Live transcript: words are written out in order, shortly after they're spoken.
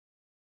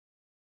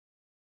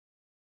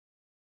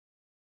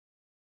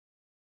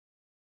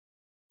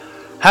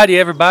Howdy,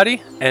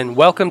 everybody, and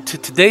welcome to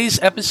today's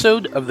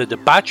episode of the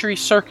Debauchery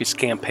Circus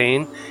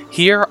campaign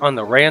here on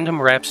the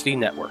Random Rhapsody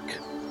Network.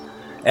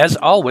 As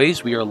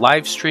always, we are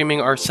live streaming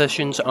our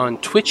sessions on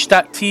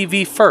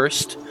twitch.tv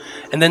first,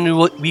 and then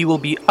we will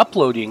be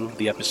uploading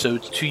the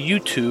episodes to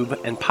YouTube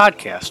and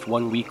podcast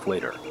 1 week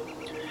later.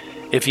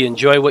 If you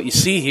enjoy what you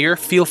see here,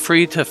 feel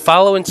free to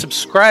follow and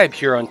subscribe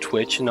here on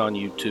Twitch and on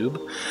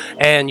YouTube,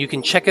 and you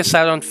can check us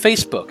out on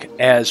Facebook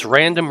as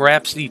Random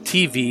Rhapsody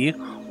TV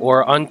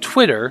or on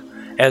Twitter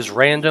as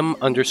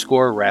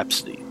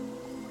random_rhapsody.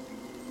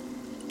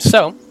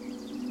 So,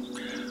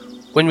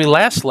 when we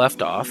last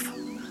left off,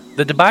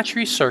 the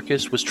Debauchery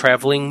Circus was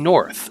traveling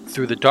north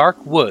through the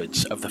dark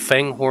woods of the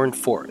Fanghorn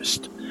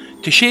Forest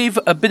to shave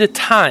a bit of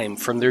time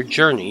from their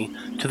journey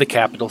to the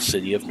capital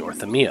city of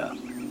Northamia.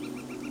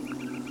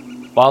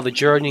 While the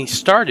journey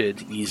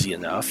started easy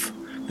enough,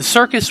 the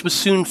circus was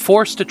soon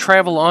forced to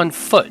travel on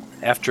foot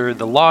after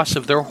the loss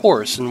of their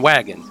horse and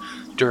wagon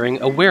during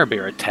a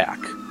werebear attack,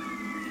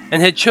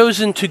 and had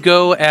chosen to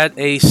go at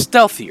a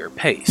stealthier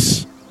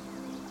pace.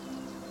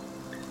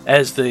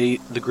 As the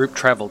group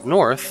traveled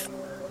north,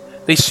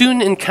 they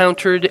soon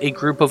encountered a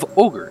group of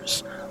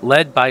ogres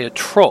led by a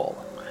troll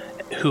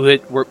who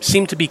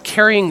seemed to be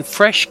carrying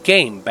fresh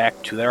game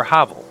back to their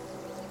hovel.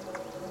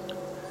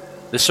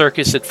 The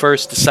circus at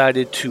first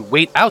decided to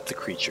wait out the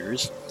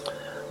creatures,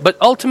 but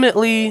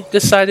ultimately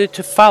decided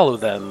to follow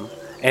them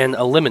and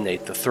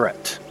eliminate the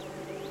threat.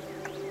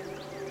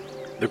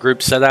 The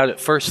group set out at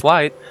first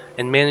light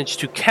and managed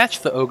to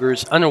catch the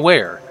ogres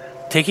unaware,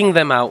 taking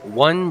them out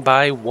one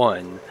by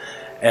one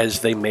as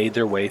they made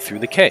their way through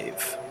the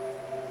cave.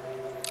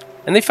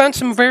 And they found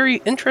some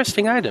very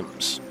interesting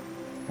items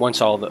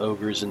once all the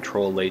ogres and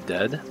troll lay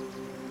dead.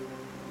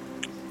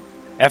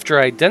 After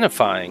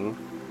identifying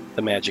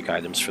the magic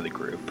items for the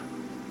group,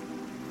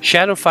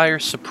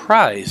 Shadowfire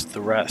surprised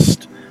the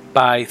rest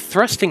by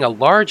thrusting a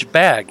large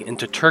bag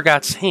into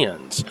Turgot's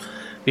hands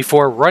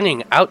before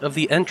running out of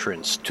the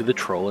entrance to the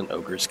troll and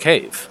ogre's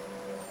cave.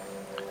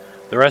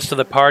 The rest of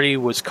the party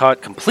was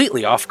caught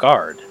completely off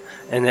guard,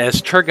 and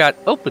as Turgot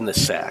opened the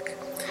sack,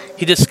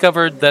 he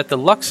discovered that the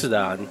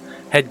Luxodon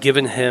had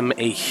given him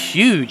a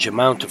huge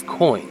amount of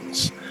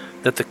coins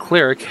that the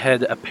cleric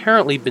had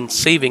apparently been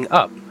saving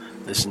up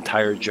this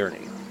entire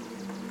journey.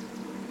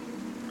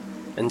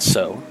 And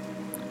so,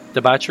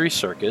 Debauchery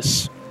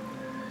Circus,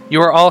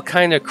 you are all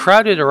kind of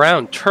crowded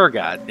around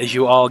Turgot as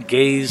you all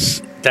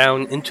gaze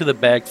down into the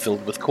bag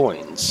filled with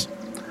coins.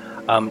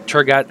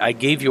 Turgot, I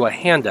gave you a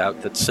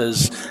handout that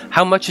says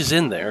how much is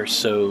in there,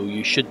 so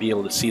you should be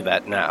able to see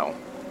that now.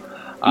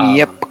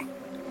 Yep.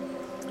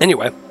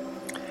 Anyway,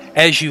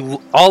 as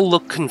you all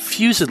look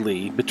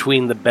confusedly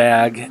between the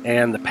bag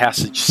and the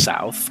passage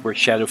south, where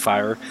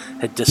Shadowfire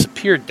had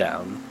disappeared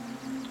down,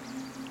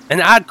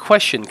 an odd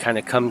question kind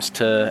of comes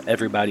to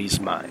everybody's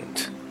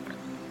mind.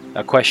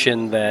 A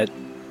question that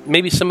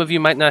maybe some of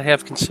you might not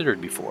have considered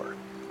before.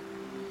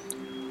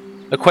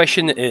 The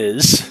question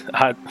is,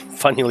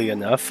 funnily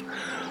enough,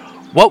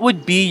 what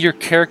would be your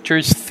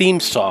character's theme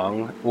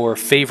song or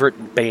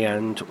favorite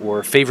band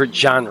or favorite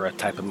genre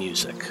type of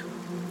music?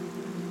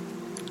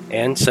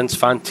 And since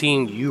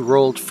Fontaine, you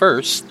rolled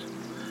first,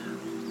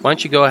 why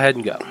don't you go ahead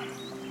and go?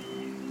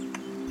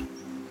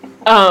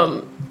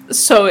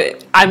 So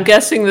I'm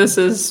guessing this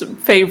is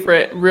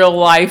favorite real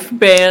life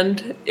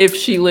band if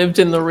she lived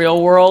in the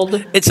real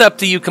world. It's up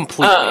to you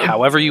completely,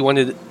 however you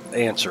wanted to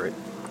answer it.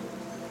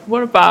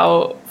 What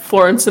about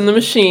Florence and the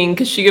Machine?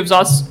 Because she gives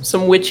us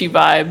some witchy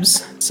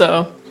vibes,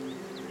 so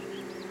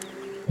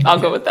I'll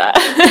go with that.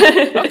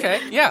 Okay,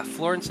 yeah,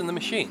 Florence and the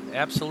Machine.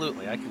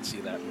 Absolutely, I can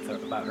see that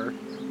about her.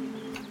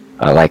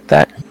 I like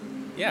that.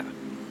 Yeah,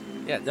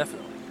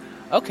 definitely.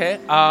 Okay,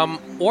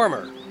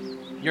 Ormer,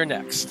 you're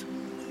next.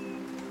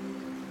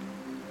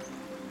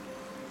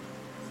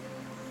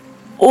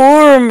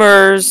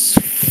 Ormer's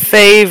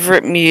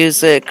favorite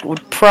music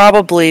would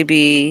probably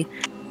be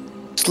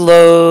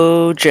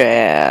slow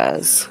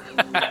jazz.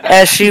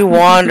 As she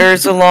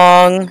wanders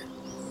along,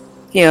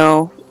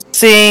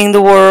 seeing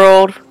the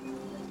world,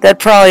 that'd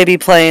probably be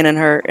playing in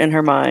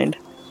her mind.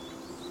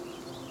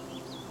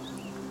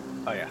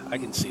 Oh yeah, I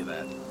can see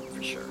that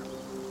for sure.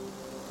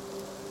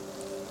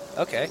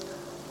 Okay,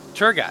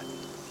 Turgot,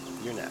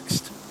 you're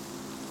next.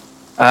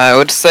 I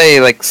would say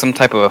like some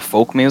type of a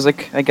folk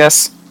music, I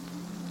guess.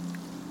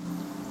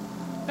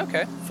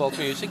 Okay, folk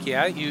music.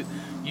 Yeah, you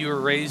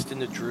were raised in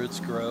the Druids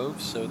Grove,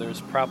 so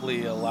there's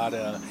probably a lot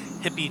of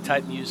hippie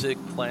type music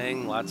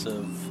playing, lots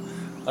of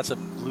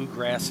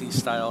bluegrassy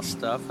style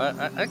stuff.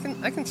 I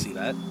can see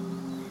that.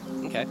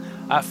 Okay,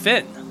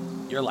 Finn,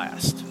 you're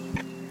last.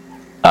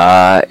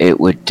 It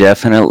would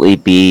definitely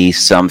be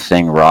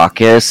something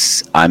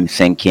raucous. I'm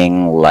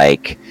thinking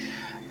like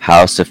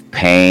House of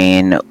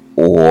Pain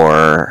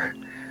or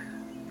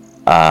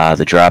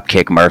the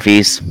Dropkick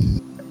Murphys.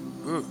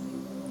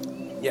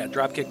 Yeah,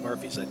 Dropkick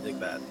Murphys, I dig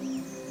that.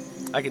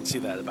 I can see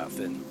that about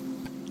Finn.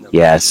 No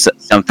Yeah,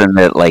 something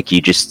that like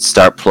you just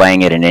start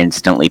playing it and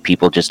instantly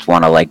people just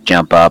want to like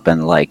jump up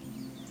and like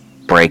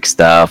break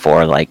stuff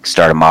or like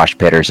start a mosh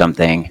pit or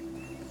something.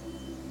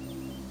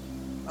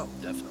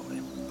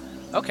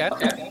 Okay.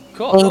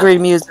 Cool. Angry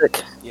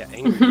music. Yeah,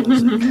 angry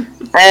music.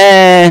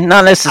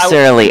 Not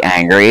necessarily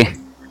angry.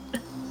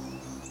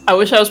 I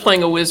wish I was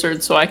playing a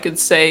wizard so I could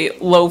say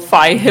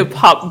lo-fi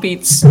hip-hop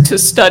beats to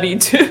study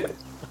to.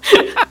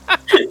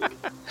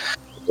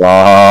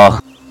 Oh,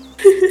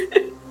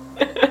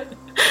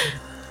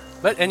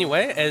 But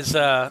anyway, as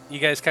you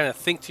guys kind of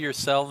think to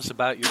yourselves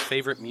about your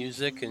favorite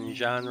music and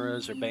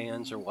genres or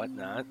bands or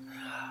whatnot,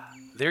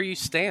 there you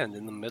stand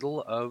in the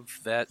middle of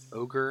that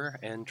ogre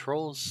and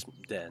troll's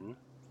den.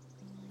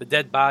 The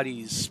dead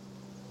bodies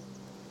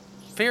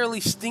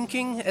fairly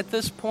stinking at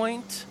this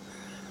point,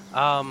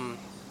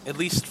 at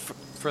least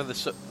for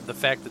the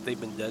fact that they've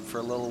been dead for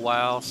a little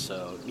while.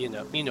 So you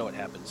know what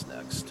happens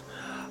next.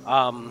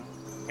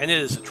 And it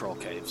is a troll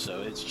cave,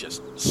 so it's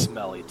just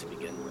smelly to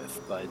begin with.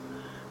 But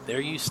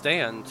there you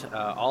stand,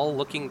 all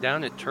looking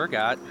down at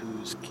Turgot,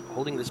 who's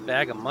holding this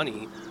bag of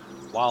money,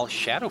 while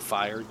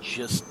Shadowfire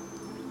just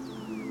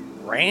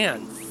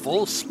ran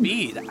full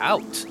speed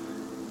out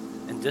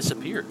and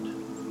disappeared.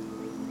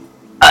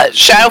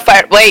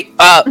 Shadowfire, wait,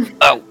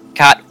 oh,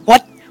 God,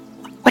 what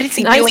is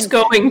he doing? Nice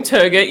going,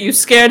 Turgot. You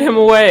scared him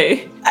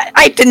away.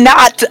 I did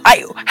not,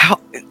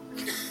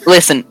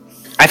 listen,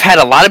 I've had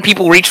a lot of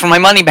people reach for my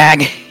money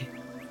bag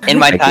in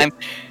my time.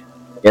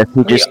 guess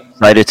he just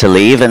decided to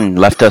leave and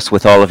left us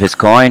with all of his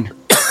coin.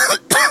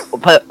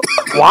 But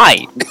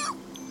why?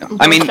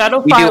 I mean, we do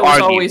Shadowfire was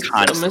argue always the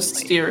constantly.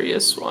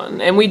 mysterious one,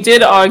 and we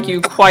did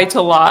argue quite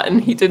a lot,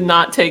 and he did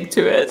not take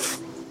to it.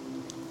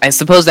 I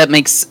suppose that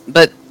makes,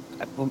 but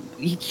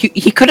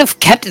he could have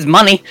kept his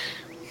money.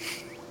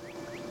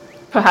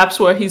 Perhaps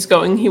where he's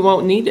going, he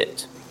won't need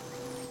it.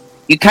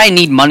 You kind of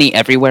need money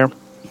everywhere.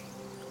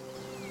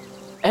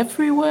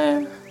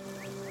 Everywhere?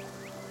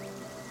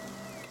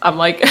 I'm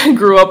like, I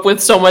grew up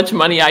with so much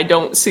money, I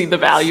don't see the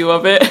value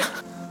of it.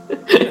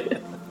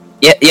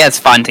 Yeah, it's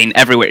Fontaine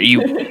everywhere.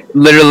 You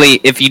literally,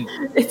 if you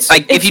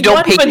if you don't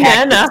one pay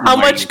banana, taxes, how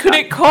much could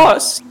it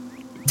cost?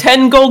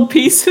 10 gold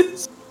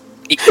pieces?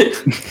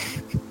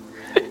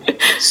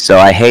 So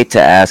I hate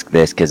to ask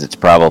this because it's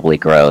probably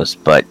gross,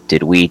 but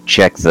did we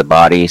check the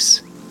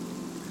bodies?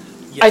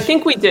 Yes, I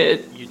think we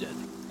did. you did.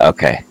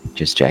 Okay,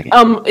 just checking.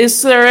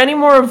 Is there any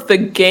more of the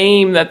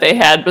game that they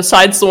had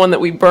besides the one that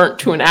we burnt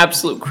to an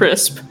absolute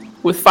crisp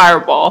with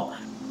Fireball?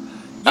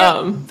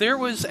 Yeah, there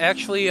was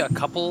actually a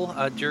couple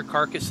deer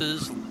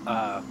carcasses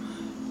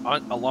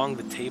along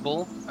the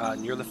table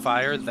near the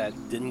fire that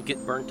didn't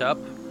get burnt up.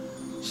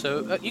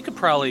 So you could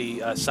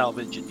probably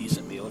salvage a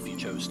decent meal if you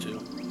chose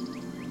to.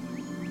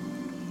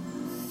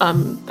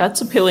 That's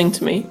appealing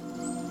to me.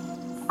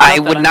 I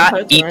Not that would I'm not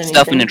hurt or eat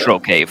stuff in a anything, troll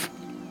cave.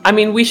 I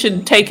mean, we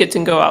should take it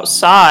and go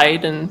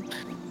outside and,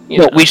 you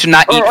No, know. we should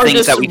not eat Or things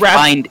just that we wrap-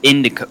 find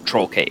in the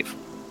troll cave.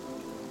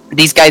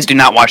 These guys do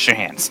not wash their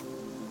hands.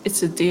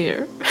 It's a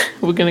deer.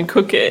 We're gonna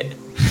cook it.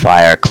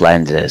 Fire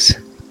cleanses.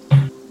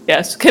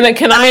 Yes. Can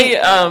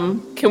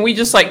we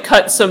just like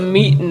cut some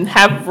meat and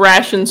have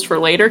rations for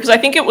later? Because I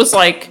think it was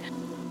like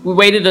we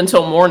waited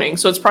until morning,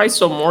 so it's probably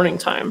still morning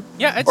time.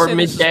 Yeah, I'd Or say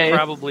this midday. is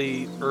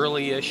probably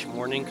early-ish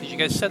morning because you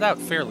guys set out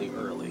fairly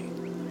early.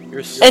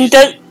 And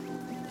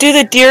do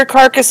the deer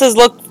carcasses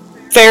look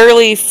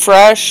fairly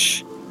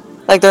fresh?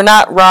 Like they're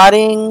not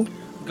rotting?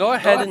 Go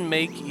ahead and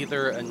make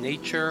either a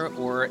nature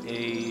or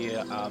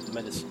a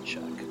medicine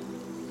check.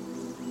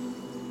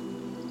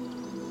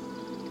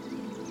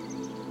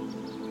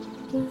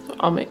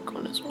 I'll make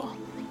one as well.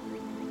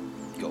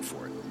 Go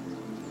for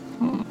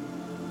it.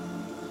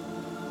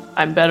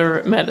 I'm better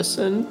at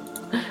medicine.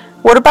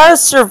 What about a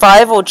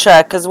survival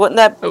check? Because wouldn't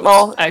that... Oops,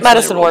 well, I accidentally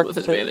medicine rolled works. with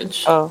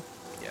advantage. Oh.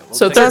 Yeah, we'll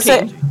So take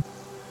 13.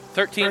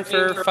 13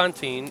 for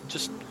Fontaine.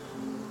 Just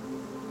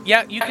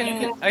yeah, you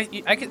can.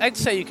 I'd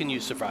say you can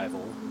use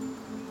survival.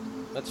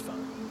 That's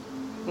fine.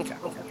 Okay.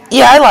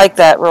 Yeah, I like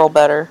that roll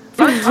better.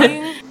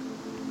 Fontaine,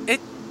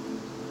 it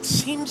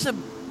seems a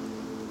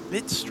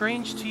bit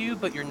strange to you,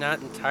 but you're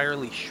not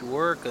entirely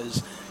sure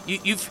because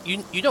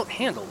you don't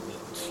handle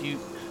meat.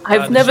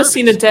 I've the never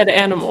seen a service- dead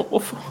animal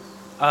before.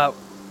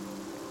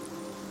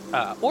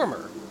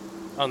 Ormer,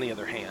 on the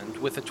other hand,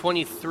 with a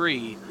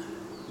 23,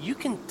 you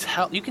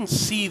can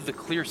see the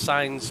clear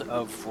signs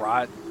of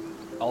rot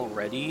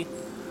already.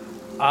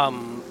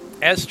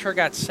 As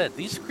Turgot said,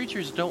 these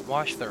creatures don't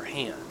wash their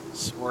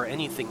hands or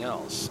anything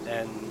else,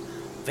 and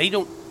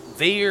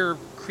they're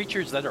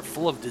creatures that are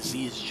full of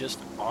disease just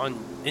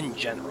in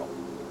general.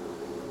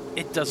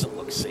 It doesn't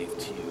look safe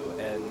to you,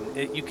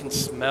 and you can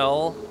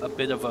smell a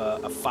bit of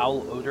a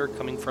foul odor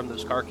coming from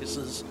those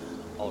carcasses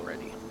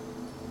already.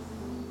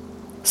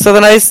 So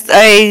then I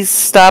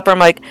stop her. I'm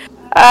like,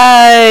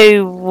 I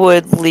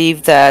would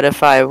leave that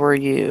if I were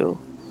you.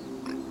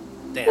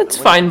 Damn, That's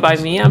what- fine by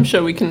me. I'm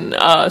sure we can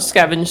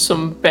scavenge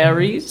some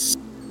berries.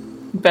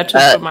 Better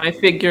for my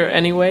figure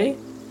anyway.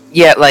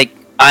 Yeah, like,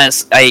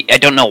 honest, I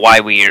don't know why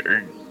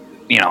we're,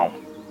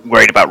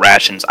 worried about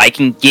rations. I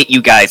can get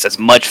you guys as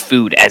much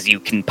food as you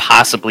can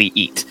possibly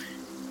eat.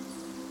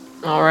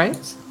 All right.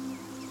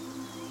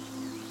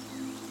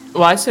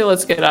 Well, I say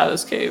let's get out of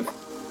this cave.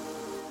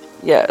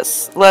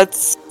 Yes,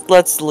 let's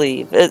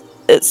leave.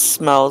 It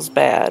smells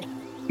bad.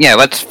 Yeah,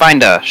 let's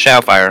find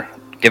Shadowfire.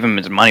 Give him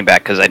his money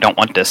back because I don't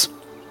want this.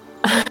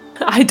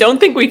 I don't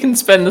think we can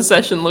spend the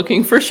session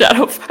looking for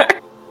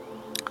Shadowfire.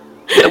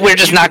 We're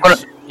just not gonna.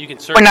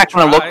 We're not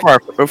gonna look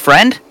for a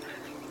friend.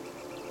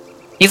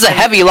 He's a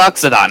heavy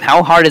Loxodon.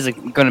 How hard is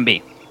it gonna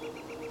be?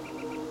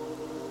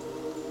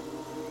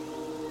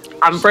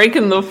 I'm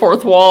breaking the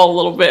fourth wall a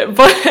little bit,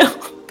 but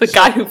the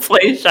guy who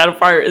plays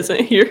Shadowfire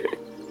isn't here.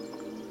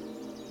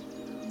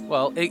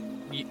 Well,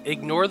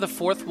 ignore the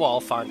fourth wall,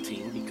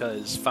 Fontaine,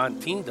 because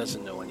Fontaine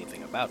doesn't know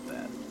anything about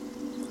that.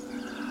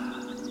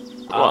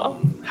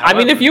 Well, I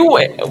mean, if you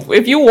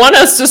want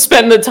us to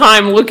spend the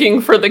time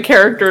looking for the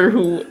character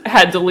who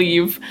had to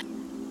leave,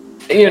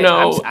 you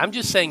know, I'm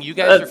just saying you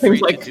guys are free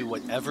like, to do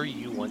whatever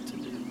you want to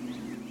do.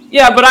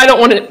 Yeah, but I don't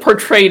want it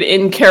portrayed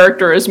in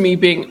character as me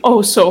being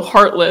so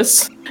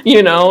heartless.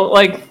 You know,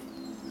 like.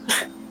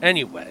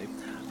 Anyway,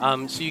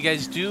 so you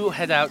guys do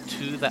head out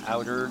to the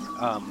outer,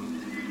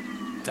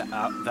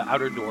 the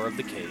outer door of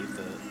the cave,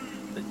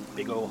 the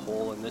big old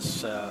hole in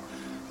this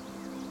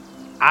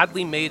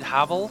oddly made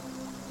hovel.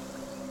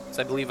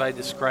 So I believe I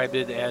described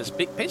it as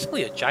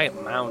basically a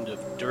giant mound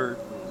of dirt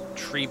and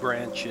tree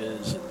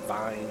branches and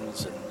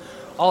vines and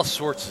all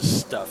sorts of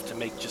stuff to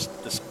make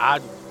just this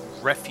odd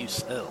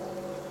refuse hill,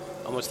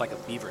 almost like a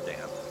beaver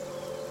dam.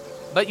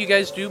 But you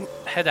guys do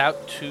head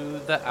out to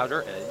the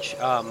outer edge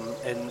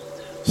and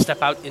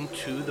step out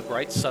into the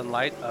bright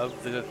sunlight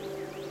of the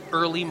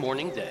early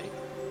morning day.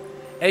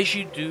 As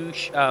you do,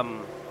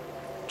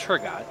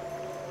 Turgot,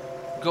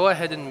 go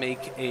ahead and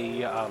make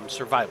a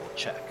survival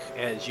check.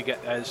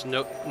 As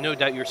no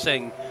doubt you're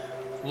saying,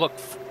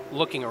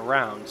 looking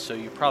around, so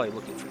you're probably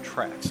looking for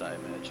tracks, I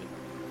imagine.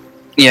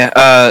 Yeah.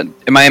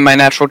 Am I in my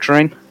natural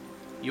terrain?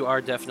 You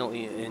are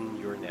definitely in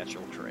your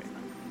natural terrain.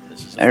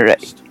 This is all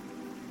right.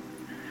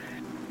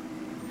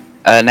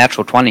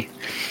 Natural 20.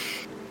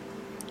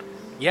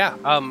 Yeah.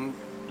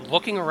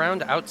 Looking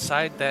around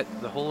outside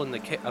the hole in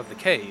of the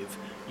cave,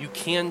 you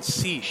can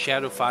see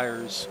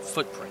Shadowfire's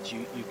footprints.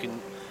 You can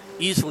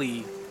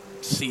easily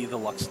see the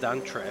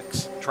Loxodon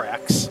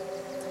tracks,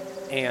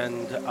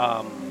 and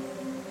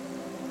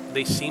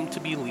they seem to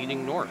be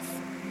leading north.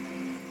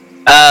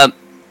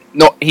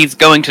 No, he's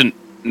going to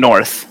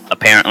north,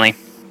 apparently.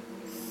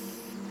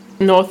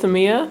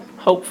 Northamia,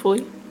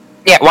 hopefully.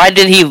 Yeah, why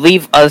did he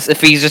leave us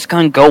if he's just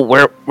gonna go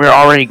where we're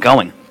already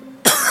going?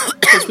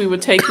 Because we were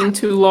taking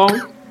too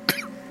long.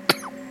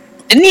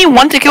 Didn't he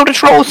want to kill the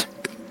trolls?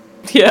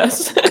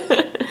 Yes.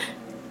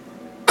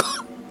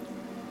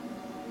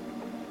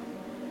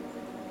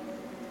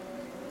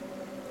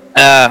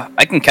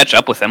 I can catch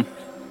up with him.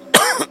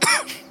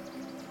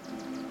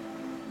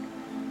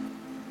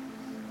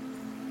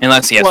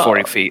 Unless he has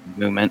 40 feet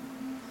movement.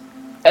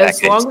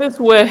 As long as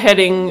we're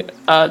heading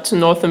to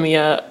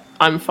Northamia,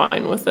 I'm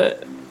fine with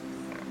it.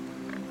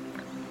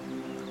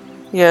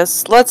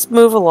 Yes, let's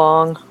move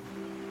along.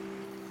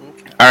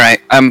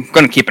 Alright, I'm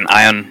going to keep an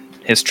eye on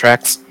his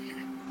tracks.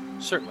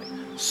 Certainly.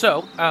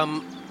 So,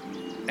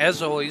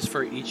 as always,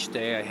 for each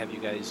day, I have you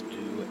guys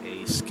do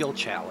a skill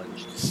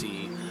challenge to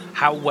see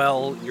how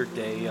well your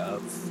day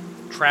of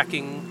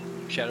tracking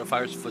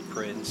Shadowfire's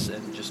footprints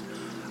and just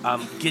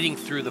getting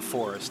through the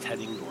forest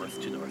heading north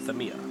to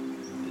Northamia.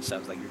 It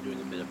sounds like you're doing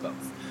a bit of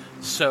both.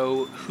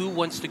 So, who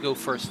wants to go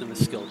first in the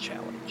skill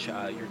challenge?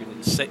 You're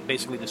going to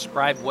basically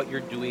describe what you're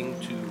doing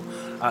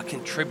to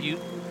contribute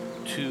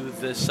to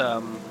this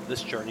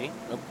this journey.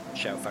 Oh,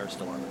 Shadowfire's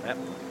still on the map.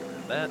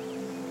 That.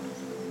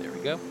 There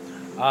we go.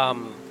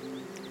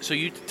 So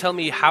you tell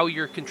me how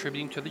you're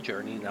contributing to the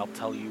journey, and I'll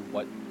tell you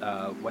what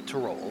to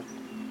roll,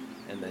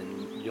 and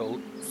then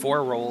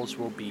 4 rolls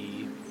will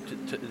be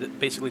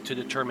basically to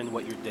determine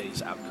what your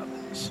day's outcome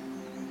is.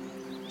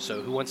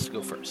 So who wants to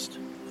go first?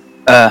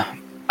 I'm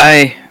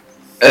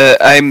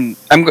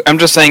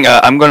just saying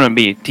I'm going to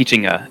be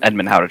teaching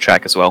Edmund how to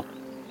track as well,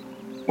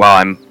 while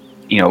I'm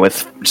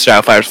with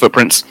Shadowfire's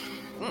footprints.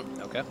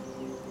 Okay.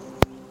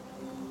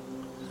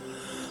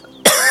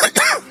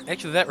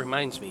 Actually, that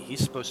reminds me. He's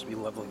supposed to be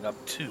leveling up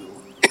too.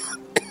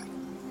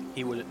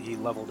 He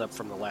leveled up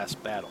from the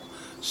last battle.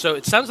 So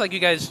it sounds like you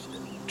guys,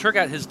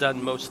 Turgot has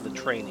done most of the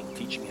training,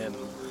 teaching him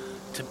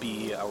to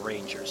be a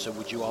ranger. So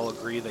would you all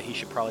agree that he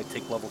should probably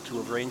take level 2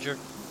 of ranger?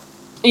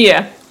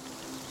 Yeah.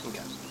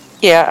 Okay.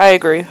 Yeah, I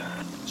agree.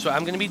 So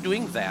I'm going to be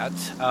doing that.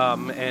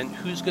 And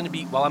who's going to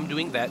be, while I'm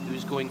doing that,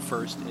 who's going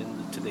first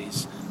in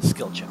today's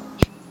skill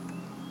challenge?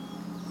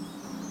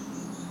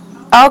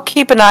 I'll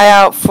keep an eye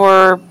out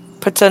for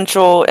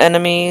potential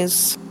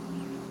enemies,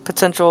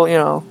 potential,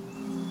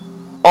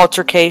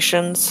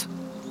 altercations.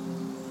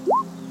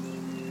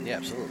 Yeah,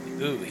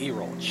 absolutely. Ooh, he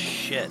rolled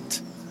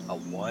shit. A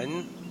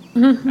 1?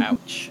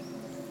 Ouch.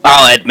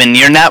 Oh, Edmund,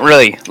 you're not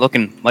really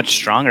looking much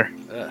stronger.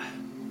 Ugh,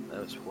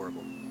 that was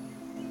horrible.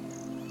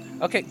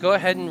 Okay, go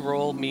ahead and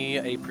roll me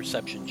a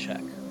perception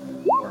check,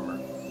 Wormer.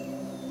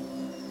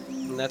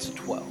 And that's a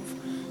 12.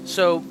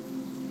 So,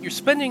 you're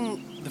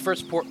spending the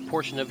first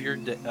portion of your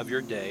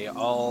day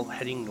all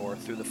heading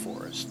north through the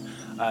forest.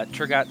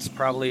 Turgot's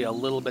probably a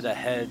little bit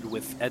ahead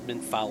with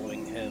Edmund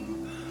following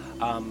him.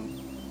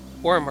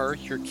 Ormer,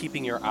 you're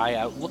keeping your eye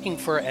out, looking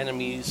for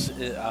enemies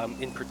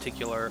in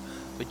particular,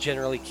 but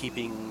generally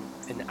keeping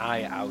an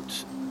eye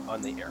out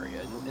on the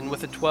area. And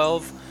with a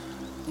 12,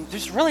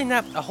 there's really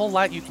not a whole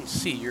lot you can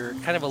see. You're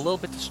kind of a little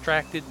bit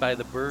distracted by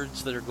the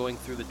birds that are going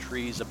through the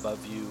trees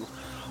above you.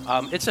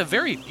 It's a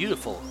very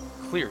beautiful,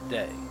 clear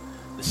day.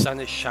 The sun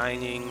is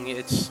shining.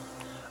 It's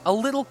a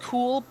little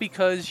cool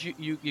because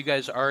you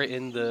guys are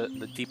in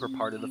the deeper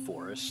part of the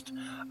forest.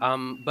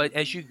 But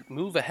as you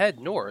move ahead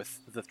north,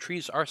 the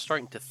trees are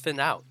starting to thin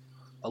out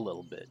a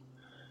little bit.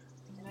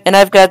 And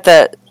I've got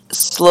that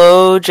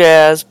slow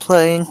jazz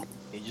playing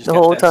You just the got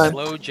whole that time.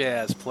 slow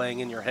jazz playing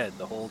in your head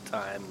the whole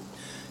time.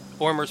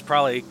 Ormer's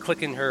probably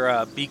clicking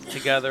her beak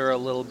together a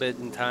little bit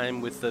in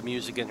time with the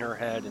music in her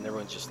head, and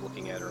everyone's just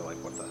looking at her like,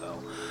 what the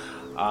hell?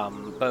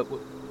 But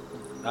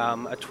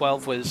a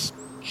 12 was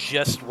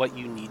just what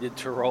you needed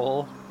to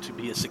roll to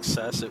be a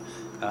success.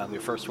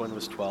 Your first one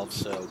was 12,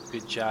 so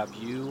good job,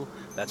 you.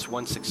 That's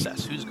one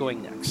success. Who's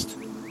going next?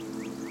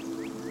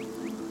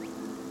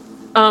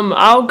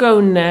 I'll go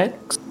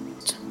next,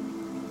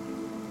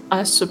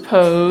 I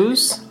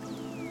suppose.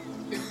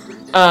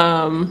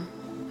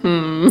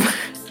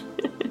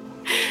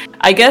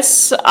 I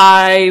guess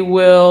I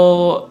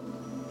will.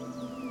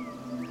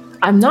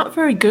 I'm not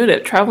very good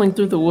at traveling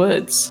through the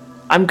woods.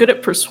 I'm good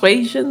at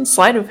persuasion,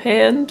 sleight of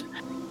hand.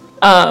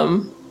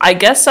 I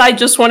guess I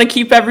just want to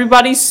keep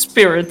everybody's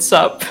spirits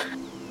up.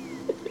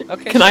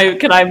 Okay.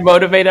 Can I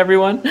motivate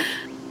everyone?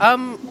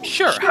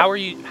 Sure. How are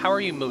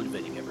you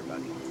motivating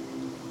everybody?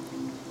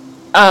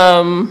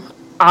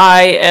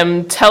 I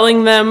am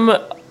telling them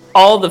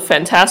all the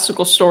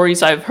fantastical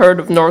stories I've heard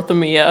of North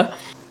Amia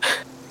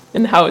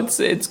and how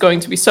it's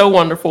going to be so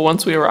wonderful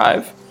once we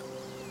arrive.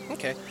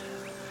 Okay.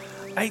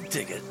 I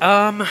dig it.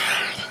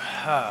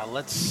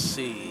 Let's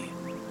see.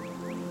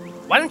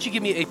 Why don't you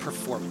give me a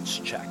performance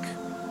check?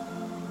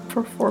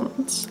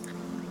 Performance.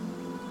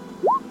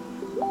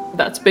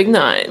 That's big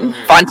 9.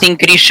 Fontaine,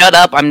 could you shut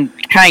up? I'm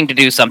trying to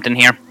do something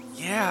here.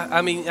 Yeah,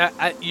 I mean,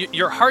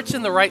 your heart's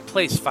in the right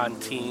place,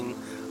 Fontaine,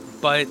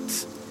 but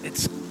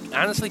it's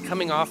honestly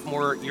coming off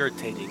more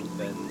irritating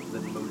than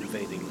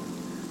motivating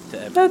to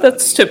everybody.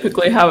 That's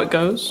typically how it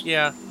goes.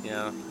 Yeah.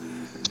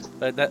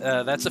 But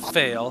that's a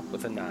fail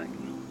with a 9.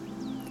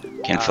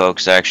 Can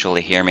folks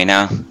actually hear me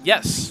now?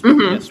 Yes.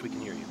 Mhm. Yes, we can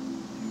hear you.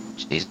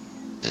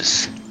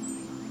 Jesus.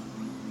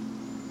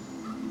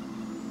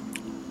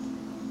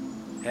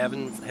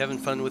 Having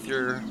fun with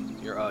your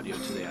audio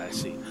today, I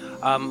see.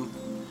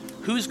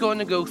 Who's going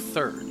to go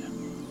third?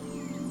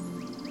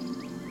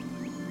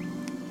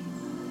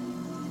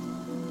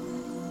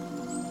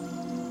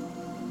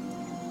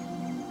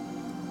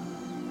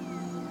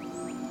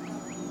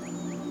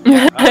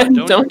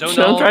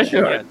 Don't try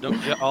too hard. Yeah,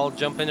 don't all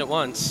jump in at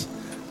once.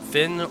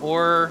 Finn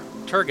or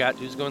Turgot,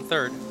 who's going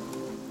third?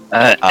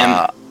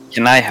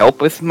 Can I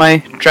help with my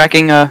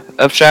tracking of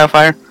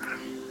Shadowfire?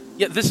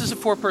 Yeah, this is a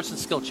 4-person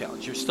skill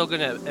challenge. You're still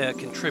going to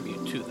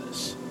contribute to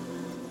this.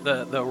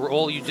 The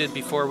roll you did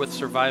before with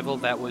survival,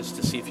 that was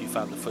to see if you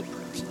found the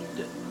footprints. And you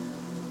did.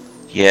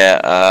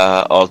 Yeah,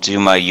 I'll do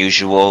my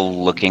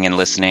usual looking and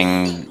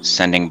listening,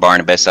 sending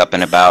Barnabas up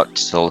and about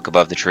to look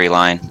above the tree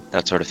line,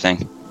 that sort of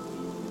thing.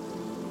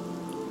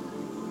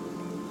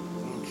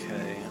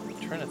 Okay, I'm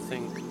trying to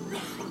think.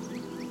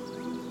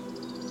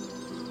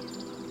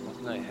 What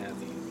can I have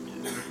you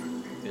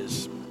do?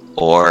 Is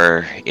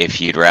Or if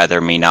you'd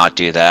rather me not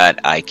do that,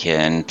 I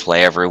can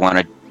play everyone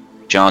a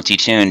jaunty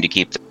tune to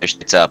keep their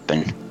shits up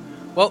and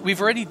well,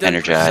 we've already done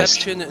energized.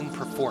 perception and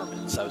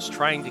performance. I was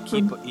trying to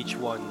keep each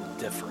one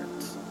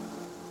different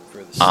for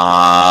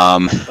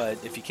the but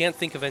if you can't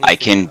think of anything, I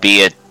can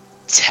be a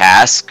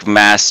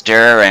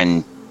taskmaster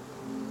and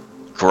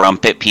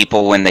grump at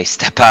people when they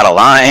step out of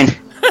line.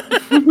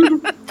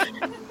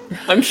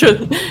 I'm sure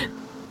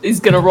he's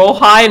gonna roll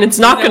high, and it's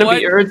not You know gonna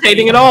be what?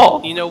 irritating at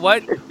all. You know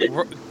what?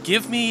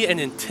 Give me an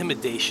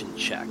intimidation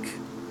check.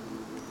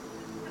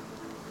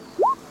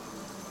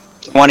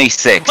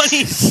 26.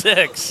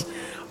 26.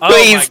 Oh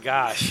Please. my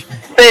gosh.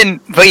 Finn,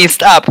 please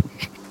stop.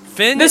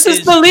 Finn This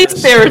is the least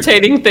just-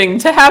 irritating thing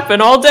to happen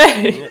all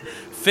day.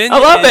 Finn I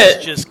love is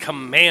it. just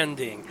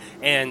commanding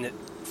and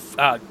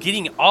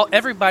getting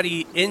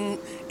everybody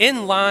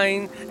in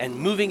line and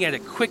moving at a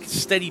quick,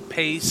 steady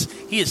pace.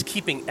 He is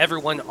keeping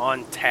everyone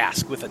on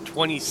task with a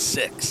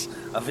 26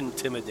 of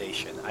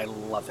intimidation. I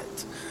love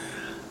it.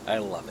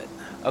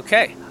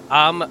 Okay,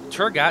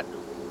 Turgot,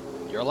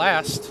 you're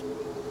last.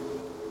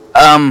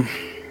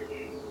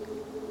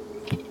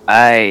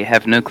 I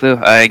have no clue.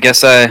 I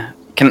guess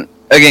can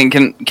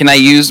I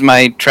use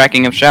my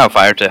tracking of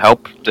Shadowfire to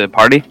help the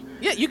party?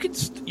 Yeah, you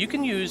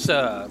can use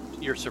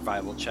your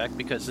survival check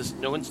because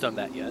no one's done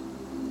that yet.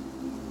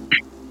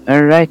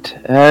 All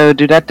right, I'll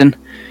do that then.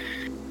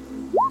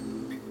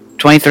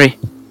 23.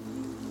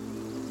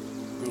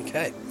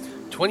 Okay,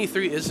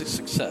 23 is a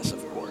success,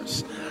 of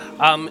course.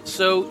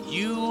 So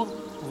you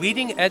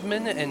leading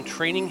Edmund and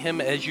training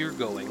him as you're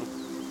going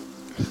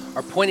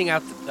are pointing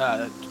out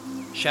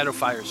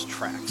Shadowfire's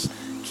tracks,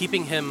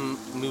 keeping him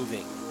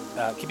moving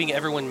keeping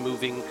everyone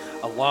moving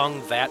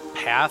along that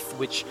path,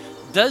 which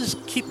does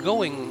keep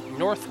going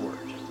northward.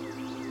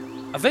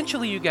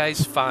 Eventually, you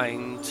guys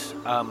find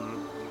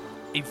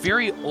a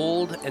very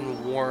old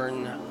and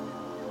worn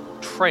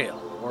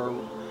trail, or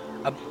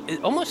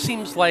it almost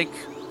seems like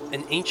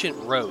an ancient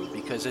road,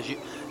 because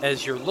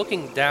as you're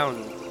looking down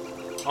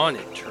on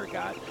it,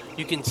 Turgot,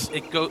 you can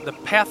the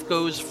path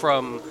goes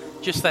from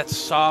just that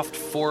soft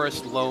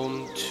forest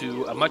loam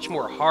to a much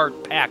more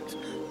hard-packed,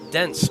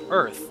 dense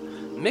earth,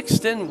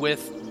 mixed in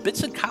with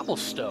bits of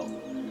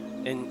cobblestone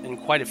in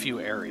quite a few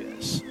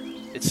areas.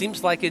 It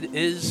seems like it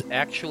is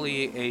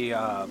actually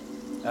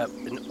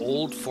an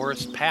old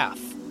forest path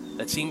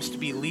that seems to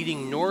be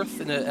leading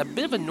north in a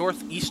bit of a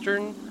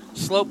northeastern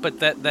slope, but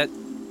that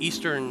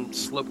eastern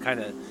slope kind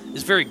of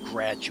is very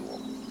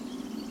gradual.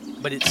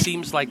 But it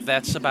seems like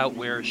that's about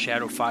where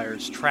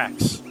Shadowfire's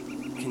tracks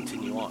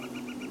continue on.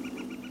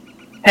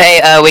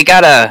 Hey, we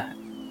got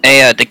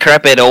a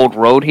decrepit old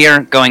road here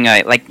going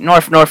like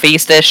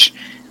northeast-ish.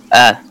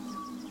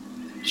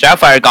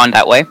 Shadowfire gone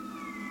that way.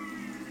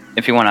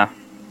 If you want to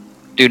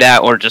do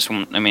that, or just,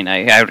 I mean,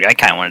 I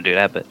kind of want to do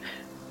that, but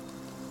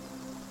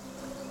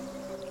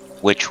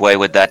Which way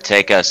would that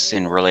take us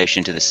in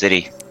relation to the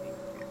city?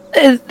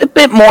 a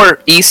bit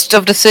more east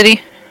of the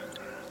city.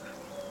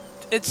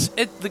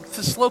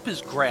 The slope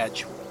is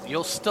gradual.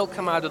 You'll still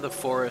come out of the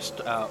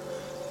forest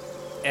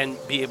and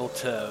be able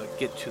to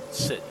get to the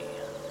city.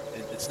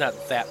 It's not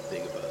that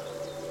big of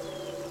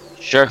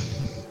a... Sure.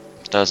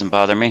 Doesn't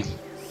bother me.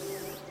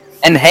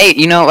 And hey,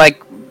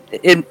 like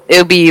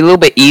it'll be a little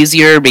bit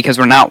easier because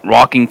we're not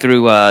walking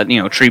through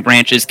tree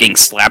branches, getting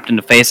slapped in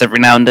the face every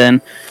now and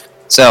then.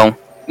 So,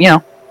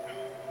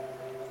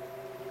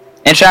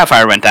 and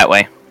Shadowfire went that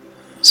way.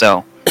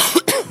 So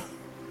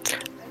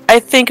I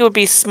think it would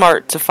be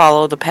smart to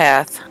follow the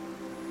path.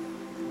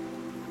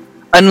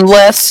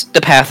 unless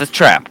the path is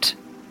trapped.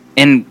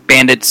 And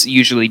bandits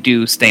usually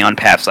do stay on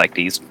paths like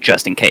these,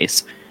 just in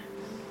case.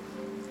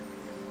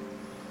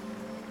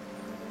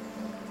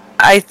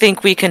 I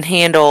think we can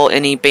handle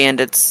any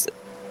bandits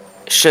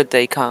should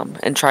they come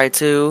and try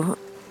to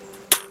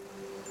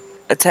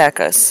attack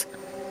us.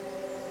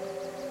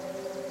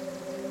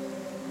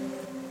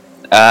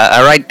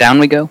 Alright, down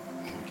we go.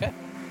 Okay.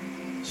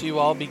 So you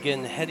all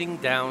begin heading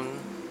down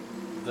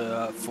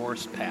the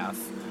forest path,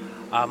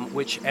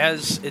 which,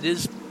 as it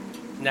is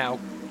now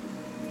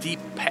deep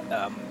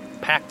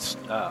packed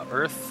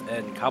earth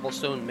and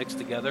cobblestone mixed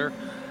together,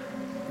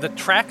 the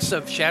tracks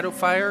of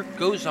Shadowfire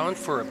goes on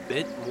for a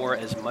bit more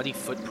as muddy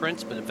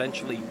footprints, but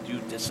eventually do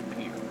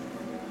disappear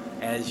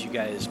as you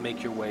guys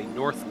make your way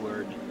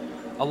northward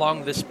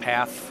along this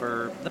path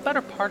for the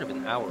better part of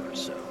an hour or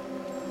so.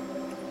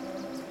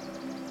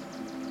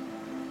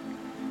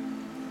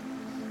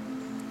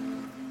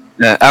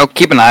 I'll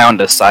keep an eye on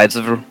the sides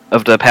of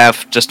the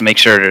path just to make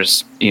sure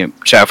there's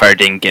Shadowfire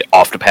didn't get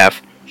off the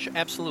path. Sure,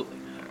 absolutely.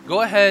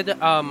 Go ahead.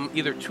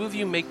 Either two of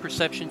you make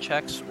perception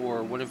checks,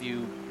 or one of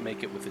you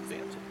make it with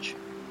advantage.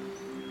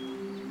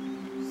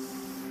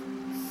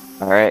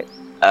 All right.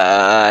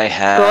 I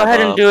have. Go ahead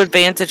and do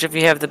advantage if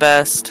you have the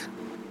best.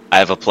 I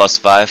have a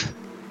 +5.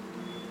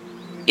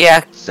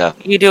 Yeah, So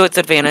you do its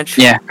advantage.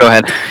 Yeah, go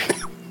ahead.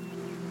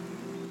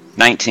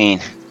 19.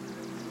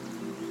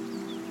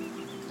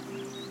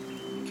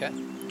 Okay.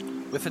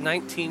 With a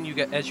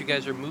 19, as you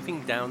guys are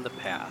moving down the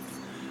path,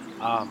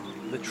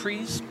 the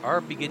trees are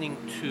beginning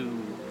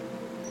to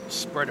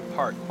spread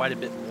apart quite a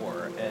bit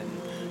more, and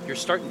you're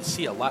starting to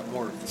see a lot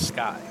more of the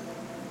sky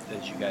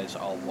as you guys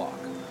all walk.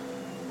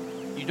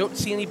 You don't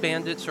see any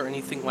bandits or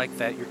anything like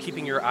that. You're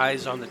keeping your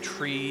eyes on the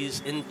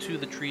trees, into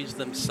the trees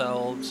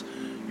themselves.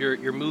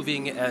 You're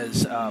moving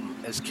as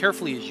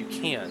carefully as you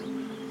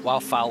can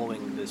while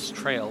following this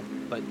trail,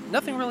 but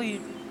nothing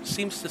really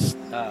seems to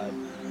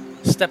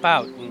step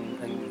out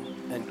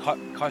and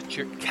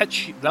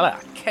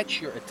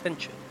catch your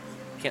attention.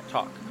 Can't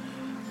talk.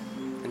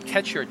 And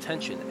catch your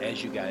attention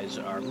as you guys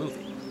are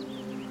moving.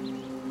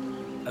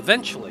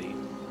 Eventually,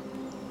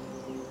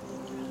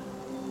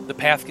 the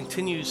path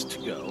continues to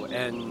go,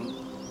 and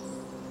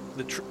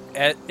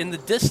in the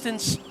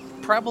distance,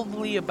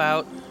 probably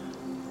about,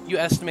 you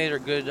estimate a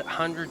good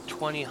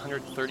 120,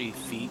 130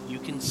 feet, you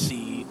can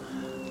see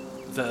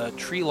the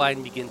tree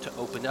line begin to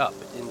open up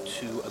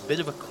into a bit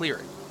of a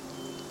clearing.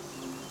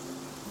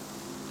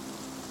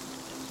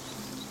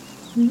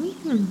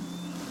 Mm-hmm.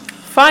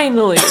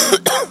 Finally.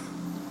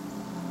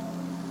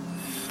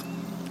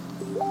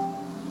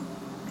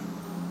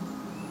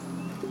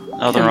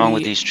 Nothing wrong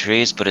with these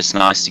trees, but it's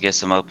nice to get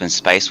some open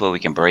space where we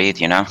can breathe,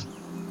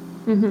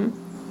 Mm-hmm.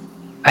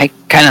 I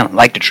kind of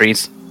like the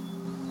trees.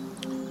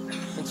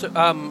 And so,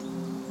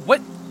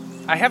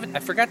 I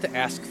forgot to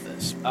ask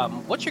this.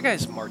 What's your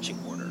guys' marching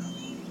order?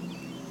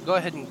 Go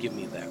ahead and give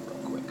me that real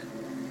quick.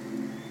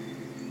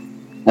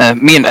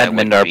 Me and I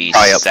Edmund would are be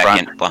probably up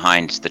second front.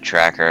 behind the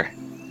tracker.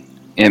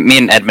 Yeah, me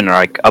and Edmund are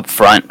like up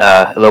front,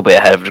 a little bit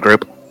ahead of the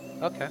group.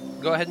 Okay.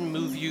 Go ahead and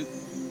move you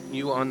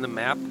on the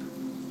map,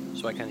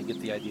 so I kind of get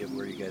the idea of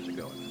where you guys are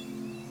going.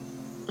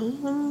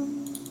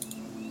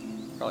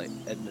 Probably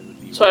Edmund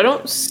would be. So I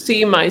don't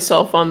see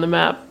myself on the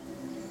map.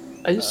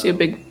 I just see a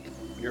big,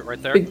 You're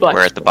right there. big black.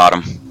 We're at the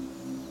bottom.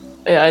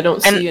 Yeah, I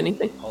don't see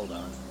anything. Hold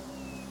on.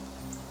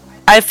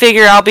 I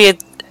figure I'll be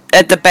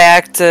at the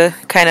back to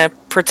kind of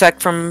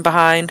protect from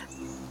behind.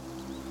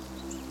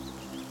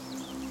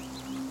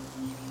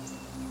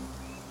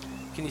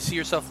 Can you see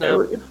yourself There now?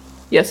 we go.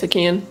 Yes, I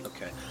can.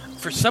 Okay.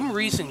 For some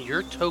reason,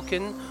 your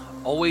token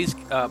always,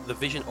 the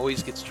vision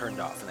always gets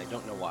turned off, and I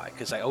don't know why.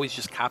 Because I always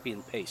just copy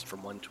and paste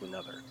from one to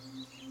another.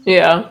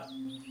 Yeah.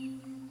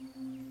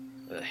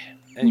 Ugh.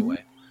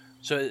 Anyway,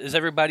 so is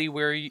everybody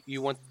where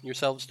you want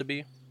yourselves to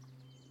be?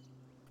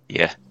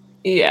 Yeah.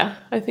 Yeah,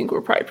 I think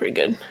we're probably pretty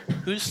good.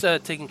 Who's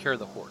taking care of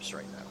the horse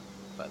right now,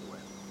 by the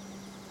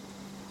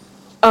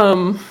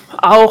way?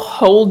 I'll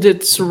hold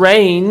its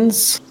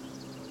reins.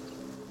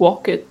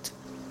 Walk it.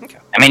 Okay.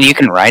 I mean, you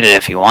can ride it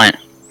if you want.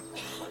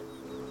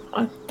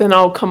 Then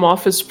I'll come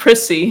off as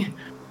prissy.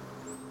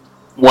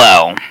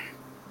 Well,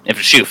 if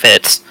the shoe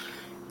fits.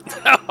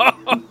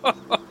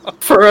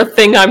 For a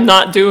thing I'm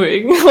not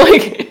doing.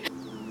 Like...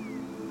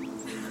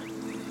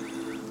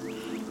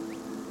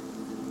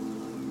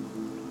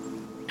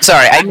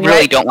 Sorry, I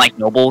really don't like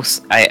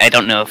nobles. I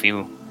don't know if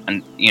you,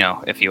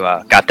 if you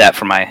got that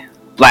from my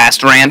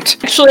last rant.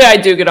 Actually, I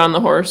do get on the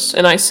horse,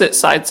 and I sit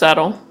side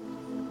saddle.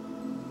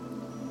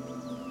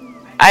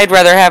 I'd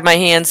rather have my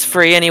hands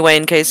free anyway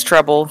in case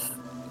trouble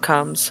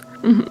comes.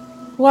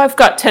 Well, I've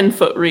got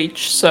 10-foot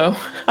reach, so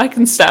I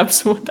can stab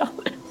someone down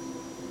there.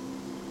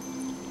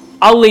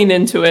 I'll lean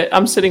into it.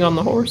 I'm sitting on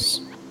the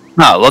horse.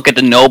 Oh, look at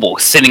the noble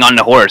sitting on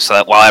the horse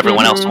while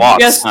everyone else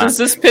walks. Yes, does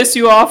this piss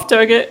you off,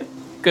 Target?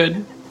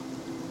 Good.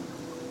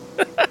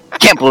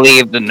 Can't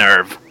believe the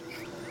nerve.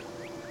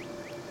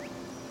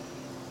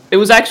 It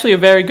was actually a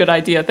very good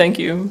idea, thank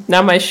you.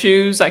 Now my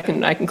shoes, I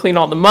can clean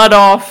all the mud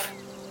off.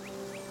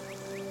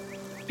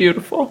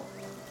 Beautiful.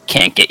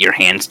 Can't get your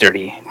hands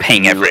dirty,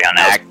 paying everyone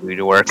else to do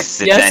the work.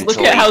 Yes, look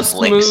at how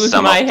Accidentally flick smooth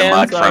some my of the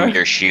mud hands from are.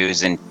 your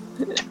shoes in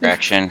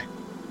direction.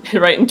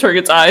 Right in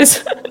Turget's eyes.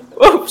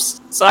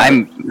 Whoops. Sorry.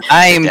 I'm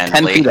 10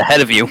 Accidentally. feet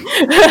ahead of you.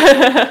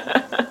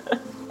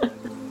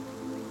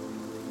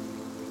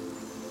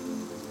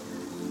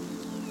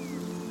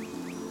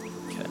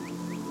 Okay.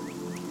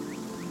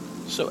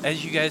 So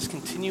as you guys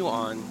continue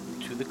on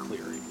to the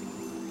clearing,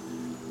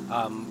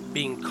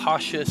 being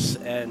cautious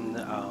and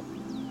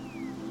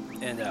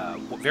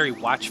very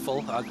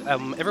watchful,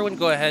 everyone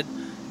go ahead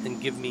and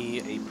give me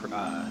a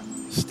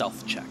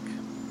stealth check.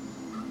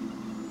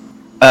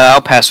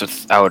 I'll pass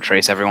without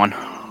trace, everyone.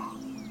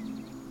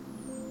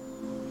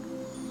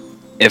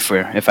 If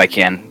I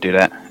can do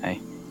that.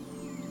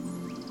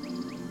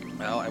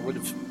 Well, I would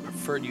have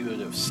preferred you to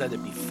have said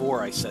it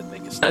before I said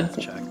make a stealth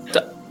check.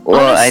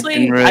 Well, Honestly, I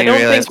didn't really don't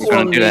realize think we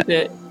were we'll gonna do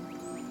need that.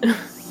 it.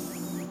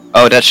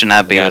 Oh, that should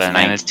not We be got with a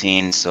advantage.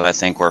 19, so I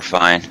think we're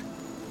fine.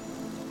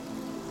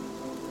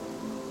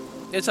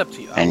 It's up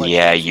to you. I'll And let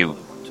yeah, if you-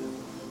 really want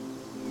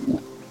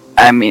to.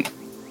 I mean,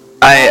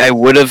 I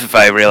would have if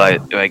I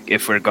realized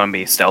if we're gonna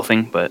be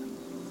stealthing, but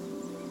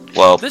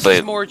Well, This but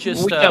is more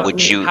just we don't-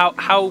 would you? how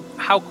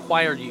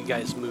quiet are you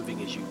guys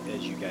moving as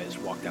you guys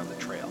walk down the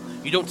trail?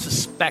 You don't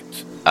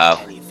suspect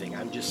Oh. anything.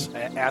 I'm just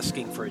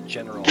asking for a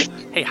general.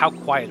 Hey, how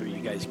quiet are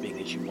you guys being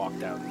as you walk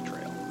down the trail?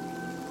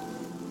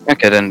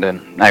 okay, then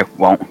I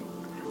won't. Okay.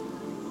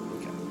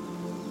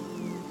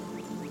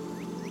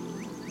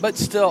 But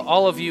still,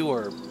 all of you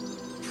are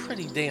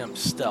pretty damn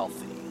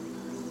stealthy,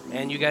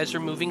 and you guys are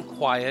moving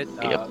quiet.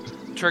 Yep.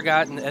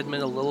 Turgot and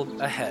Edmund a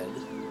little ahead,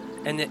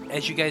 and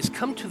as you guys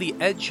come to the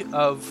edge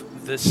of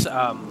this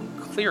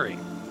clearing,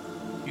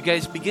 you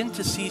guys begin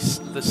to see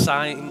the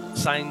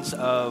signs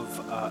of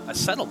a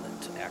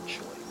settlement.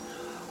 Actually,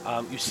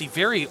 you see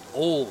very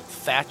old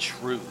thatch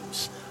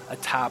roofs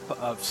atop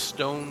of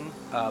stone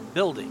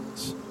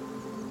buildings.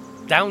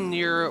 Down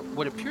near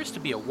what appears to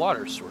be a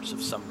water source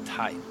of some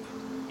type,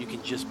 you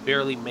can just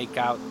barely make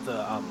out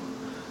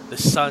the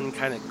sun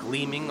kind of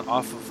gleaming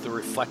off of the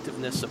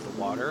reflectiveness of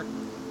the water.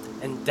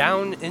 And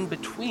down in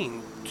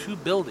between two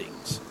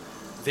buildings,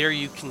 there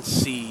you can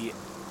see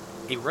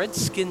a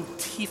red-skinned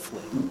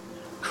tiefling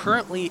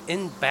currently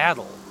in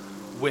battle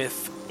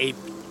with a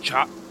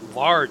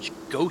large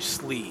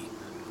ghostly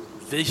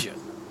vision.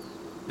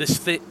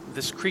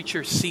 This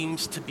creature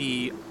seems to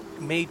be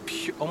made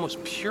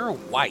almost pure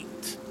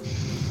white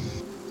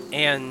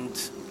and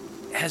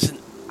has an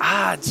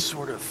odd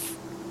sort of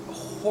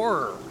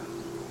horror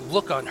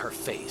look on her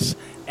face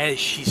as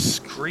she's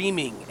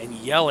screaming and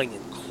yelling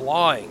and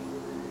clawing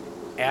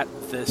at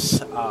this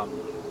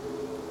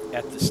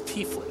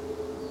tiefling.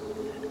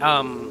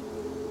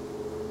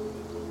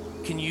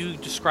 Can you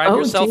describe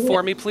yourself dear.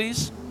 for me,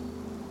 please?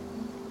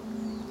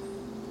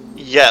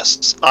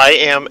 Yes, I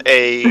am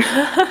a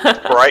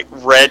bright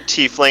red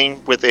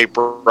tiefling with a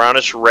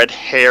brownish red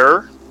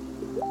hair,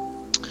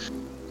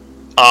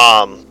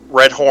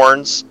 red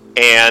horns,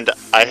 and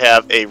I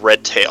have a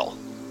red tail.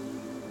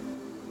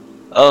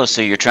 Oh,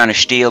 so you're trying to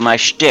steal my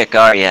shtick,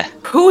 are you?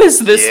 Who is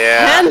this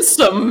Yeah.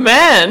 handsome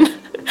man?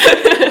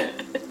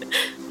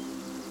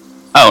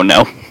 Oh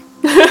no.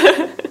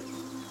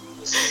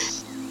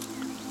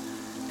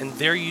 And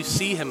there you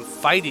see him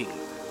fighting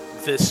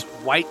this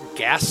white,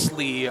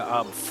 ghastly,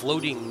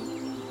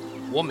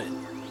 floating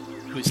woman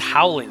who's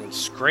howling and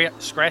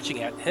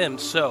scratching at him.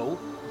 So,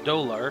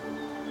 Dolar,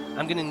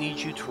 I'm going to need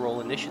you to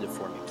roll initiative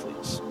for me,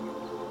 please.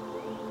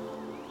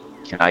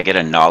 Can I get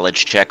a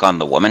knowledge check on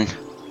the woman?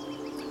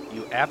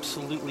 You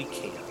absolutely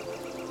can.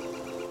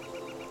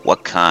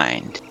 What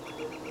kind?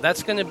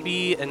 That's going to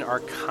be an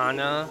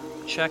Arcana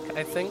check,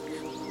 I think.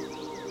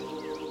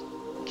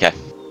 Okay.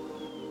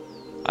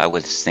 I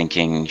was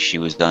thinking she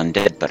was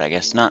undead, but I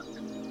guess not.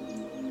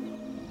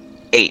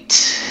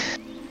 8.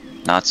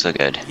 Not so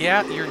good.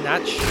 Yeah, you're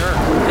not sure.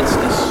 It's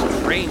a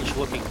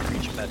strange-looking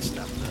creature. That's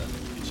not the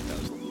music I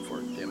was looking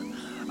for, damn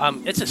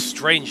it. It's a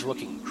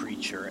strange-looking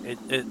creature.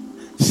 It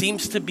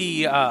seems to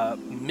be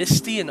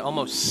misty and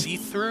almost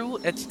see-through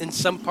in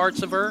some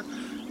parts of her.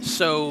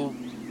 So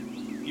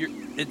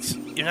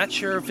you're not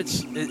sure if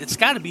it's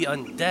got to be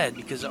undead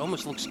because it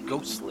almost looks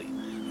ghostly,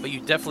 but you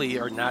definitely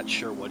are not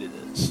sure what it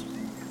is.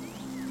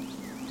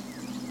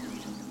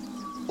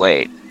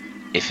 Wait,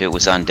 if it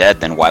was undead,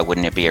 then why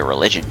wouldn't it be a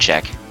religion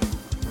check?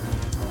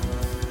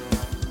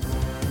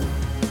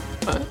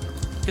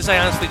 Because I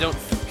honestly don't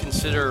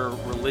consider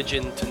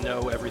religion to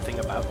know everything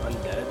about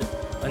undead.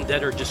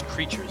 Undead are just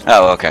creatures.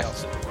 Oh, okay.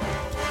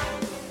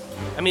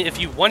 I mean, if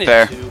you wanted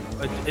Fair. to,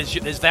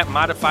 is that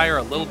modifier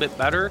a little bit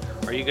better?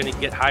 Are you going to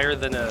get higher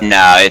than a?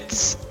 No,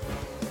 it's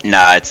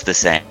the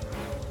same.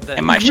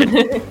 Then, I should.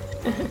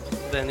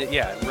 Then it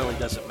really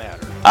doesn't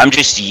matter. I'm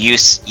just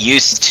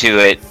used to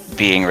it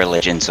being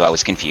religion, so I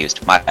was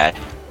confused. My bad.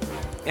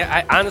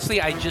 Yeah,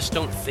 I just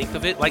don't think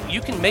of it. Like,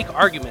 you can make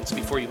arguments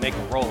before you make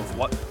a roll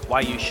of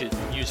why you should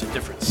use a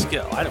different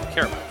skill. I don't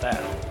care about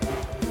that.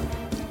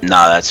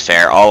 No, that's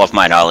fair. All of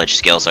my knowledge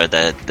skills are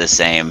the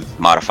same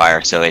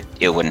modifier, so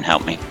it wouldn't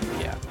help me.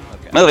 Yeah.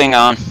 Okay. Moving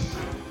on.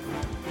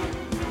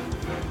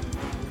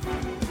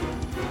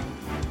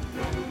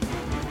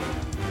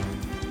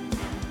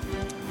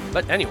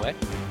 But anyway,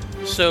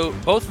 so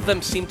both of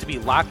them seem to be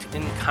locked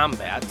in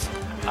combat.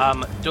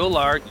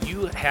 Dolar,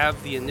 you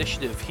have the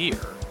initiative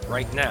here,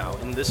 right now,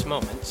 in this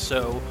moment.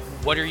 So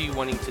what are you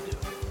wanting to do?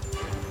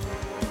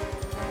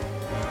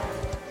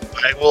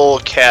 I will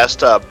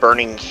cast a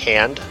Burning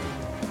Hand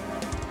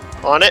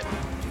on it.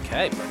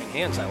 Okay, Burning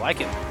Hands, I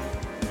like it.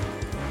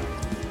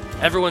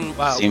 Everyone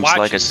Seems watches.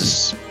 like a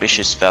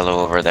suspicious fellow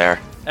over there.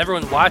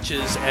 Everyone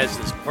watches as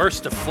this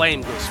burst of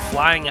flame goes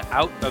flying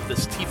out of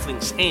this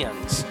tiefling's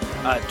hands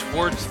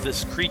towards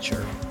this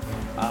creature.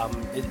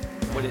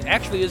 What it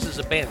actually is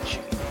a banshee.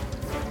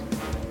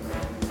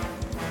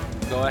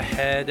 Go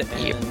ahead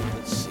and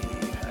let's see.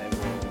 I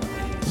roll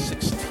a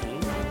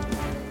 16.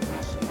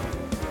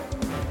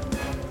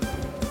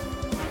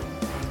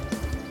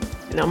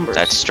 Numbers.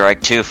 That's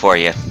strike 2 for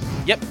you.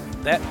 Yep,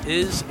 that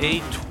is a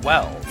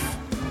 12.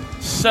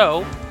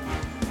 So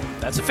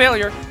that's a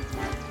failure.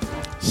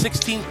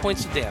 16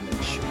 points of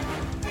damage.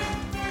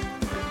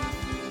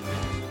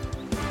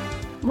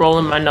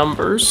 Rolling my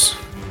numbers.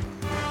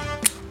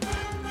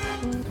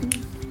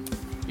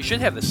 You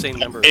should have the same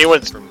number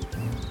Anyone's- from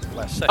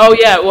last second. Oh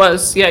yeah, it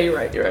was. Yeah, you're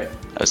right. You're right.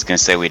 I was gonna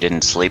say we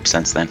didn't sleep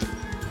since then.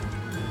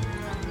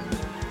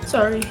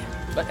 Sorry.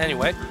 But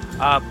anyway,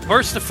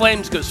 burst of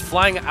flames goes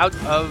flying out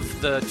of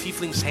the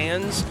tiefling's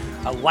hands,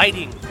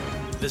 lighting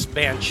this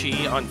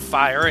banshee on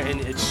fire,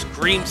 and it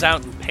screams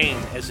out in pain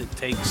as it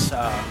takes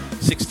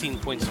 16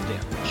 points of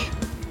damage.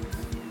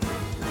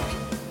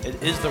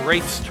 It is the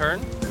Wraith's turn.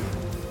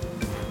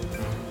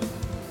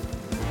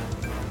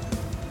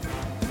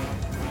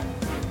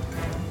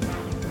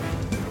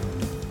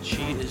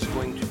 She is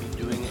going to be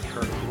doing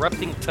her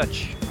Corrupting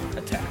Touch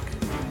attack.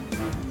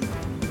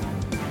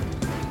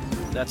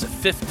 That's a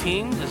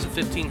 15. Does a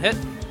 15 hit?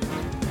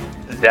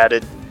 That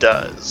it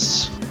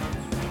does.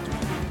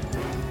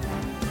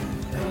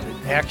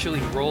 It actually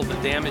rolled the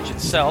damage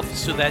itself,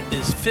 so that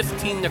is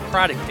 15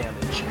 necrotic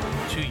damage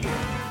to you.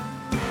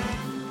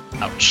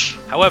 Ouch.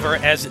 However,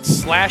 as it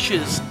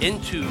slashes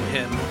into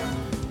him,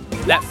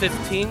 that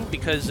 15,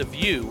 because of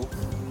you,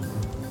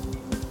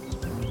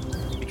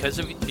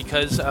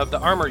 because of the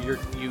armor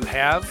you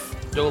have,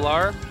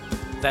 Dolar,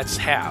 that's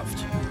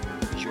halved.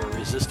 You're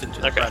resistant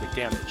to necrotic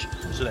damage,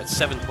 so that's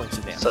 7 points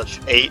of damage. So it's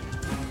 8,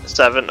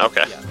 7,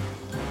 okay. Yeah.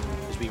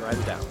 As we write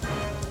it down.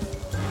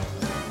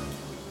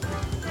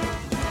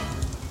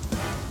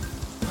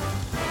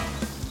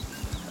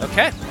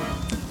 Okay.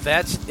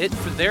 That's it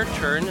for their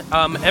turn.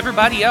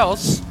 Everybody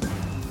else,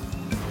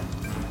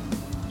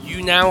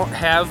 you now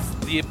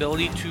have the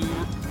ability to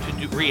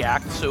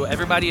react. So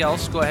everybody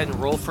else, go ahead and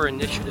roll for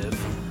initiative.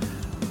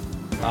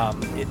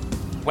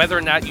 Whether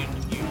or not you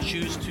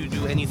choose to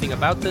do anything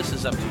about this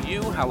is up to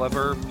you.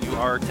 However, you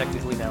are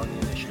technically now in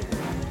the initiative.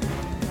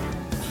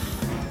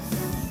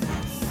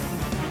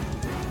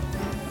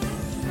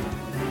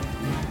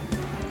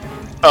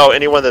 Oh,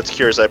 anyone that's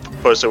curious, I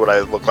posted what I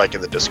look like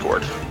in the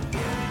Discord.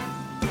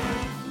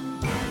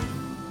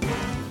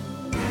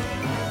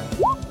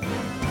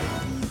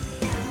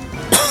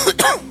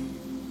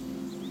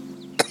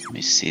 Let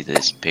me see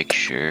this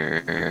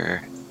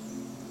picture.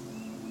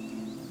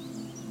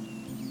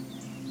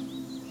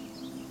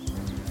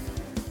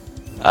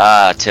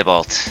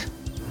 Tybalt.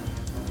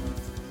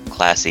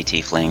 Classy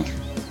tiefling.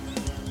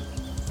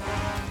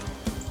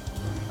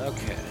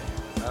 Okay.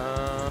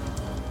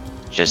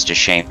 Just a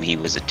shame he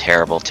was a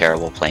terrible,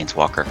 terrible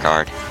planeswalker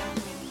card.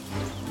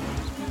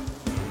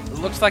 It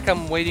looks like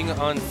I'm waiting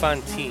on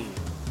Fontaine.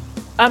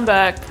 I'm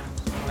back.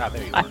 Ah,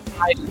 there you I, are.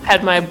 I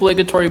had my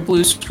obligatory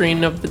blue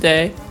screen of the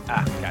day.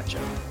 Ah, gotcha.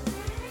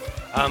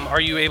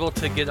 Are you able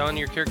to get on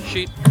your character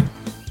sheet?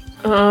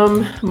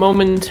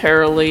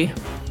 Momentarily.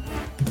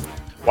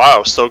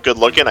 Wow, so good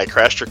looking. I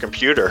crashed your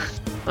computer.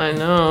 I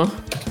know.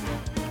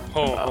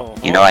 Oh.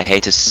 You know, I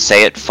hate to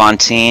say it,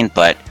 Fontaine,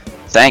 but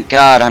thank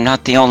God I'm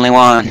not the only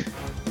one.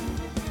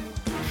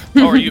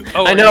 Oh, are you?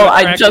 Oh, I are know, you I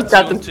attracted just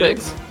got to this him, too?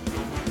 fixed.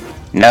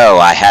 No,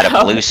 I had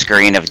a blue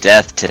screen of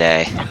death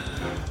today.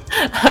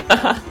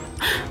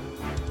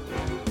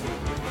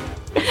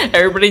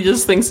 Everybody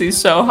just thinks he's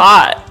so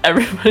hot.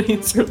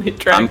 Everybody's really I'm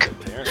attracted.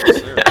 Apparently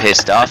so.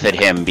 pissed off at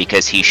him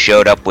because he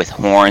showed up with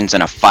horns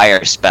and a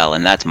fire spell,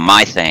 and that's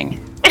my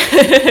thing.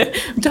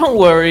 Don't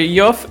worry,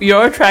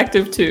 you're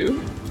attractive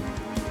too.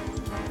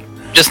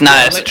 Just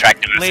not as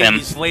attractive as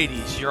him.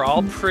 Ladies, you're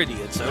all pretty.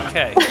 It's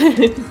okay.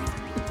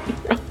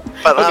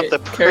 But I'm Okay, the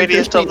character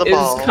prettiest of sheet them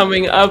all. is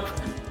coming up.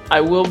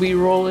 I will be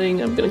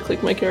rolling. I'm gonna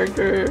click my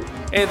character.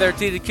 Hey there,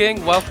 Tita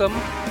King. Welcome.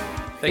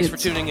 Thanks for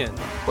It's- tuning in.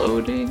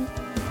 Loading.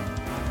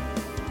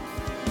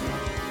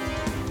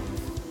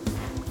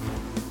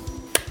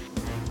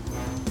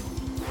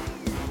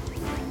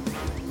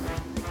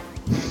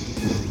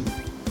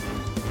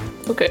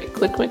 Okay,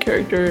 click my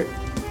character.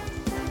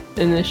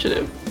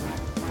 Initiative.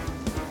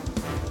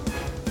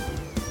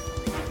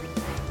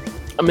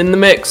 I'm in the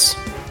mix.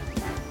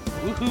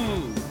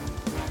 Woohoo!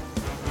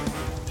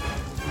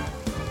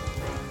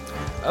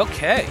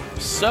 Okay,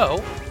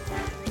 so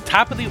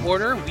top of the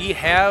order we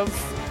have.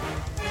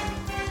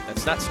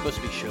 That's not supposed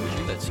to be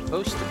Shoji. That's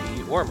supposed to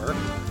be Ormer.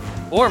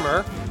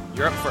 Ormer,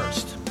 you're up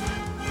first.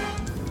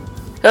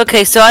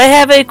 Okay, so I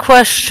have a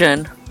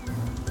question.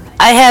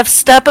 I have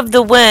Step of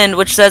the Wind,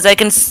 which says I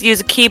can use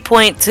a key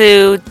point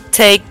to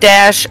take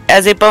dash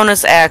as a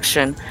bonus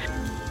action.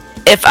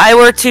 If I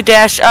were to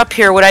dash up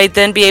here, would I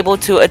then be able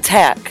to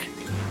attack?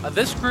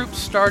 This group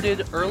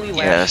started early last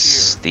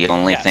Yes, year. the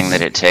only Yes. thing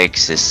that it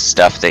takes is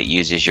stuff that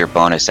uses your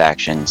bonus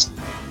actions.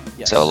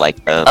 Yes. So, like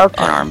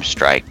Okay. unarmed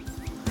strike.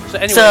 So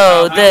anyway,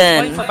 So we've been then-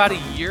 playing for about a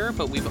year,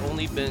 but we've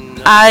only been.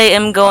 I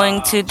am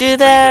going to do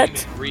that,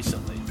 streaming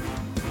recently.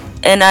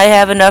 and I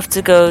have enough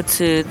to go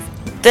to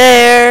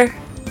there.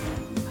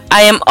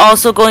 I am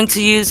also going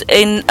to use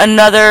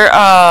another,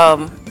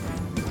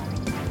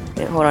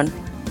 wait, hold on.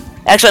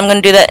 Actually, I'm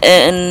going to do that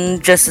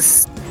in just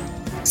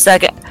a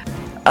second.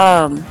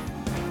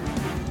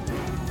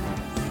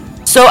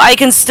 So I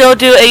can still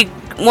do a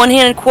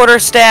one-handed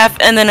quarterstaff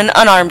and then an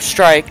unarmed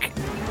strike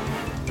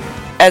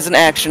as an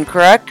action,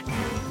 correct?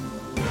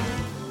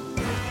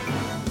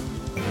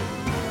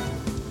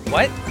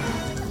 What?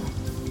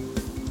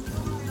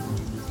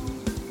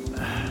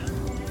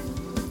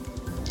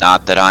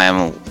 Not that I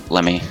am.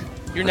 Let me.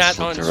 You're Let's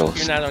not look on. the rules.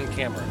 You're not on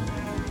camera.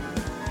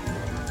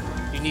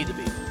 You need to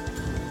be.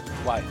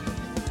 Why?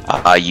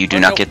 You do Oh,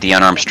 not no, get the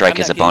unarmed I'm strike not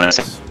as a getting bonus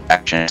this.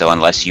 action. So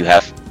unless you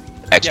have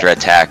extra Yeah.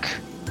 attack,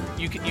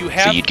 You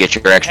have. you'd get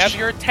your You extra. have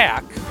your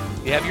attack.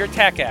 You have your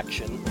attack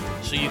action.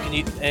 So you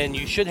can. And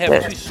you should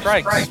have 2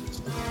 strikes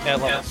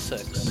at level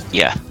 6.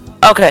 Yeah.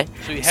 Okay.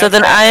 So you have So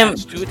then I am-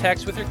 2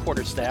 attacks with your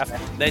quarterstaff.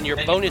 Then your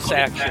bonus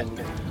action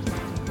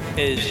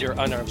is your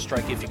unarmed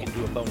strike if you can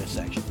do a bonus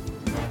action.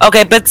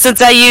 Okay, but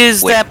since I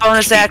used Wait, that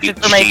bonus you- action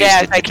for my you used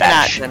dash, the I cannot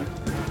dash. then.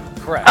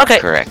 Correct. Okay.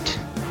 Correct.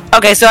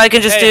 Okay, so I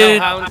can just Hey, do.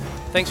 Hellhound,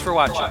 thanks for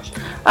watching.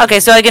 Okay,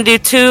 so I can do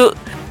 2.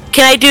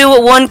 Can I do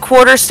one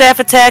quarterstaff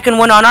attack and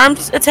one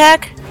unarmed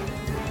attack?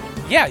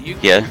 Yeah, you.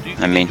 Yeah, You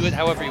I can mean- do it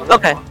however you want.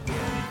 Okay.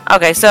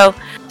 Okay, so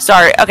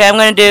sorry. Okay, I'm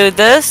gonna do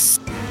this,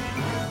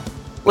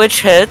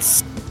 which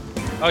hits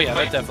Oh yeah,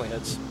 that definitely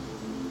hits.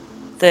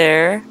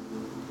 there.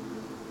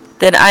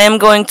 Then I am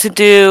going to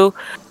do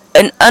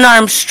an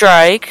unarmed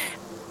strike,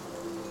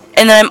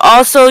 and then I'm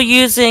also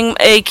using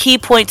a key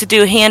point to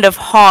do Hand of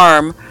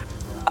Harm.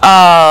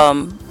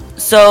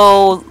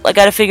 So I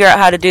got to figure out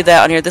how to do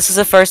that on here. This is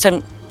the first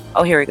time.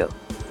 Oh, here we go.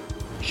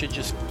 You should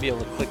just be able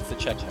to click the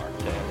check mark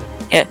to have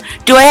it. Yeah.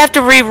 Do I have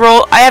to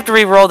re-roll? I have to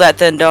re-roll that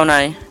then, don't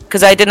I?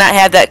 Because I did not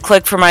have that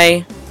click for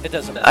my. It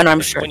doesn't.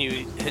 Unarmed strike. When you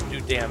hit do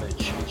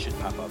damage, it should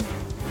pop up.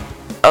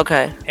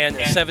 Okay. And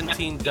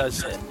 17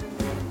 does hit.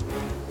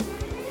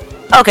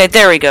 Okay,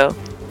 there we go.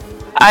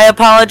 I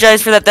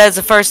apologize for that. That is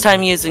the first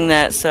time using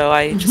that, so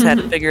I just had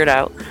to figure it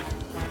out.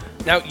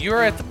 Now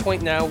you're at the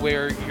point now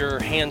where your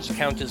hands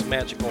count as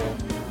magical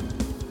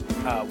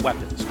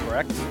weapons,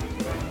 correct?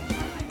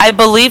 I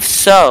believe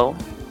so.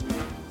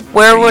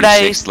 Where Are would you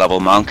I? 6th level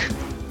monk?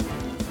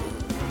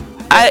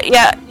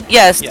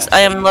 Yes, Yes,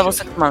 I am you level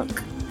should. 6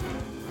 monk.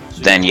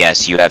 Then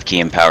yes, you have key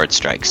empowered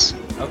strikes.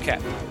 Okay.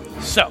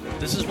 So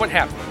this is what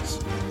happens.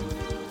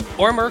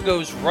 Ormer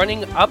goes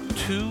running up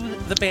to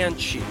the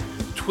Banshee,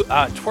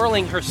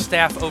 twirling her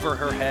staff over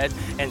her head,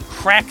 and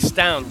cracks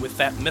down with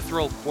that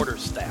mithril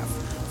quarterstaff,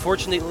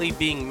 unfortunately,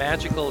 being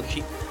magical,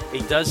 he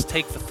does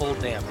take the full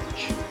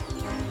damage.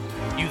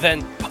 You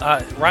then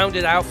round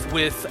it out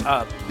with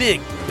a big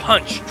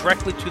punch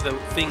directly to the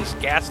thing's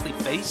ghastly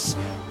face.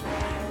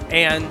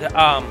 And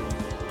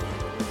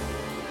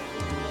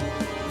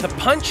the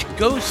punch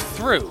goes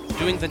through,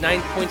 doing the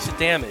 9 points of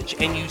damage.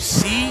 And you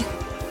see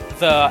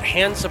the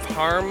Hands of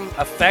Harm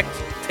effect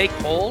take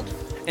hold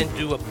and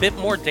do a bit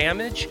more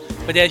damage.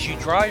 But as you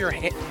draw your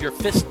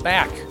fist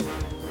back,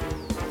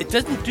 it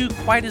doesn't do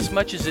quite as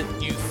much as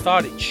you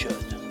thought it should.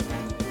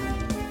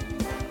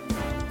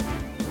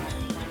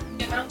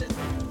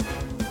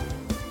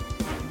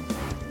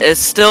 It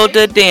still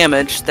did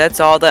damage.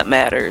 That's all that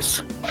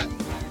matters.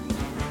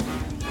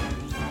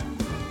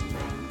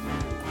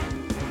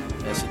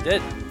 Yes, it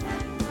did.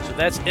 So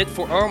that's it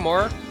for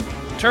Ormor.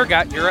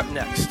 Turgot, you're up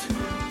next.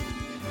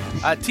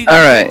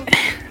 Alright.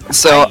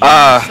 So,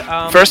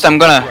 first I'm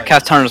gonna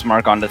cast Hunter's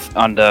Mark on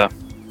the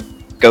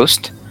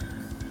ghost.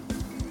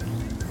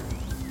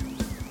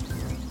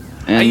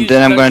 And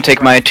then I'm gonna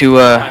take my 2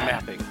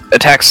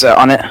 attacks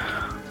on it.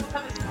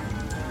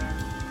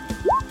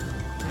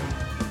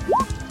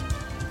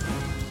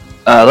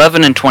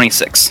 11 and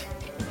 26.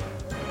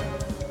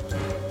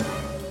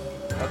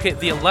 Okay,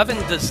 the 11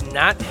 does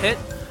not hit.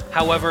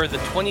 However, the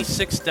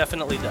 26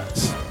 definitely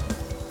does.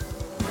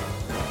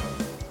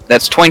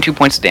 That's 22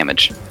 points of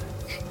damage.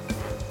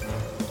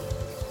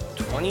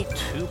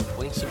 22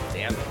 points of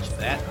damage.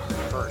 That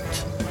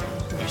hurt.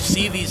 You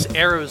see these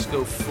arrows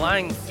go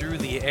flying through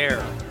the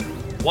air.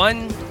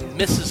 One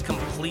misses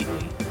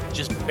completely,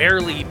 just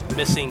barely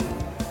missing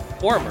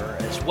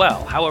Ormor as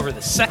well. However,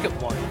 the second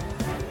one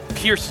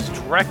pierces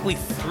directly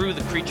through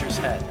the creature's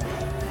head.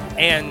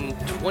 And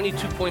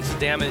 22 points of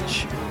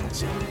damage. Let's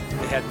see,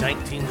 they had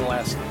 19 the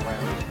last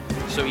round.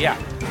 So yeah,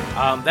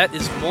 that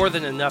is more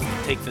than enough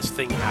to take this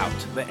thing out.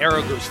 The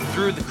arrow goes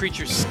through the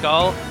creature's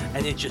skull,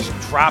 and it just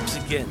drops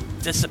again,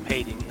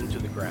 dissipating into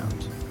the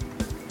ground.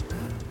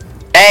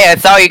 Hey, I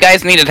thought you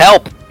guys needed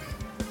help.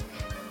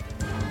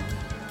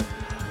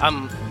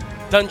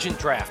 Dungeon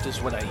Draft is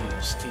what I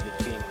use, T.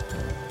 the King.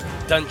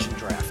 Dungeon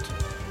Draft.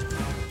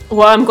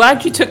 Well, I'm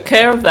glad you took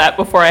care of that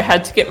before I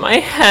had to get my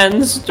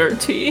hands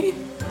dirty.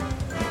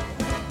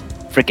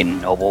 Freaking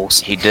nobles.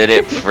 He did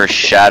it for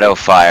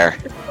Shadowfire.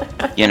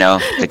 You know,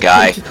 the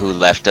guy who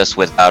left us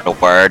without a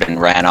word and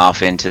ran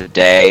off into the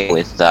day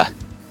with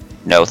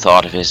no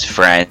thought of his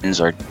friends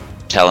or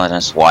telling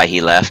us why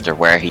he left or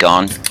where he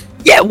gone.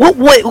 Yeah, what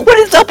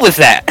is up with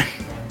that?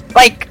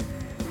 Like,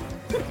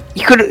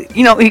 he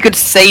could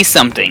say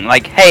something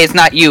like, "Hey, it's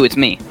not you, it's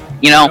me."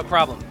 You know? No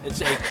problem.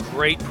 It's a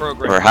great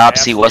program.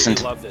 Perhaps he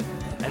wasn't. Loved it.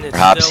 And it's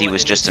Perhaps still he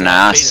was in just its an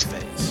ass.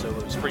 beta phase, so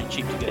it was pretty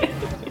cheap to get.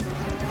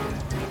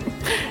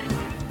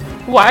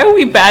 Why are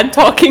we bad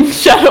talking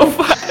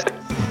Shadowfire?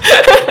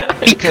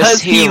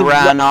 Because he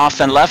ran off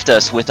and left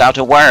us without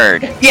a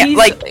word. Yeah,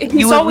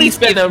 he's always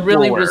been a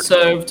really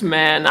reserved. reserved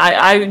man.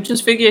 I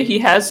just figure he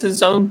has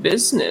his own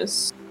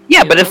business.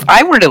 Yeah, but if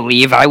I were to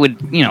leave, I would,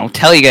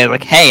 tell you guys,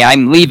 like, hey,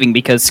 I'm leaving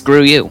because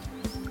screw you.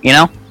 You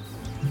know?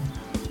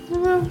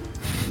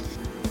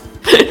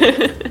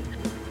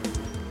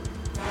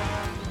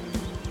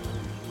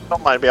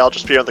 Don't mind me, I'll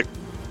just be on the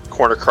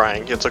corner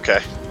crying. It's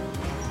okay.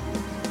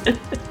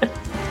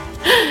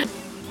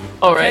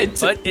 Alright.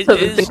 But it so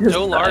the is thing has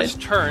Dolar's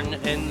died. turn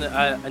in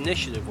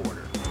initiative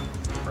order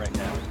right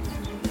now.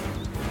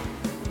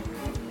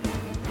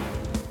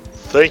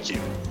 Thank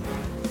you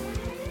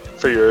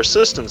for your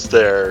assistance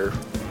there,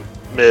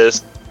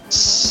 Miss.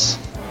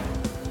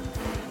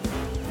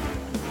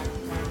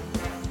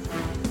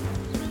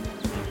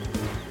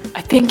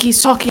 I think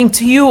he's talking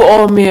to you,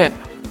 Ormir.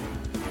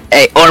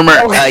 Hey,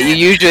 Ormor, you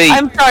usually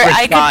I'm sorry,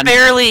 I could respond-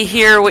 barely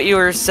hear what you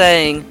were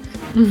saying.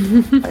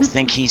 I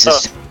think he's a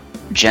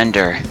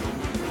gender.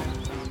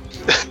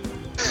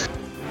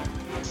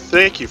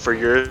 Thank you for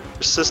your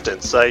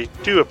assistance. I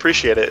do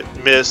appreciate it,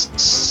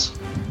 Miss.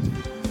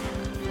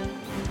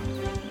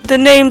 The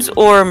name's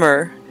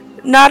Ormer.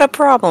 Not a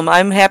problem.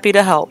 I'm happy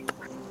to help.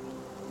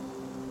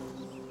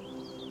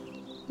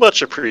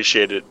 Much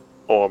appreciated,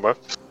 Orma.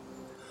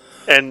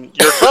 And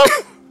your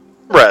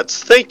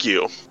comrades, thank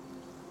you.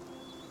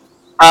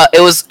 It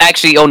was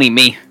actually only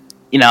me.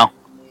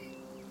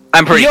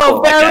 I'm pretty You're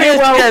cool. very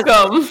Yes,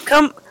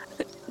 welcome.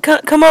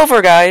 Come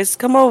over, guys.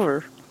 Come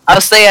over. I'll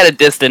stay at a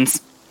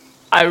distance.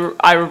 I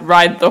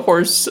ride the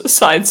horse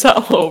side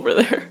saddle over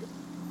there.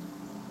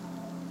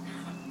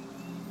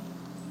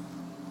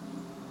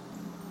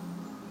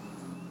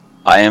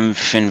 I am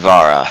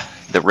Finvara,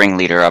 the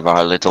ringleader of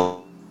our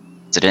little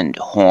resident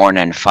horn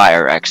and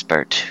fire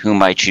expert. Who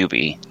might you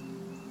be?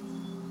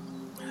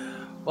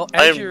 Well,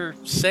 as you're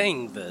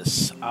saying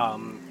this,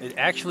 it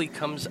actually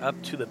comes up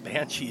to the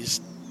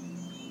Banshee's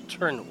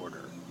turn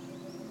order.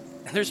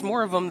 And there's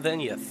more of them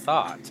than you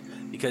thought,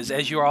 because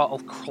as you all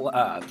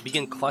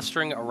begin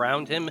clustering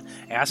around him,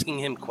 asking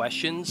him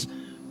questions,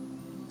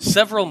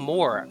 several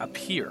more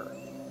appear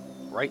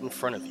right in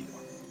front of you.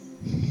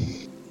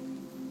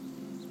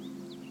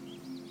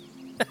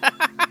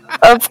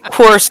 Of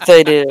course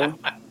they do.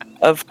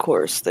 Of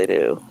course they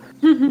do.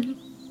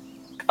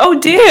 Oh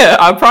dear,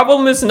 our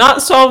problem is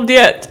not solved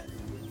yet.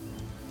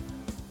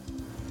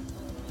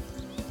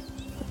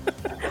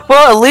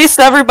 Well, at least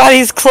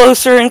everybody's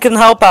closer and can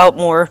help out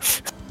more.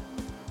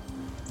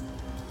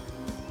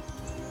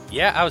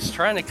 Yeah, I was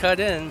trying to cut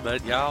in,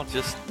 but y'all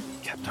just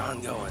kept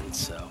on going,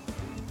 so.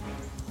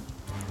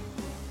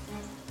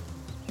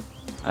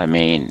 I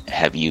mean,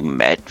 have you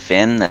met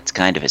Finn? That's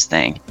kind of his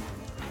thing.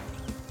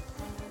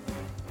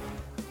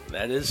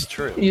 That is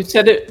true. You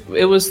said it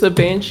was the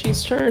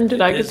Banshee's turn.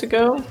 Did I get to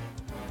go?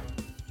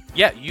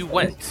 Yeah, you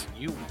went.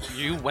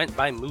 You went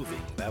by moving.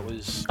 That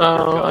was Oh,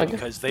 your go, okay.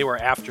 because they were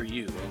after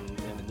you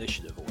in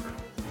initiative order.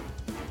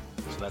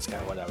 So that's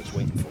kind of what I was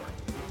waiting for.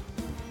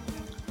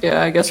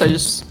 Yeah, I guess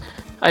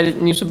I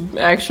didn't use an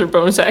extra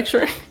bonus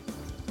action.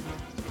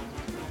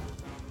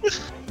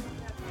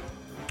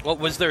 Well,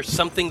 was there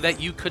something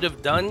that you could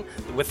have done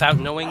without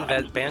knowing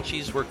that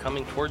banshees were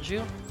coming towards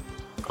you?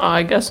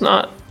 I guess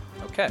not.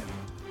 Okay.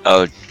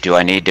 Oh, do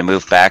I need to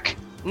move back?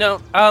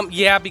 No.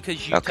 Yeah,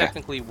 because you Okay.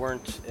 technically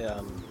weren't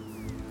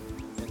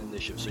in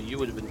initiative, so you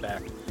would have been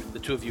back. The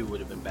two of you would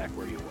have been back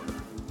where you were.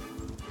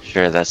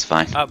 Sure, that's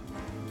fine.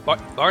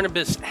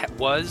 Barnabas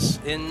was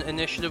in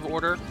initiative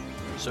order,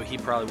 so he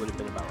probably would have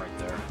been about right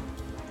there.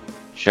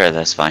 Sure,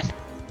 that's fine.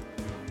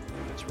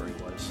 That's where he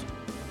was.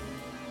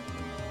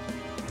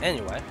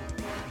 Anyway,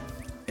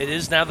 it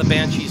is now the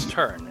Banshee's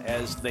turn.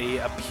 As they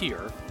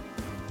appear,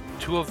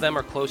 two of them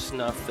are close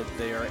enough that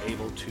they are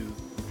able to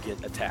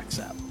get attacks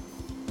out.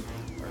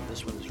 Or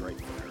this one is right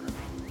there.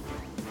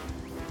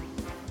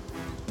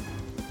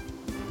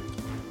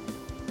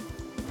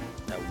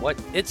 Now what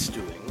it's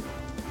doing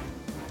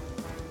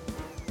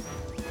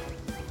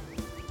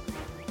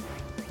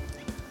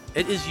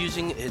it is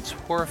using its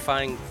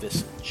horrifying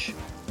visage.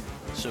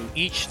 So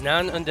each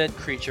non-undead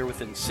creature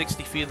within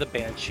 60 feet of the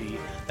Banshee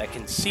that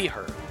can see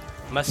her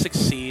must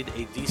succeed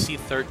a DC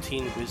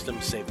 13 Wisdom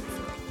saving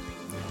throw.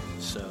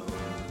 So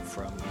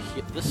from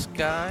this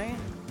guy,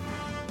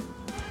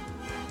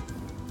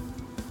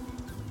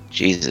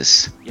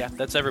 Jesus. yeah,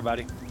 that's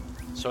everybody.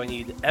 So I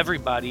need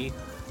everybody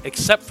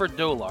except for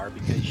Dolar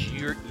because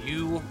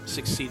you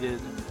succeeded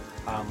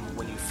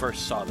when you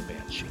first saw the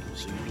Banshee,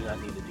 so you do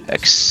not need to do this.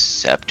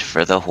 Except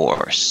for the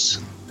horse.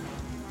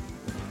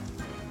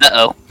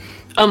 Uh-oh.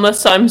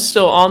 Unless I'm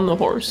still on the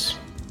horse.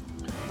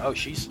 Oh,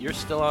 you're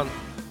still on.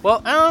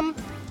 Well,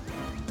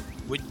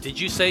 did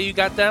you say you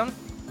got down?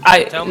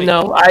 Tell me.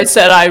 No, I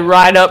said I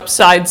ride up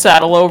side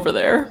saddle over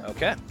there.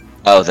 Okay.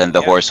 Oh, then the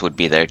Yeah. horse would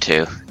be there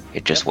too.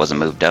 It just wasn't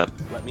moved up.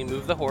 Let me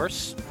move the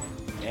horse,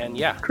 and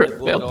yeah, Crit it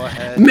will fail. go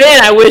ahead.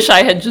 Man, I wish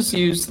I had just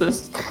used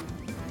this.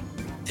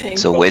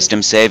 It's a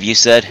wisdom save, you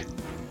said?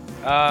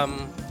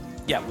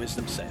 Yeah,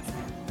 wisdom save.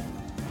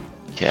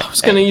 Yeah. I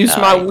was gonna use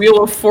my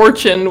Wheel of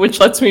Fortune, which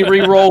lets me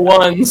re-roll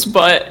ones,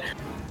 but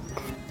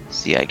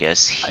See, I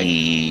guess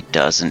he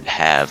doesn't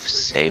have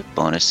save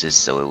bonuses,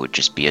 so it would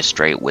just be a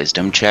straight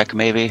wisdom check,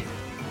 maybe,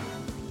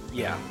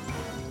 Yeah.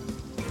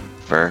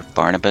 for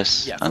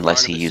Barnabas? Yeah. for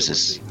Unless he Barnabas, it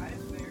uses would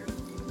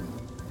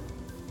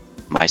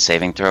my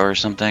saving throw or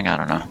something? I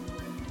don't know.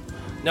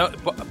 be. No,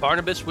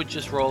 Barnabas would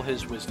just roll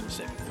his wisdom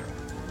saving throw.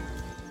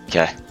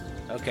 Okay.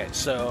 Okay,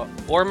 so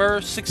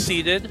Ormer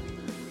succeeded.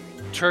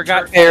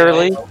 Turgot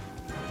Barely. failed.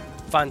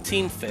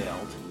 Fontaine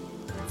failed.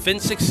 Finn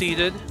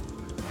succeeded.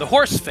 The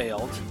horse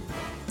failed.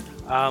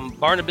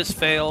 Barnabas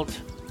failed.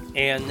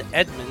 And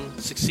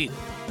Edmund succeeded.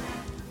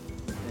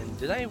 And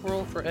did I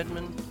roll for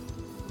Edmund?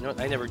 No,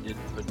 I never did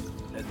put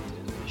Edmund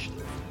in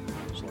initiative.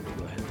 So let me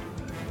go ahead and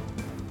do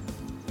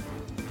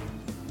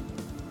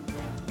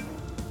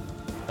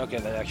that. Okay,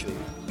 that actually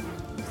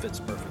fits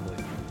perfectly.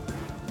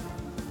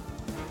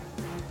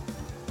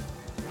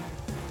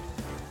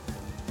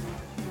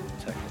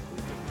 Technically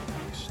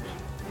be next.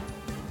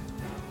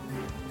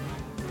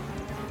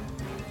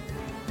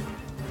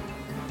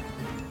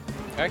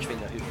 Actually,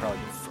 no, he'd probably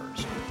go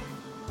first.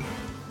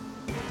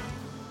 Yeah,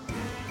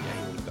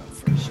 he would have gone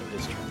first, so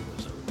his turn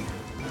was over.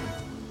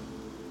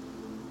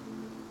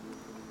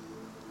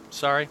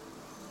 Sorry.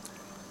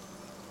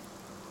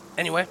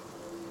 Anyway,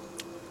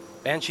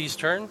 Banshee's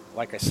turn,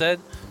 like I said.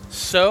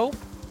 So,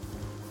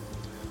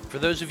 for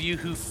those of you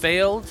who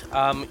failed,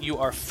 you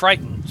are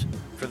frightened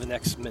for the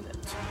next minute.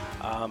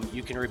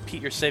 You can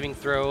repeat your saving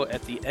throw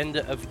at the end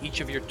of each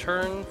of your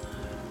turn,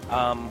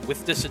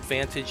 with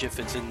disadvantage if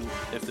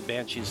the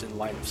Banshee's in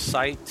line of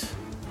sight,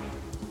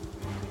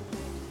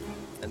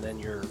 and then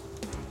you're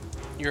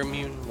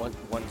immune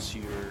once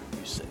you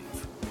save.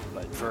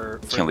 But for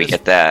Can we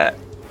get that?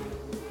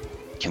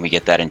 Can we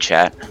get that in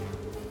chat?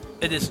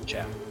 It is in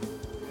chat.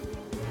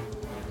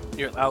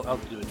 Here, I'll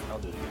do it. I'll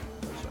do it again.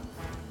 That's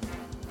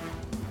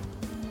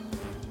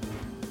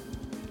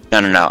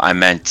fine. No. I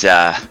meant,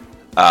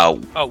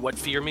 Oh, what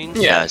fear means?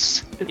 Yeah.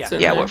 yes. it's Yeah.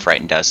 in Yeah, there. what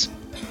frightened does.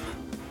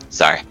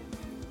 Sorry.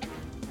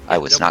 I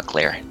was Nope. not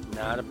clear.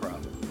 Not a problem.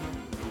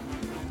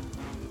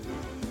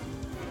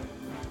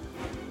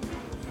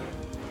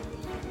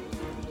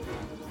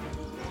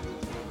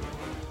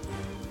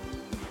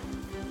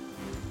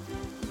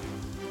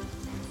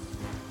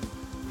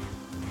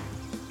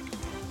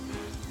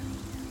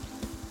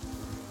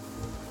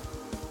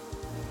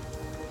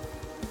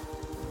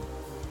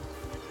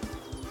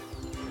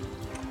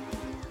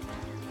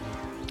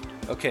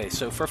 Okay,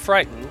 so for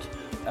frightened,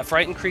 a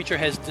frightened creature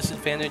has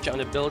disadvantage on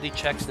ability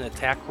checks and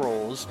attack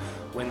rolls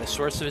when the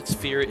source of its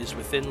fear is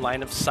within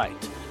line of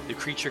sight. The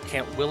creature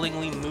can't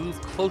willingly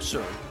move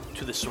closer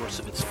to the source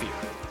of its fear.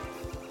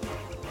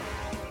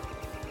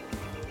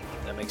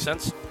 That makes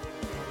sense?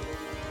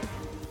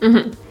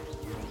 Mm-hmm.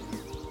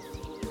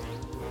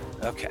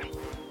 Okay.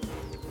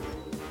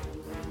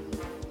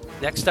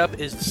 Next up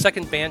is the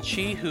second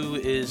Banshee, who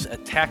is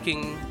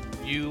attacking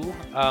you,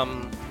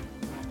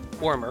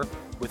 Ormer,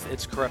 with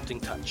its corrupting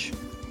touch.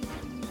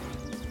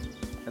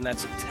 And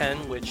that's a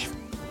 10, which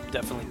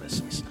definitely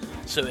misses.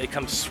 So it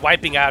comes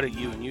swiping out at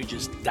you, and you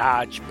just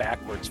dodge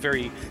backwards,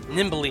 very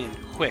nimbly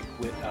and quick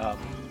with,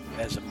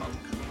 as a monk.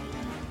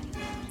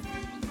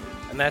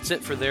 And that's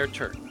it for their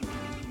turn.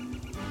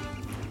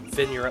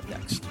 Finn, you're up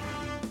next.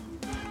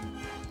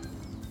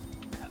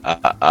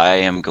 I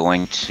am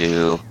going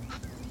to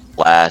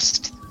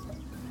blast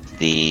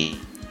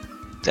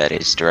that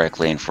is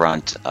directly in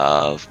front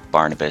of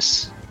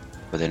Barnabas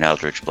with an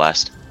Eldritch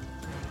Blast.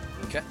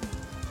 Okay.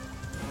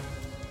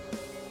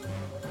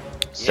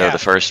 So the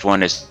first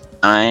one is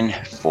 9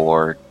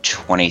 for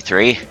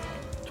 23.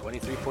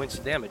 23 points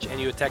of damage. And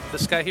you attack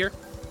this guy here?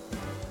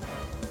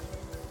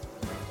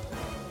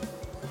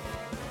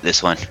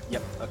 This one.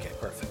 Yep. Okay,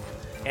 perfect.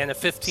 And a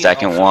 15.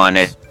 Second also one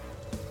hits.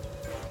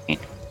 is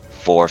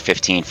for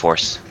 15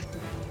 force.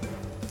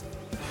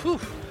 Whew.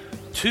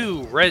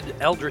 2 red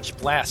Eldritch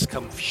Blasts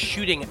come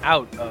shooting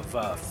out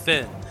of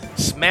Finn,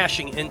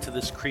 smashing into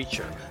this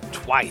creature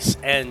twice,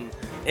 and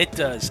it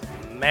does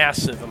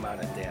massive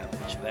amount of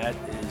damage. That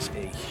is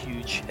a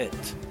huge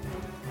hit.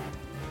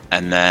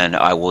 And then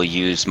I will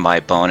use my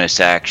bonus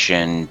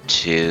action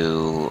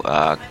to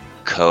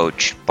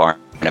coach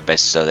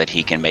Barnabas so that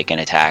he can make an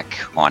attack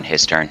on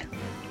his turn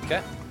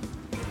Okay.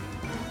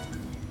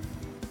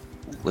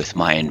 with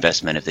my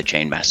investment of the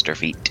Chainmaster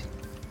feat.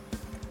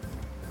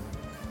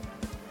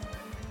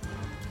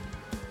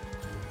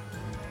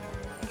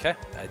 Okay,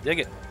 I dig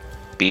it.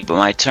 Be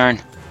my turn.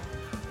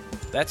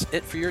 That's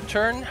it for your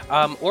turn.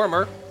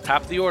 Ormer,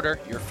 top of the order,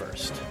 you're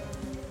first.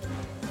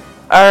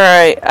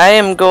 Alright, I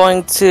am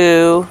going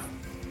to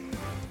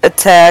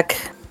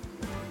attack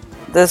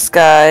this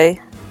guy.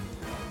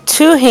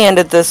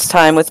 Two-handed this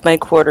time with my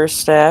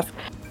quarterstaff.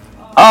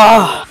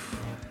 Oh,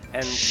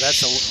 And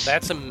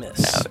that's a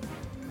miss.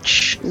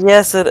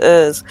 yes it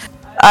is.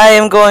 I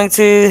am going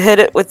to hit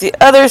it with the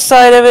other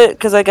side of it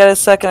because I got a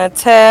second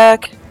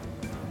attack.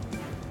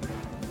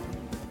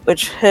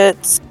 Which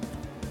hits.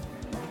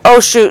 Oh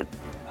shoot.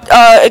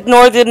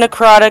 Ignore the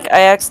necrotic.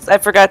 I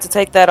forgot to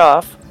take that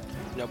off.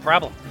 No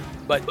problem.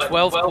 But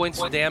 12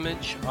 points of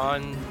damage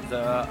on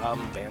the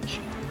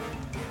Banshee.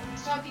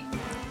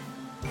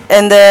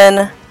 And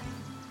then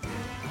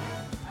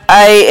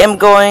I am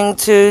going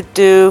to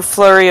do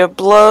Flurry of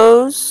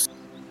Blows,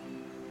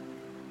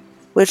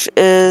 which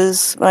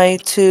is my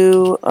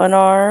 2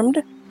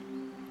 unarmed.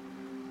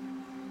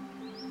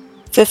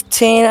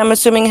 15, I'm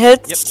assuming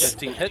hits? Yep,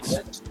 15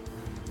 hits.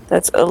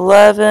 That's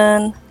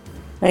 11.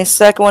 My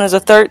second one is a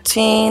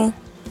 13,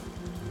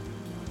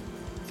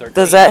 13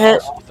 Does that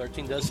hit?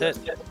 13 does hit.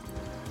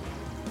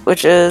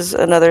 which is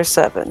another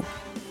 7.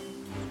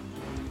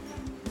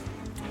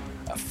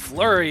 A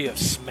flurry of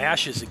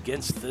smashes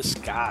against this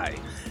guy,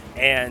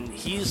 and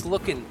he's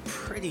looking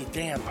pretty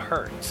damn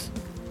hurt.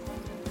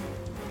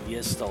 He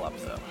is still up,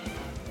 though.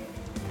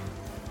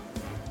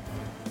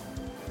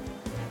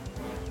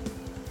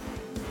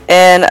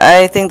 And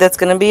I think that's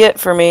going to be it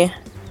for me.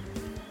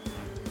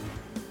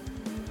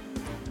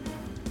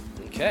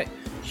 Okay,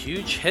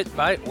 huge hit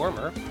by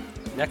Ormer.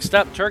 Next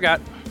up,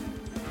 Turgot.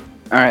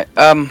 Alright,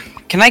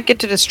 can I get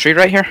to this tree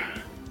right here?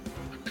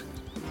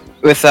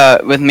 With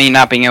me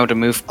not being able to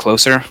move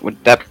closer,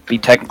 would that be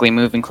technically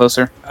moving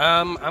closer?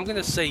 I'm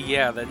gonna say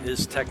yeah, that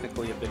is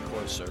technically a bit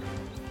closer.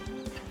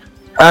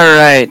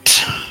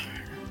 Alright.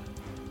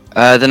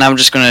 Then I'm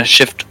just gonna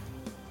shift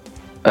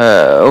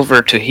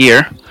over to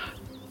here.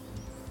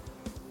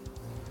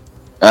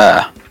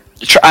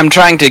 I'm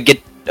trying to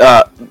get,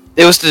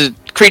 it was the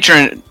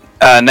creature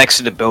next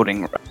to the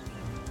building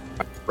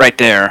right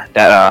there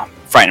that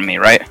frightened me,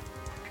 right?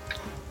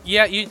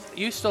 Yeah,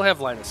 you still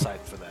have line of sight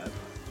for that.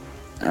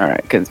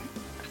 Alright, good.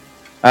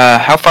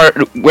 How far,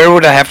 where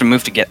would I have to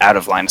move to get out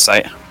of line of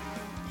sight?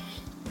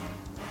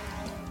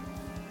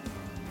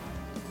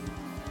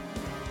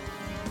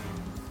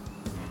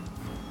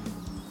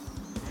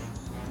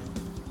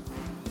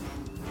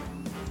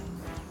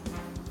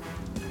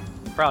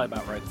 Probably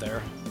about right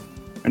there.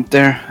 Right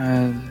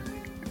there.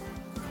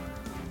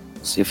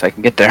 Let's see if I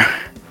can get there.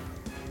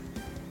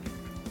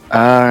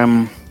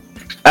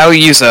 I'll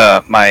use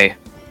my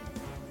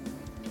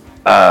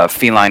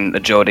feline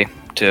agility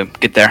to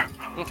get there.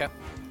 Okay.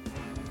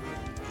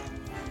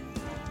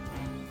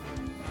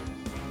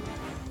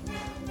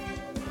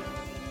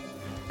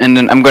 And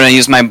then I'm going to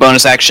use my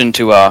bonus action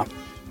to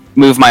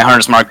move my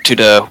harness mark to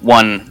the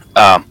one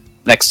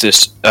next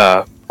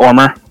to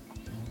Ormer.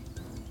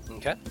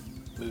 Okay.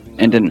 Moving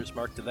And the then- hunter's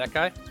mark to that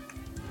guy.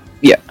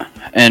 Yeah,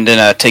 and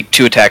then take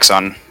 2 attacks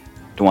on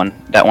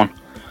that one.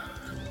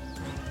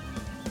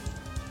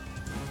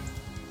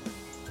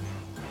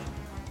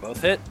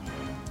 both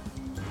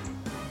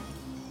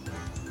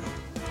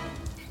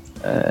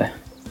hit.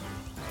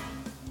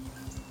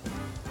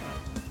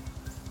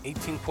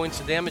 18 points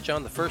of damage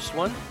on the first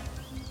one.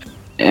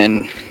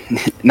 And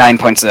 9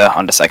 points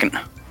on the second.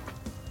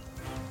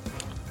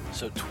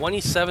 So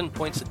 27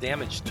 points of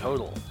damage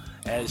total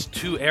as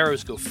 2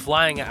 arrows go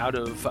flying out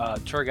of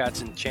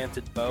Turgot's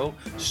enchanted bow,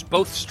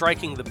 both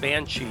striking the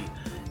Banshee.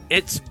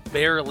 It's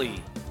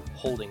barely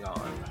holding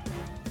on.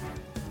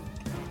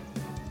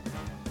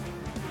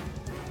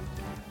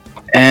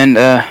 And,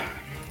 yeah,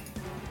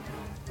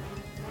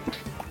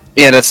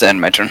 that's the end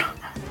of my turn.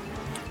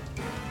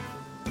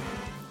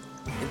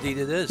 Indeed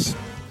it is.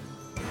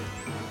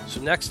 So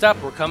next up,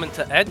 we're coming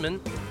to Edmund.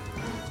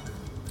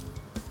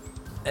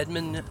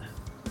 Edmund,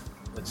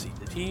 let's see,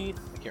 did he?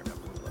 I can't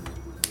remember. Look.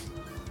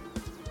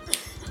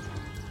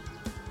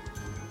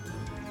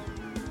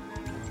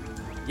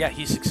 Yeah,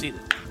 he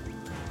succeeded.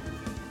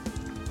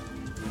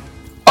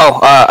 Oh,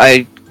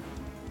 I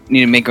need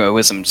to make a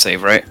wisdom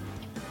save, right?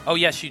 Oh,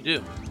 yes, you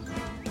do.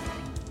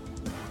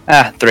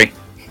 3.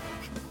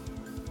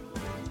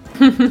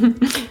 The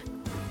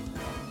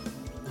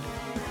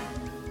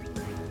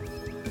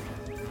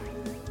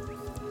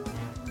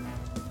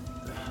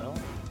hell?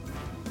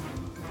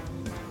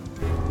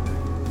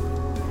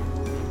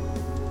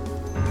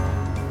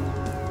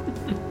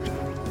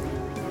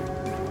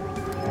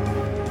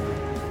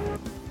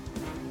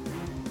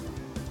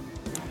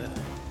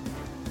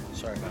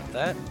 Sorry about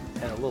that.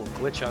 Had a little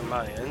glitch on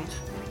my end.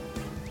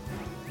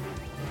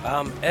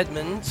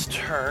 Edmund's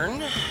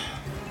turn.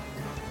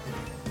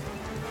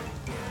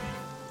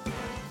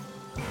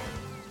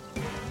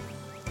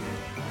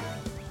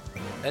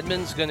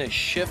 Edmund's gonna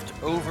shift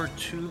over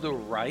to the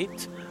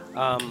right,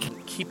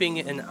 keeping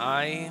an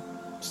eye,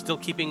 still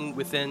keeping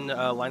within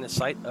line of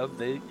sight of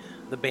the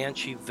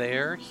Banshee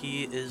there.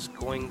 He is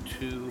going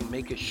to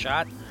make a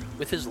shot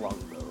with his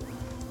longbow.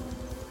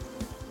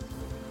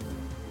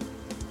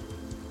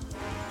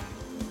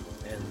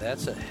 And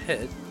that's a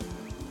hit.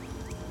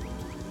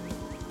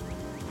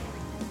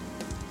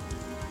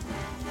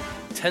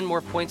 Ten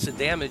more points of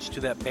damage to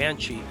that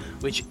Banshee,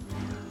 which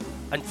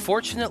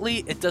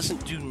unfortunately it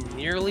doesn't do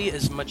nearly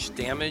as much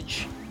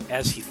damage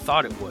as he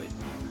thought it would.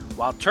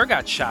 While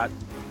Turgot shot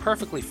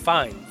perfectly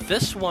fine,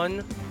 this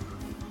one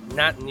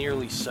not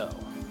nearly so.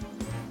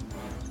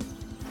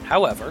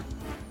 However,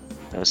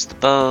 Those the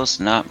bows,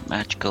 not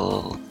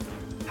magical.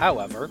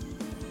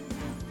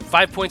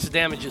 5 points of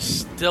damage is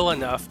still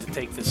enough to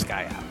take this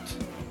guy out.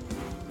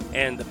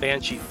 And the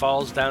Banshee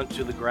falls down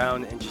to the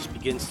ground and just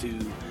begins to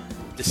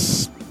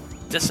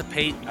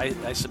dissipate,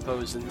 I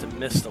suppose, into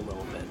mist a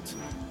little bit,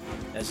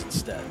 as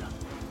it's dead.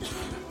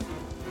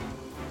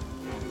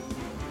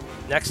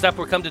 Next up,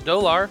 we'll come to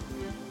Dolar.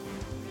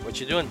 What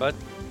you doing, bud?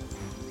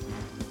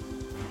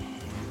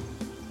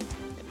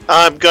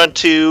 I'm going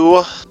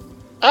to...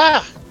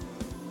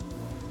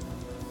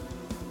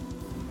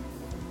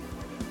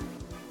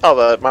 Oh,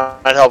 that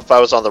might help if I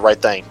was on the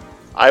right thing.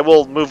 I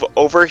will move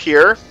over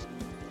here,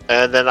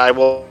 and then I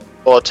will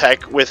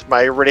attack with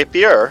my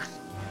rapier.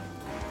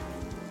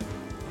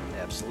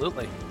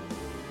 Absolutely.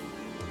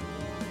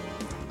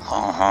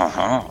 Ha ha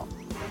ha.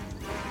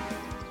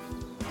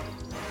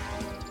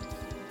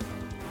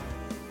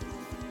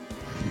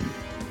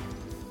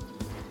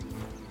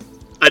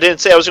 I didn't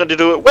say I was going to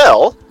do it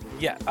well.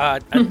 Yeah, a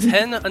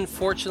 10,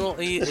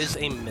 unfortunately, is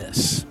a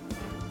miss.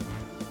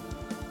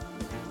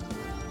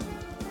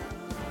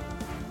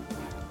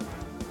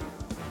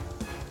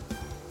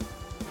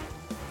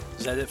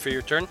 Is that it for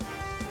your turn?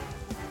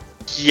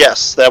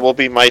 Yes, that will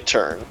be my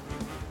turn.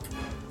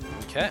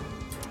 Okay.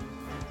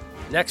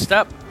 Next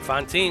up,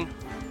 Fontaine.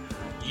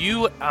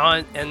 You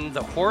and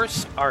the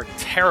horse are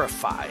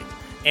terrified,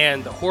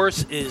 and the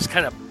horse is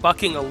kind of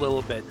bucking a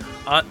little bit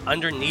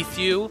underneath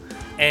you,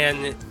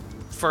 and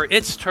for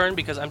its turn,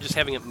 because I'm just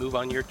having it move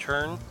on your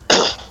turn,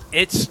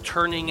 it's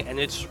turning and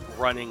it's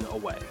running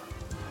away.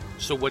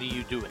 So what are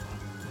you doing?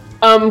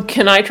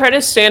 Can I try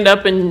to stand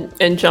up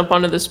and jump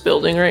onto this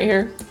building right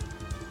here?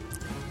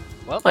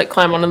 Well, Like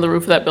climb onto the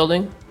roof of that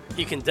building?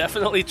 you can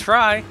definitely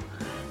try.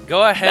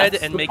 Go ahead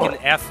That's and the make an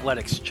point.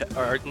 athletics check,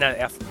 or not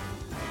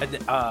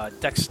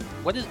dex.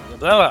 What is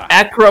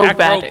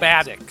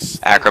Acrobatics.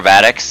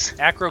 Acrobatics. Acrobatics.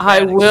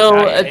 I will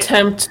Okay.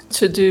 attempt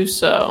to do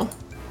so.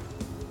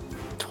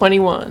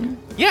 21.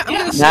 Yeah, I'm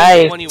gonna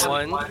say Nice.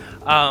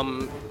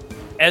 21.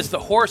 As the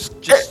horse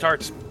just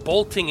starts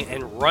bolting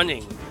and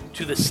running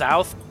to the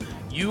south,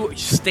 you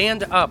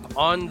stand up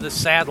on the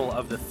saddle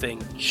of the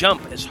thing,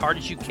 jump as hard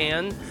as you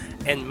can,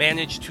 and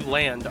manage to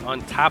land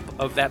on top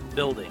of that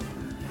building.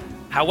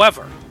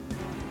 However,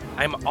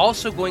 I'm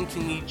also going to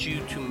need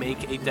you to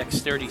make a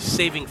dexterity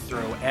saving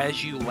throw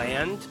as you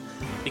land,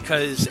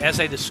 because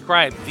as I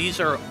described, these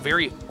are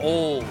very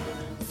old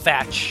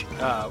thatch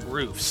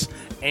roofs,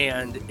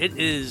 and it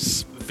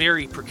is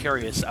very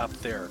precarious up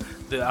there.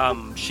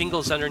 The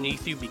shingles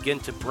underneath you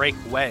begin to break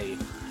way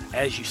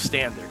as you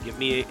stand there. Give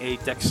me a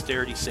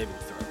dexterity saving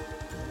throw.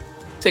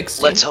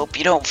 16. Let's hope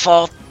you don't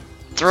fall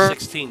through.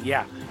 16,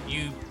 yeah.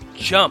 You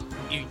jump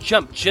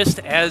just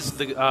as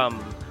the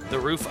the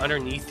roof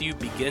underneath you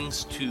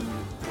begins to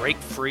break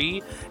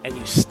free, and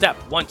you step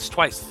once,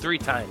 twice, 3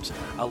 times,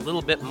 a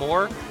little bit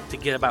more to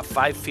get about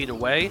 5 feet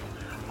away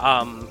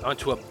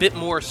onto a bit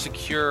more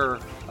secure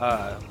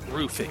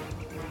roofing.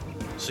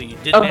 So you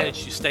did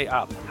manage to stay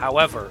up.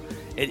 However,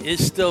 it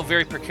is still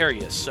very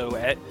precarious. So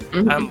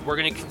we're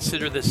going to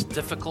consider this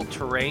difficult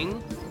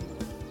terrain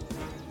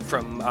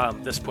from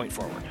this point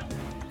forward.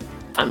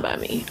 Fine by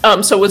me.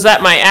 So was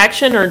that my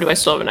action, or do I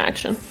still have an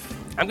action?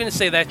 I'm going to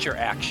say that's your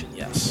action,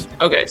 yes.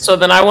 Okay, so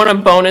then I want to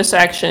bonus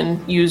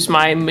action use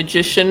my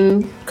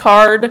magician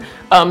card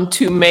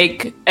to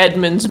make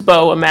Edmund's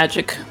bow a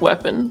magic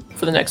weapon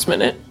for the next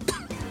minute.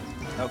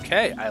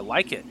 Okay, I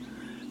like it.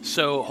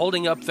 So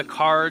holding up the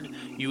card,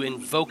 you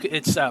invoke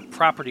its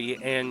property,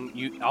 and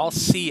you all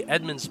see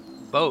Edmund's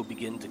bow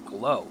begin to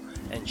glow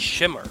and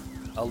shimmer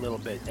a little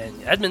bit. And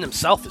Edmund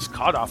himself is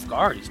caught off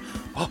guard. He's,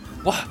 oh,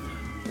 what?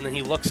 And then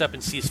he looks up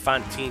and sees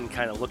Fontaine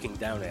kind of looking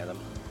down at him.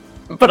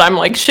 But I'm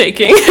like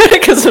shaking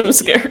because I'm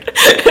scared.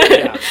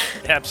 Yeah,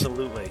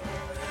 absolutely.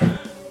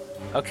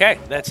 Okay,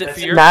 that's it for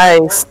your...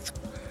 Nice.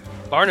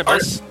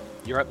 Barnabas,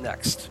 you're up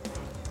next.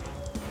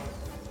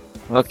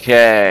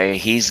 Okay,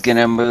 he's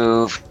gonna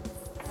move.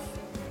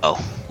 Oh,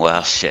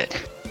 well,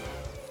 shit.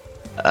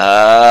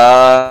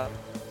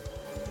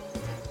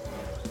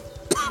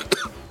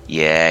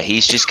 Yeah,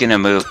 he's just gonna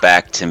move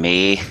back to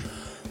me.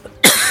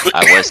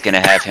 I was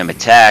gonna have him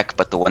attack,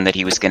 but the one that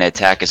he was gonna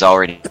attack is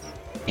already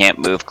can't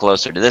move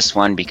closer to this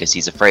one because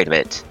he's afraid of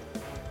it.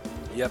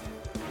 Yep.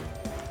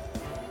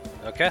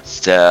 Okay.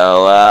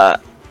 So,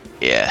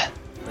 yeah.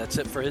 That's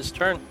it for his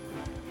turn.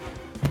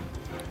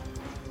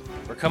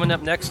 We're coming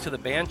up next to the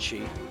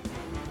Banshee.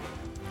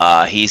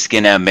 He's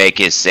gonna make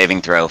his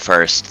saving throw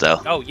first,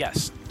 though. Oh,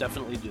 yes.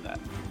 Definitely do that.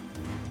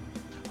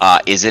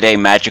 Is it a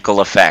magical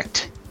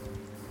effect?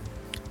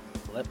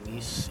 Let me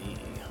see.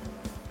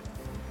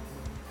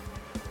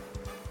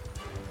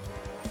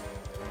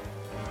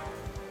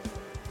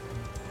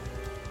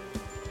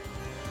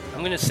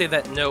 I'm going to say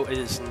that no, it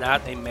is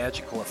not a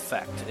magical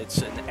effect. It's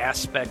an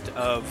aspect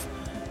of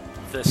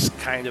this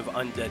kind of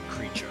undead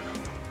creature.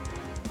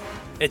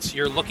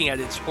 You're looking at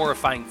its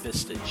horrifying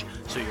visage,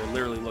 so you're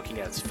literally looking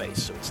at its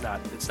face, so it's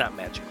not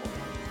magical.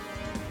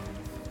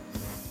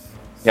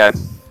 Yeah.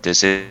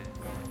 Does it...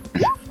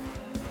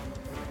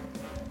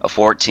 A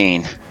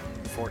 14.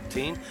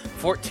 14.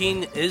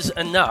 14 is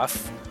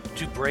enough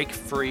to break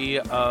free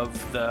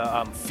of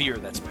the fear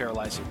that's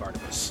paralyzing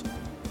Barnabas.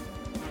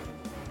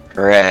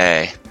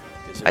 Hooray.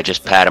 I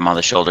just pat him on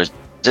the shoulders.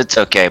 It's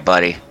okay,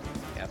 buddy.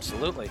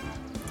 Absolutely.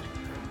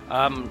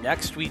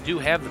 Next, we do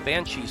have the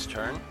Banshee's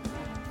turn.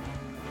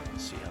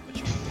 Let's see how much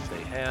movement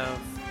they have.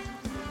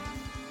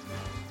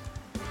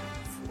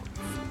 4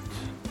 feet.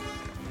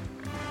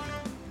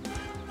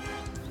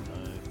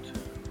 5, 10,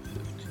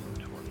 15,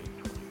 20,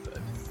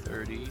 25,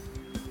 30.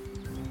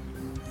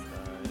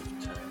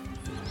 5, 10,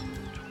 15,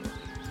 20,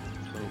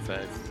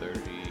 25, 30,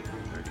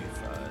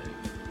 35,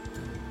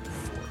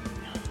 40.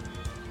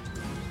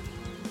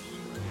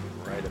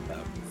 Right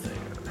about there.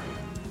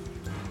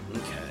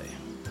 Okay.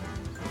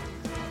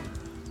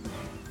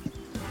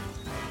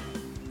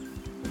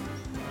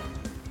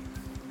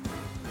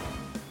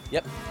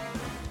 Yep.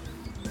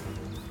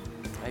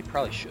 I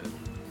probably should.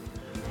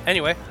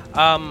 Anyway,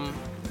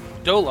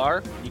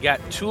 Dolar, you got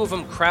 2 of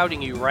them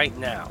crowding you right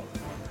now.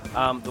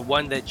 The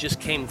one that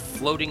just came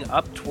floating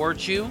up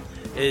towards you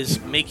is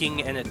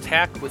making an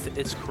attack with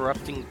its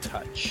corrupting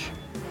touch.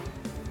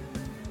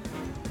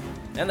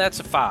 And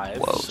that's a 5,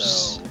 Whoa.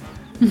 so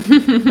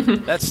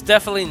that's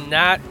definitely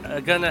not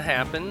gonna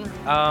happen.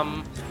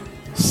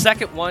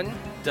 Second one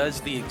does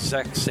the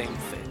exact same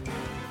thing.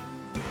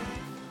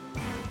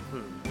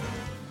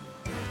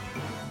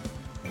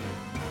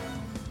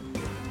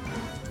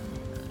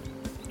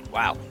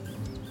 Wow.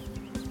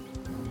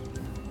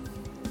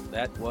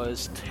 That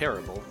was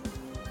terrible.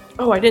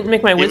 Oh, I didn't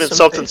make my wisdom Even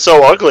something save.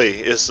 so ugly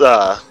is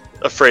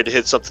afraid to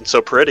hit something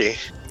so pretty.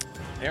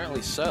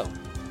 Apparently so.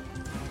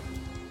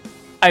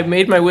 I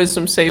made my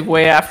wisdom save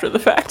way after the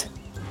fact.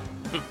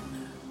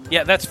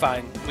 Yeah, that's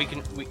fine. We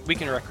can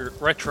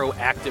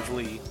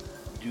retroactively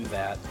do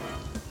that.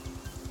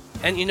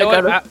 And you know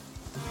what?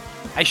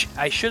 I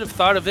should have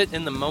thought of it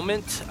in the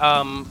moment,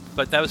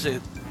 but that was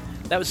a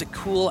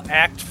cool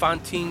act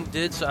Fontaine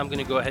did, so I'm going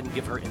to go ahead and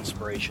give her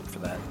inspiration for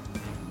that.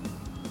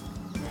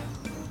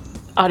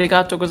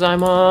 Arigato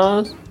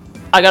gozaimasu.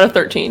 I got a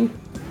 13.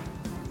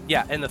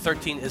 Yeah, and the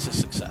 13 is a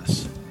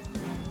success.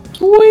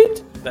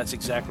 Sweet. That's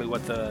exactly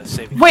what the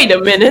saving. Wait a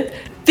minute.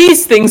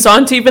 These things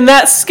aren't even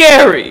that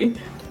scary.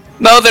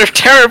 No, they're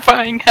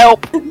terrifying.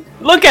 Help.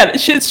 Look at it.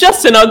 She's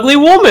just an ugly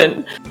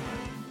woman.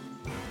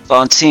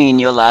 Fontaine,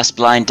 your last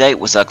blind date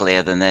was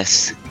uglier than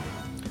this.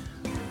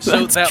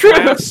 So That's true.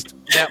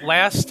 that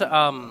last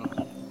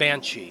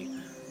Banshee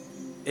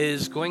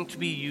is going to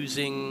be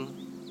using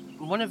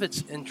one of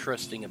its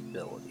interesting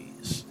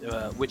abilities,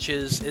 which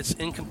is its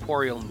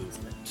incorporeal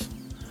movement.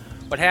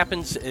 What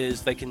happens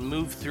is they can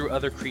move through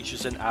other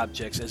creatures and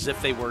objects as if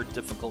they were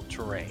difficult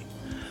terrain.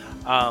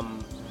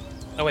 Oh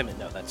wait a minute,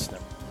 no,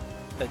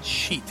 that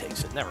she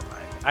takes it. Never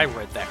mind. I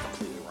read that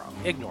completely wrong.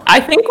 Ignore I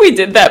me. think we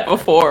did that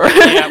before.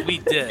 Yeah, we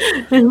did.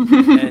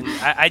 And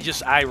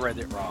I read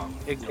it wrong.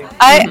 Ignore me.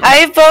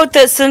 I vote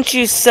that since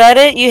you said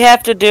it, you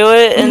have to do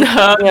it. And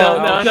No, you know,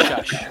 no, no.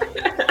 Shush.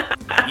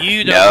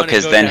 You don't No, wanna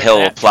because go then down he'll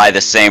that- apply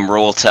the same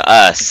rule to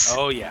us.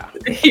 Oh yeah.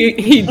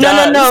 He No,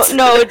 does.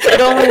 no.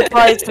 It only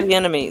applies to the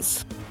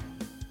enemies.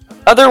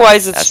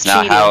 Otherwise, it's That's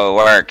cheating. not how it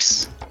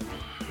works.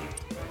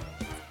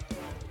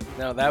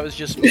 No, that was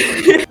just me.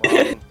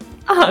 Wrong.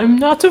 I'm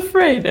not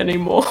afraid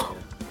anymore.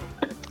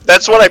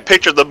 That's what I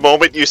pictured the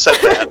moment you said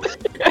that.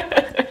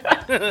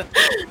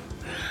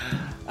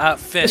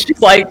 Finn, She's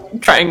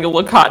like, triangle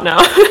look hot now.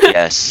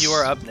 Yes. you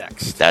are up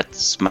next.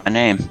 That's my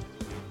name.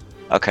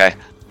 Okay.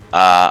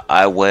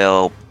 I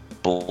will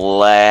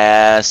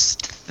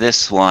blast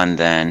this one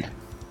then.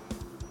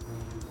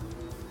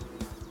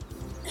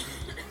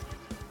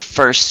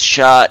 First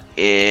shot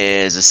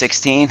is a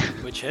 16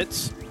 Which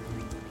hits?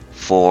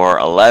 for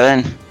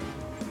 11.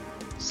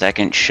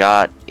 Second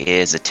shot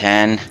is a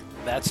 10,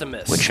 That's a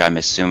miss. which I'm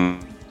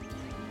assuming.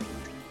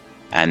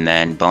 And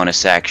then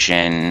bonus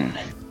action.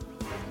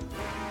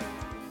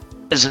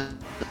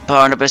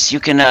 Barnabas, you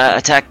can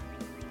attack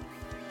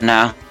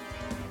now.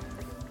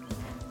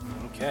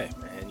 Okay,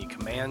 and you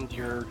command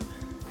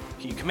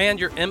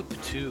your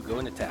imp to go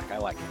and attack. I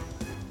like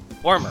it.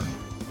 Warmer,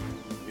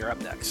 you're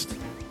up next.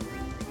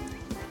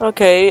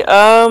 Okay,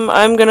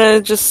 I'm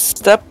gonna just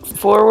step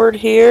forward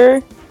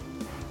here.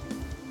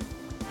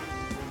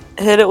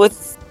 Hit it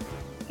with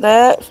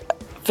that.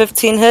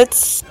 15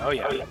 hits. Oh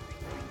yeah.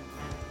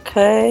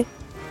 Okay.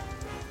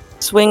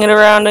 Swing it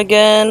around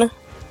again.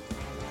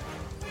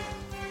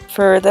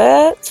 For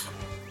that.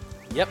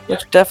 Yep.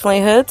 Which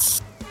definitely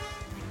hits.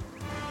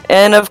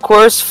 And of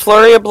course,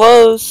 Flurry of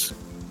Blows.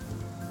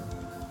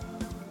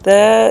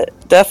 That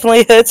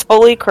definitely hits.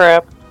 Holy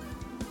crap.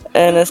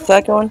 And a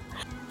second one.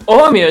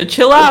 Ormia,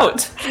 chill out.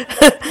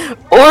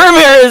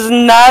 Ormir is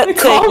not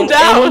Calm taking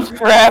down. any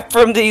crap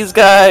from these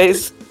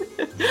guys.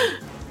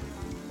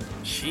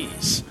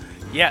 Jeez.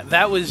 Yeah,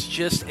 that was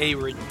just a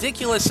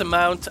ridiculous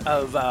amount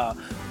of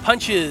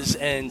punches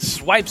and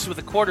swipes with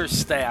a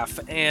quarterstaff,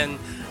 and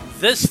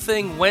this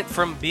thing went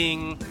from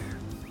being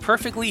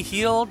perfectly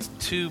healed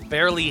to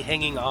barely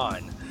hanging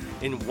on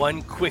in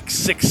one quick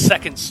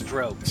 6-second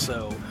stroke.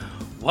 So,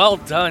 well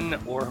done,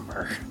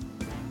 Ormer.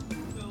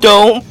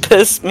 Don't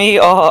piss me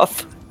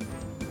off.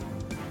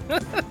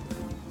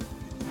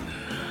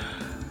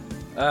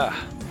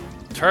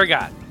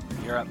 Turgot,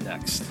 you're up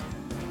next.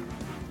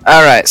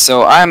 Alright,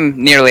 so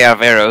I'm nearly out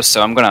of arrows,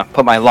 so I'm gonna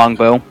put my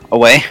longbow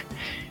away.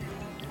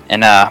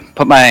 And,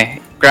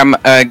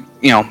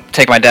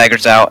 take my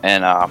daggers out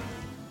and,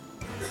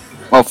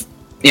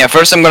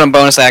 first I'm gonna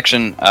bonus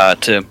action,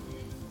 to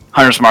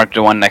Hunter's Mark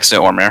the one next to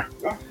Ormir.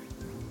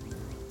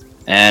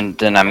 And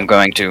then I'm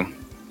going to,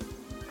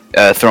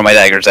 throw my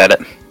daggers at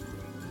it.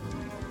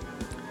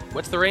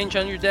 What's the range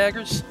on your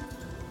daggers?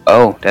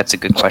 Oh, that's a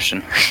good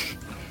question.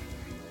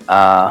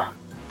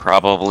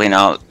 Probably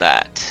not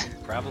that.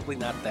 Probably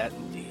not that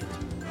indeed.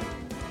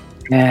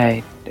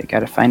 Yeah, I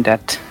gotta find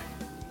that.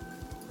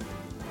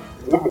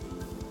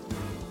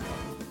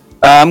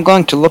 I'm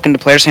going to look in the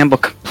player's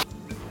handbook.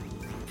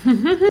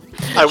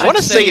 I want to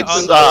I'd say on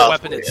it's the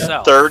weapon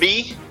itself.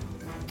 30.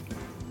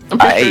 I'm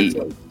pretty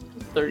sure it's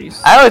like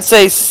 30s. I would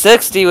say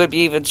 60 would be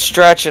even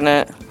stretching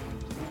it.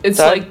 It's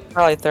So like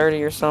probably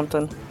 30 or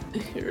something.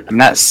 I'm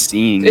not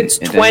seeing it's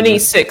it 20,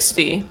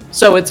 60.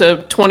 So it's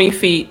a 20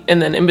 feet, and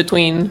then in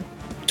between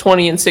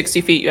 20 and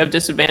 60 feet, you have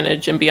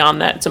disadvantage, and beyond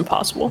that, it's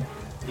impossible.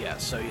 Yeah,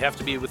 so you have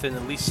to be within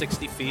at least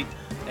 60 feet,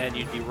 and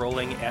you'd be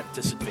rolling at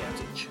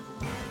disadvantage.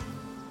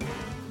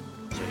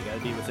 So you gotta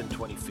be within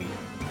 20 feet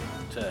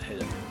to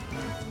hit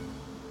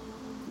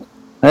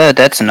it.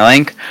 That's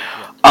annoying.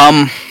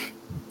 I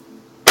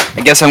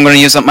guess I'm gonna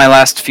use up my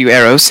last few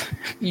arrows.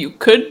 You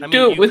could I mean,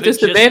 do it you with could just-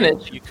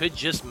 disadvantage. You could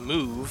just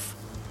move.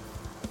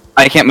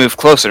 I can't move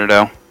closer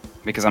though,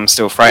 because I'm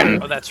still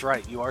frightened. Oh, that's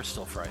right. You are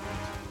still frightened.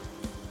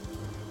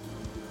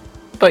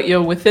 But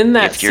you're within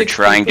that. If you're 60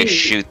 trying to feet.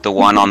 shoot the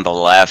one on the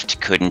left,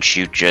 couldn't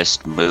you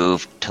just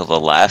move to the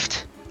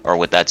left? Or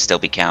would that still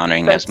be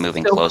counting That's as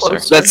moving still closer?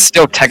 closer. That's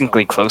still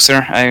technically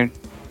closer.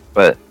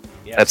 But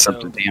Yeah, That's so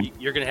up to Dan.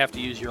 You're gonna have to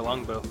use your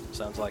longbow.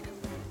 Sounds like.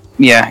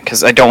 yeah,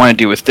 because I don't want to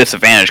do with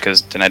disadvantage,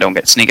 because then I don't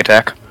get sneak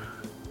attack.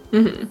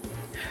 Mhm.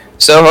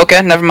 So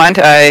okay, never mind.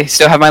 I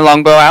still have my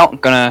longbow out. I'm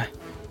gonna,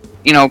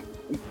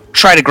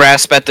 try to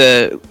grasp at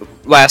the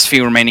last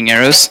few remaining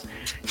arrows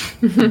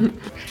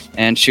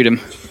and shoot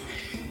him.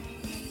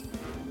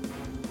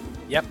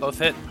 Yep, both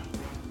hit.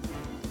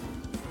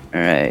 All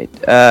right.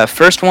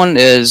 First one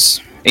is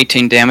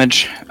 18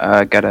 damage.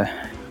 Gotta.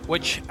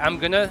 Which I'm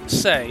gonna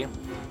say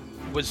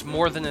was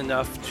more than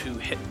enough to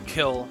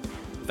kill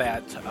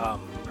that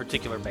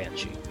particular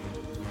banshee.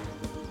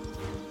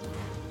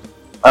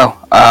 Oh.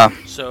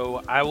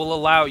 So I will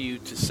allow you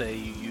to say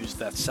you use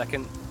that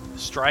second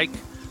strike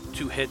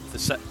to hit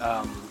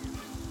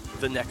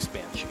the next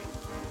banshee.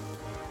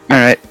 All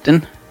right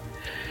then.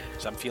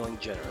 Because I'm feeling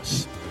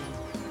generous.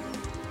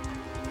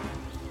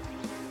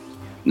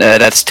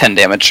 That's 10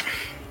 damage.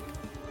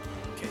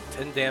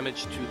 and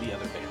damage to the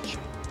other banshee.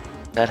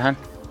 That hun?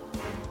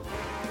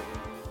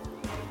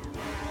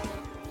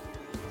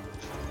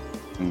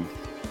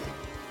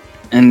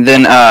 And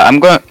then I'm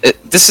going.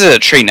 This is a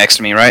tree next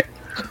to me, right?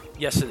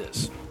 Yes, it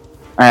is.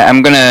 Alright,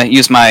 I'm gonna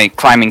use my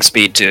climbing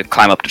speed to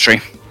climb up the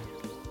tree.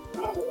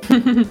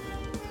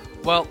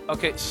 Well,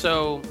 okay,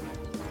 so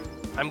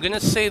I'm gonna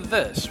say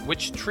this.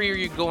 Which tree are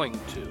you going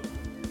to?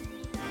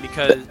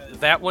 Because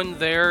that one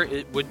there,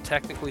 it would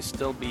technically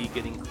still be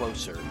getting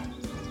closer.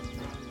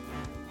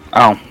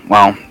 Oh,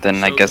 well, then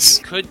So I guess.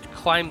 you could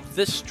climb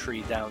this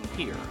tree down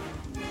here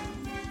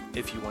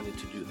if you wanted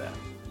to do that.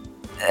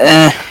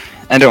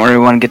 I don't really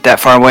want to get that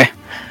far away.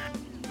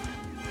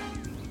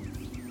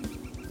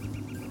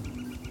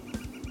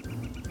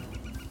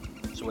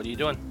 So what are you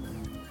doing?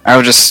 I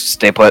will just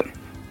stay put.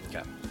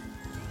 Okay.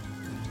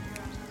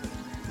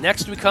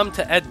 Next, we come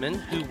to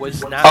Edmund, who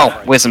was not. Oh,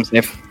 frightened. wisdom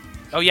save.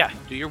 Oh yeah,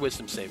 do your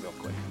wisdom save real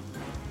quick.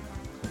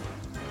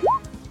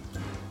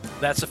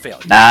 That's a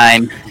failure.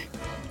 9.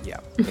 Yeah.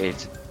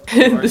 Eight.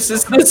 This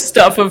is the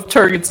stuff of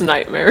Turget's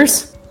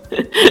nightmares.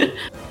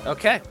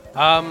 Okay.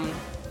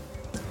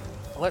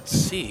 Let's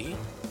see.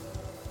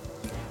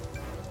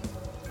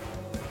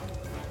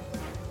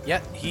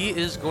 Yeah, he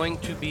is going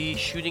to be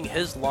shooting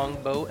his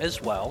longbow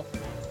as well,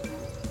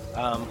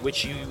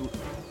 which you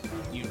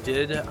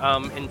did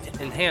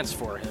enhance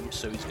for him,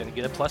 so he's going to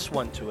get a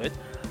 +1 to it.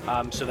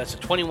 So that's a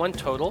 21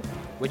 total,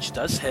 which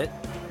does hit.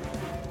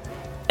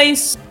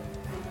 Nice.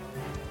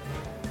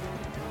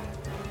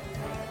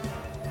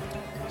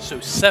 So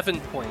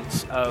 7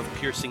 points of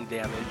piercing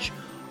damage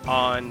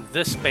on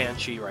this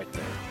banshee right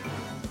there.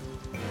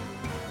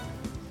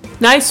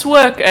 Nice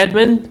work,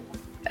 Edmund.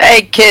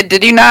 Hey, kid,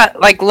 did you not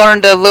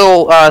learn the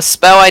little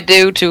spell I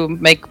do to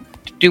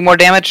do more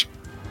damage?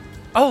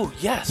 Oh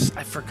yes,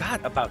 I forgot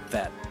about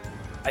that.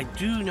 I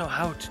do know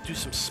how to do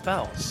some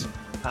spells.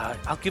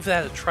 I'll give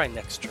that a try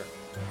next turn.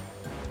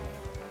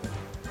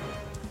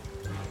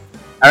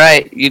 All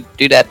right, you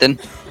do that then.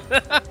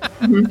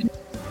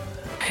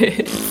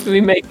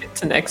 We make it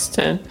to next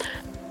 10.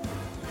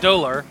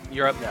 Dolar,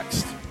 you're up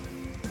next.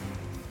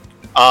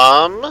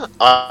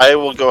 I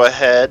will go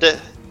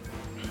ahead.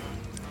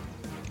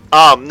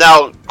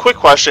 Now, quick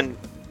question.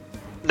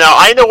 Now,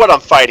 I know what I'm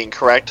fighting,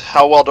 correct?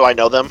 How well do I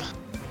know them?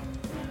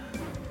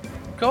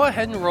 Go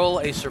ahead and roll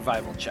a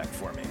survival check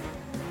for me.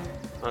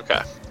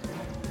 Okay.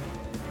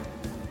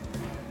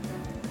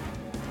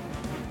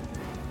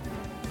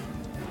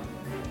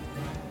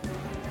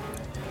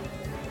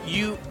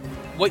 You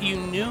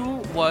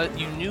knew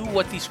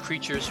what these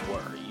creatures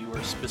were. You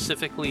were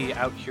specifically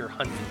out here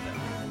hunting them,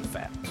 in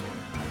fact.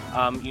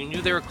 You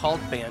knew they were called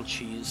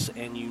banshees,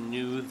 and you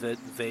knew that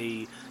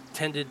they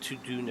tended to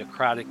do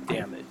necrotic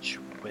damage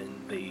when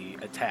they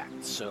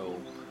attacked. So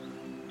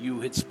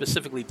you had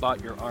specifically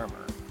bought your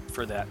armor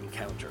for that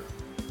encounter.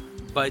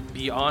 But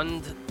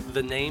beyond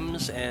the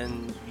names,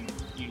 and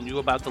you knew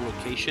about the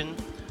location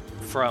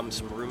from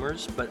some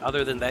rumors, but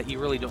other than that, you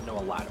really don't know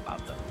a lot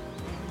about them.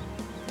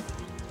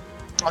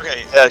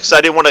 Okay, because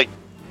I didn't want to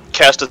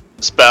cast a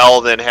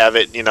spell, then have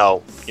it,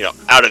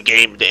 out of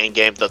game to in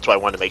game. That's why I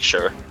wanted to make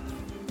sure.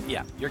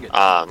 Yeah, you're good.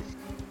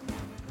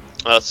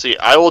 Let's see.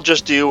 I will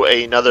just do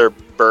another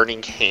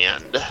burning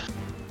hand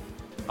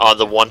on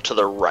the one to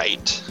the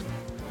right.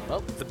 Well,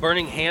 the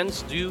burning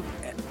hands do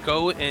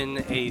go in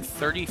a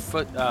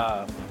 30-foot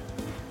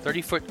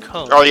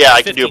cone. Oh yeah,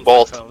 I can do 15-foot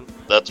both. Cone.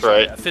 That's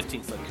Sorry, right. A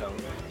 15-foot cone.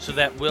 So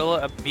that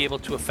will be able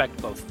to affect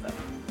both of them.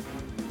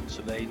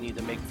 So they need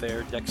to make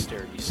their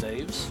dexterity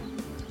saves.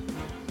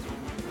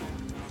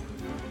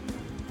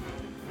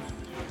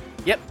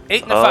 Yep,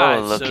 8 and a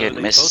 5. Look so at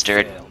they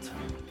Mr. both failed.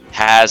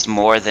 Has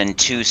more than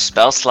 2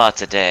 spell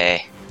slots a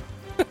day.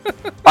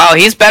 Wow,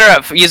 he's better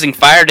at using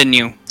fire than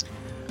you.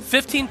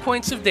 15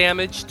 points of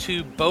damage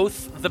to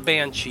both the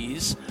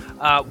banshees,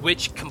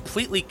 which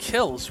completely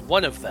kills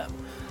one of them.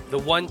 The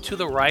one to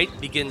the right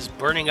begins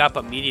burning up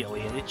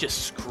immediately, and it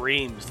just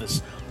screams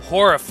this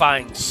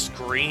horrifying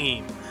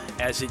scream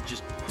as it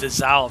just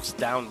dissolves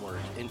downward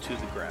into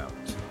the ground.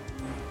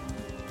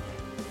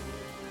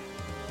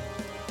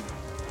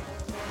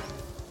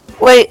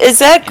 Wait, is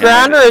that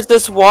ground or is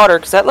this water?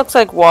 Because that looks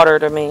like water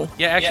to me.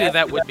 Yeah, actually,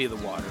 that would be the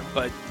water,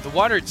 but the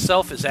water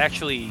itself is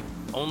actually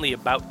only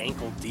about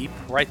ankle deep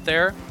right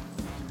there,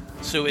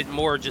 so it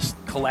more just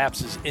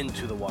collapses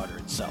into the water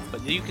itself,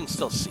 but you can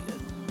still see it.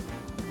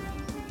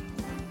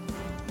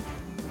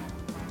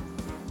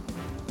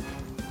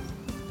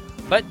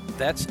 But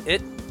that's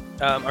it.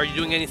 Are you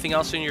doing anything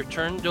else in your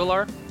turn,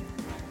 Dolar?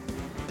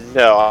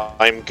 No,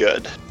 I'm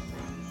good.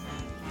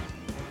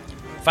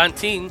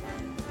 Fantine,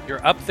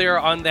 you're up there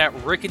on that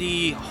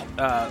rickety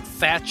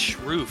thatch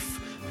roof.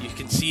 You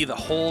can see the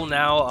hole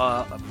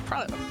now,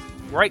 probably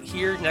right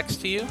here next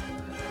to you.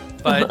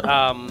 But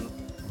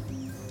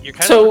you're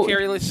kind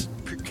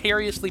of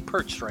precariously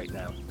perched right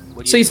now.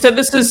 So you said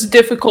this is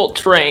difficult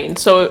terrain.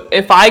 So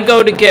if I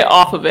go to get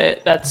off of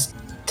it, that's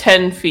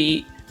 10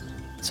 feet.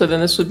 So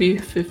then this would be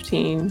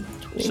 15,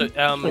 So,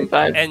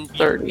 25, and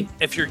 30.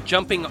 if you're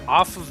jumping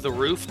off of the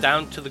roof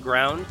down to the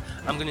ground,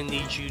 I'm going to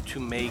need you to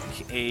make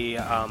a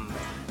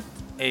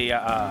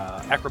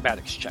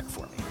acrobatics check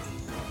for me.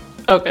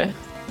 Okay.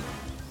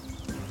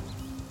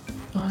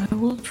 I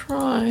will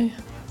try.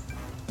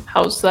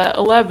 How's that?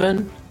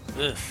 11.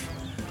 Ugh.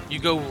 You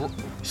go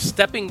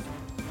stepping.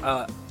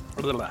 Blah,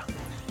 blah, blah.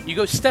 You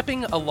go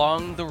stepping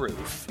along the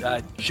roof,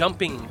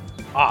 jumping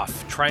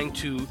off, trying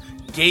to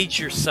gauge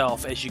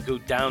yourself as you go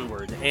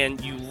downward,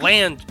 and you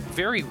land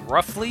very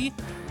roughly,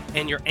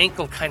 and your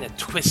ankle kind of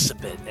twists a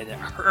bit, and it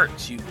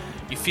hurts. You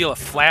feel a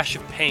flash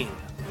of pain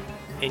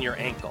in your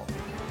ankle,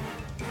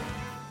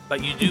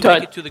 but you do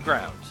make it to the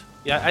ground.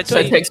 Yeah, I'd Do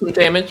say I take some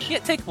damage? yeah,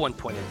 take 1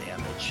 point of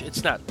damage.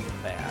 It's not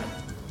bad.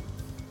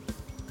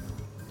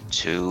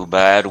 Too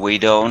bad we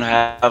don't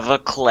have a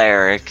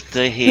cleric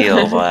to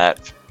heal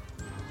that.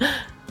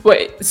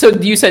 Wait, so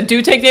you said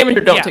do take damage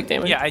or don't take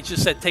damage? Yeah, I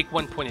just said take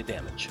 1 point of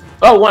damage.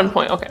 Oh, 1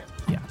 point. Okay.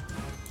 Yeah.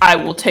 I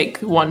will take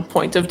 1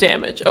 point of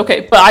damage.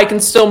 Okay, but I can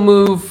still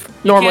move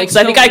normally because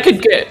I think I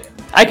could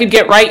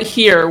get right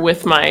here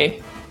with my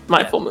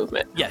full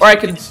movement. Yes, or I you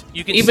could can-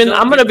 you can even still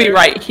I'm gonna get be there.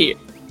 right here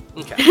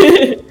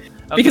Okay.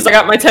 because I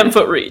got my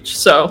 10-foot reach.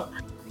 So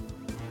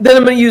then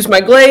I'm gonna use my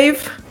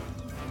glaive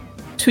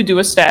to do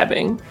a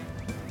stabbing.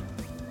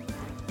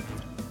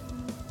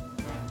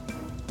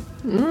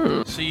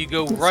 So you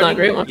go not a running.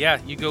 great one. Yeah,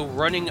 you go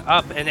running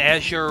up, and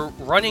as you're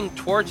running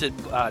towards it,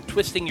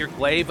 twisting your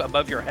glaive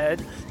above your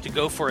head to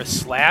go for a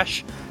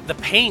slash, the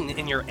pain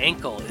in your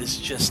ankle is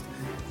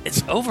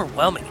just—it's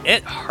overwhelming.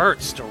 It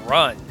hurts to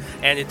run,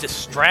 and it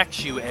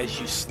distracts you as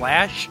you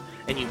slash,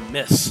 and you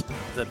miss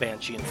the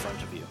banshee in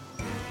front of you.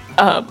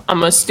 I'm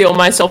gonna steel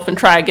myself and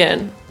try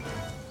again.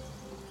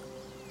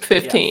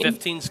 15. Yeah,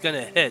 15's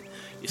gonna hit.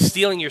 You're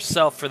stealing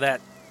yourself for that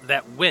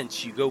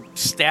winch. You go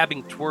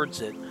stabbing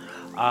towards it.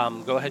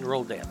 Go ahead and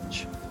roll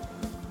damage.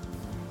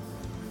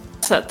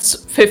 So that's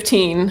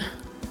 15.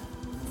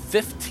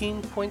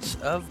 15 points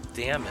of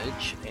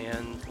damage,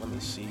 and let me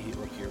see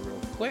look here real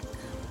quick.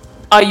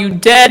 Are you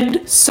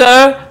dead,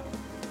 sir?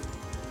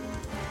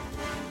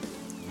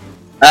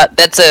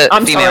 That's a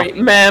I'm female. sorry,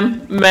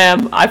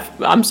 ma'am.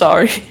 I'm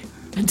sorry.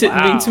 I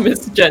didn't mean to Wow.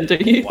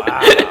 misgender you.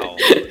 Wow.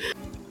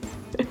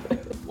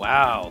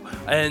 Wow.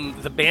 And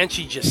the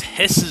banshee just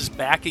hisses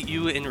back at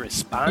you in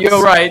response.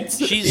 You're right.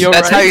 She's You're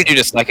That's how right. you do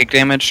the psychic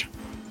damage.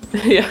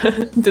 Yeah,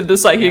 did the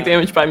psychic Yeah.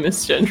 damage by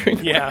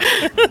misgendering. Yeah.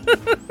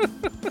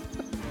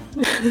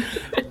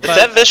 Is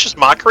that vicious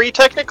mockery,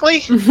 technically?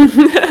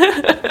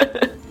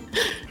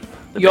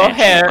 Your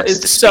Banshee hair wants is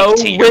to so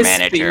speak to your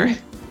wispy.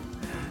 manager.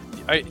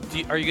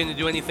 Are you going to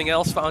do anything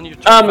else on your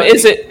turn?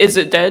 Is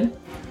it dead?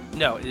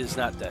 No, it is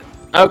not dead.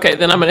 Okay,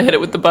 then I'm gonna hit it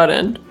with the butt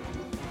end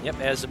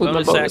Yep, as a with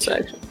bonus, my bonus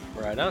action. action.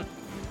 Right on.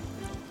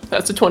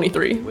 That's a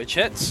 23 Which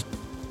hits.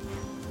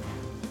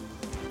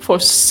 for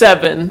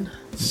 7.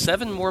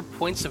 7 more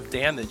points of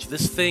damage.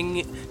 This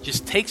thing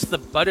just takes the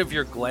butt of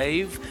your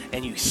glaive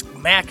and you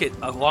smack it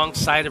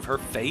alongside of her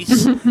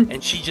face,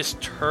 and she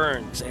just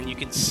turns, and you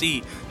can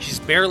see she's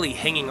barely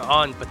hanging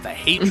on, but the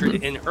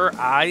hatred in her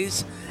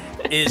eyes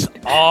is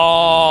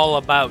all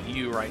about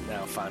you right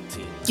now,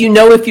 Fontaine. You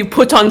know, if you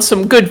put on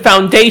some good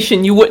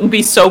foundation, you wouldn't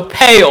be so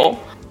pale.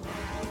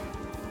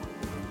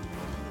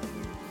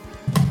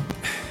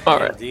 All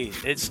right, Indeed.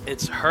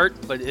 It's hurt,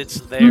 but it's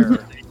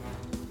there.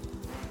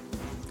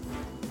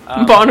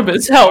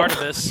 Barnabas, help!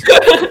 Barnabas,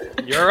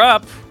 you're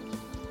up.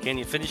 Can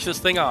you finish this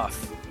thing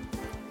off?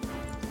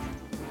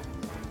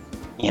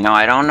 You know,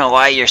 I don't know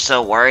why you're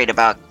so worried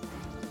about.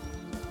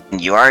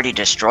 You already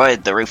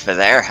destroyed the roof of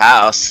their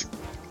house.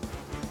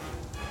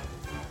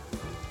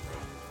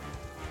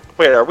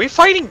 Wait, are we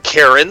fighting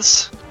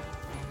Karens?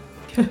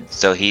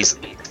 So he's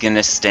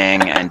gonna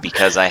sting, and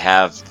because I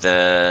have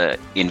the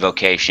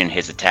invocation,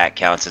 his attack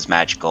counts as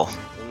magical.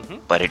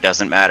 But it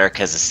doesn't matter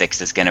because the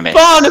 6 is gonna miss.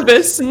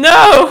 Barnabas,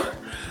 no!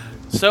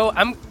 So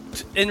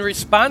in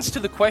response to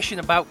the question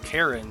about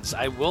Karens,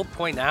 I will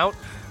point out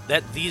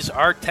that these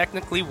are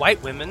technically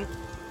white women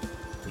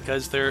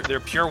because they're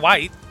pure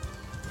white,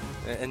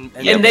 and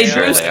Yeah, And they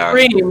sure do they are.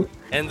 scream.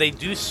 and they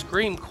do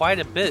scream quite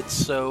a bit.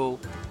 So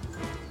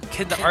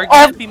can the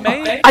argument be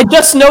made? I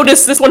just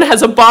noticed this one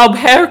has a bob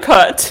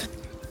haircut.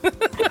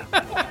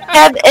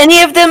 Have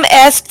any of them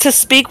asked to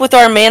speak with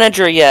our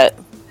manager yet?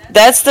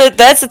 That's the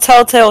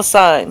telltale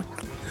sign.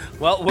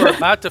 Well, we're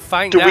about to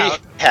find Do we out.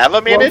 have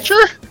a manager?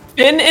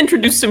 Finn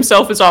introduced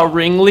himself as our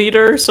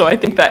ringleader, so I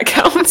think that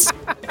counts.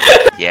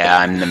 Yeah,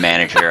 I'm the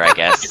manager, I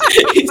guess.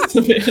 He's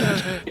the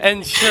manager.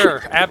 And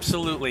sure,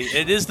 absolutely,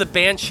 it is the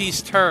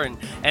Banshee's turn,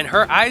 and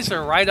her eyes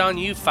are right on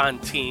you,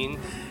 Fontaine.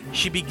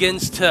 She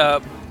begins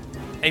to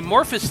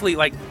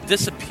amorphously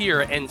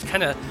disappear and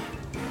kind of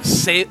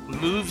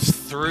moves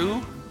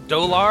through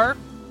Dolar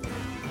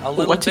a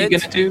little What are you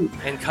bit gonna do?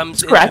 and comes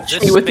Scratch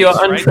into me this with your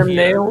space right untrimmed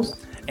here. nails?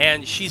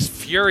 And she's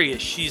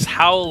furious. She's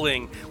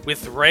howling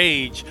with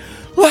rage.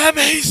 Let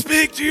me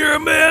speak to your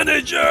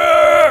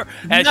manager!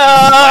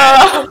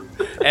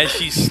 As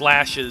she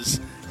slashes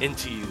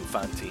into you,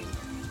 Fontaine.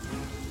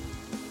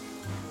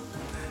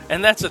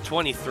 And that's a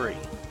 23.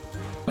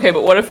 Okay,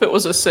 but what if it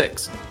was a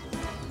 6?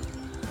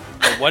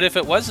 But what if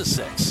it was a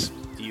 6?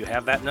 Do you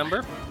have that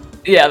number?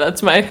 Yeah,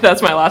 that's my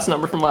last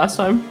number from last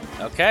time.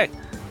 Okay.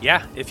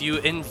 Yeah, if you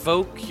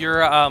invoke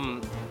your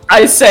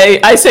I say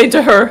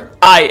to her,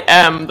 I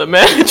am the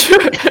manager.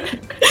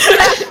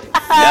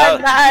 No.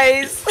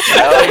 Nice.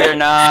 No, you're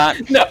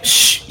not. No,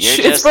 shh, You're shh,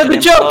 it's just for an the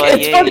joke.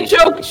 It's for the employee.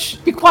 joke. Shh,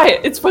 be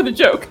quiet. It's for the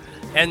joke.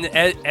 and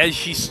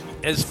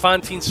as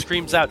Fontaine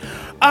screams out,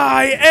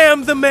 "I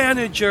am the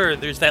manager!"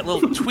 There's that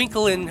little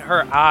twinkle in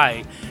her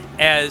eye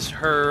as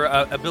her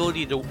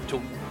ability to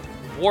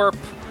warp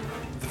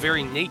the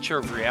very nature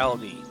of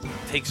reality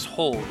takes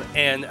hold,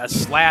 and a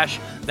slash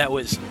that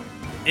was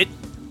it.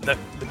 The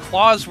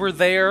claws were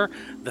there,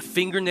 the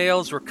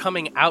fingernails were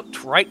coming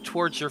out right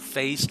towards your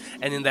face,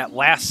 and in that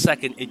last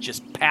second, it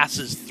just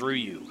passes through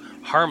you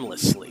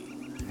harmlessly.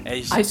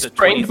 As I the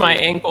sprained my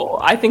ankle.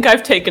 I think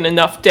I've taken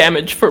enough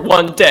damage for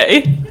one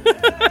day.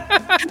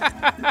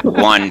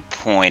 1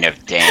 point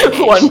of damage.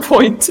 1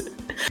 point.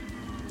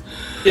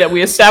 Yeah,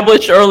 we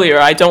established earlier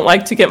I don't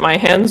like to get my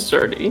hands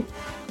dirty.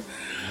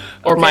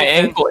 Or Okay, my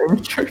then. ankle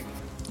injured.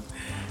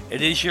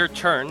 It is your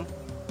turn,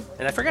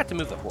 and I forgot to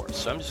move the horse,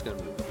 so I'm just going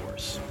to move the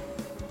horse.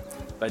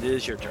 But it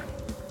is your turn.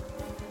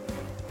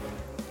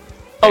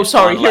 Oh,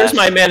 sorry, one here's last.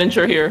 my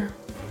manager here.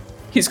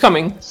 He's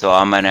coming. So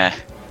I'm gonna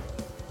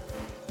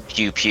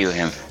pew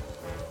him.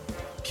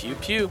 Pew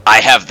pew. I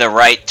have the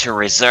right to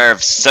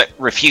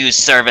refuse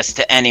service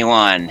to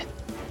anyone.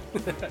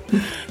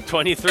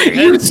 23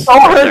 You hits. saw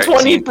her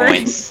 13 23.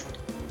 points.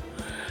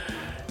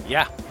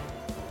 Yeah.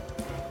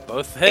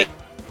 Both hit.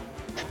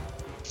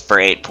 For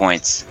 8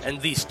 points.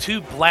 And these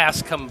two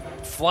blasts come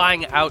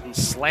flying out and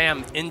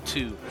slam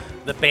into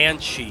the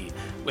Banshee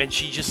when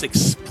she just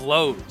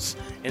explodes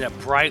in a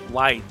bright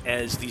light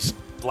as these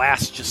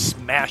blasts just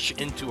smash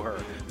into her,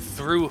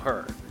 through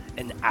her,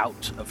 and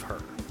out of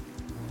her.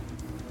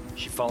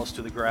 She falls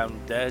to the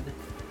ground dead.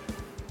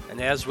 And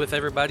as with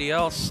everybody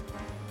else,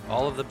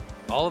 all of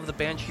the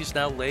Banshees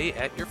now lay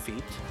at your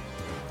feet.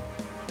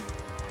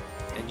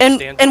 You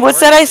stand And what's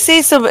before that it. I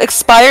see? Some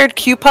expired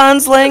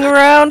coupons laying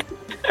around?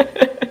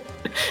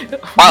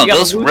 Wow, You gotta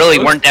those lose really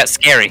those. weren't that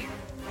scary.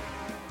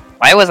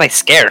 Why was I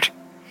scared?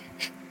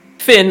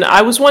 Finn,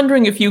 I was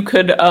wondering if you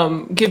could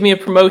give me a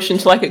promotion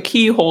to like a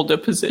key holder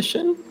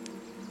position.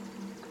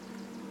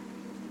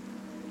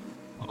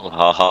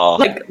 Oh,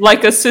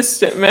 Like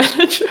assistant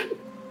manager.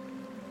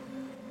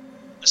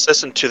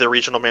 Assistant to the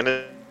regional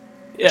manager.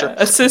 Yeah,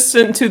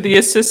 assistant to the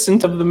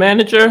assistant of the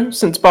manager,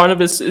 since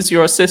Barnabas is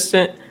your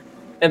assistant,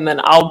 and then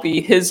I'll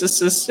be his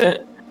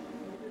assistant.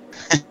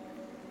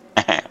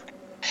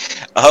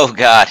 oh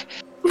God.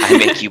 I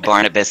make you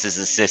Barnabas's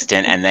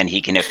assistant, and then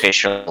he can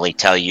officially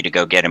tell you to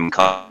go get him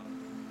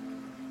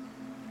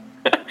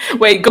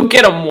Wait, go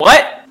get him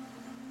what?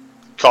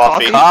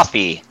 Coffee.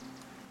 coffee.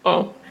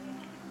 Oh.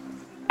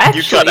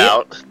 You cut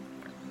out.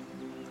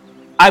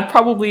 I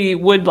probably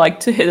would like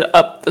to hit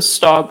up the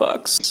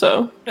Starbucks,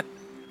 so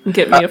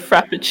get me a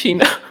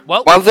frappuccino.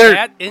 Well, While with they're-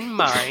 that in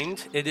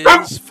mind,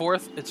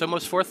 it's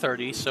almost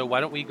 4:30, so why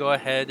don't we go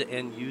ahead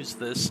and use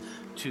this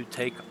to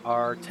take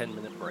our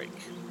 10-minute break.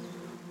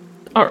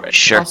 All right,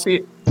 Sure. I'll see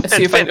And if I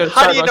Finn, can go to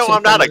how do you Starbucks know in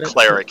I'm not 10 a minutes.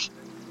 cleric?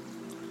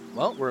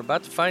 Well, we're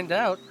about to find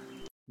out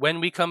when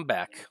we come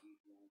back.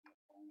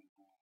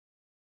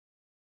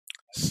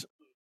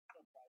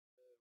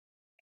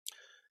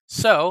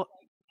 So,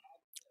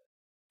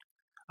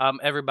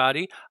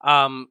 everybody,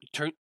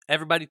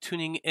 everybody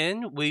tuning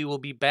in, we will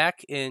be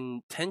back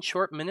in 10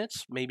 short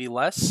minutes, maybe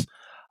less.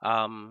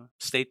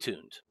 Stay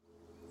tuned.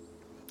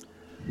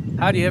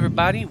 Howdy,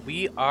 everybody.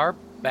 We are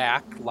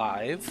back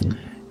live,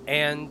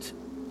 and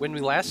when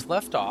we last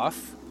left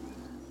off,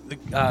 the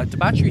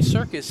Debauchery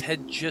Circus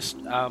had just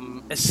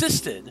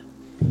assisted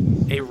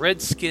a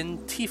red-skinned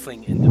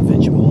tiefling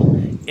individual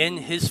in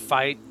his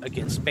fight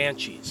against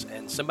banshees,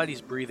 and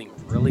somebody's breathing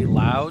really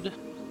loud,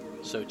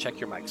 so check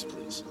your mics,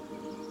 please.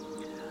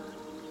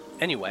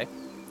 Anyway,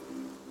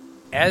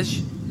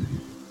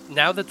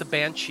 now that the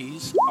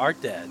banshees are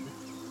dead,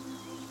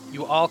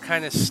 you all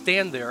kind of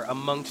stand there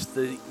amongst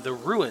the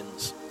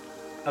ruins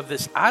of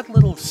this odd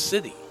little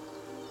city,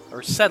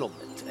 or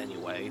settlement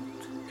anyway,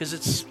 because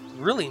it's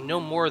really no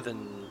more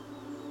than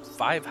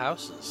 5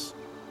 houses.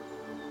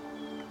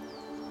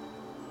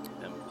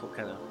 I'm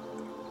kind of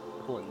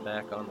pulling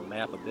back on the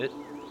map a bit.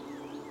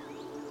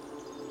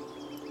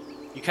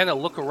 You kind of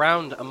look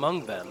around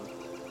among them.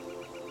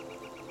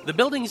 The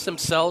buildings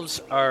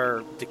themselves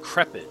are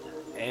decrepit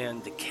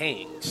and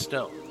decaying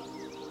stone.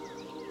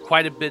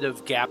 Quite a bit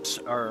of gaps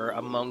are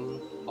among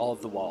all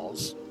of the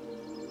walls,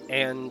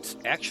 and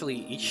actually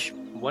each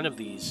one of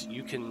these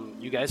you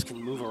guys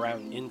can move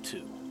around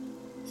into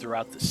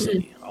throughout the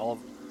city.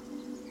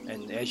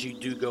 And as you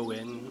do go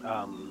in,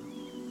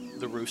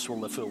 the roofs will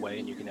lift away,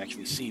 and you can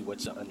actually see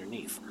what's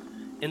underneath.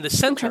 In the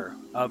center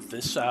of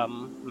this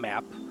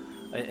map,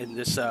 in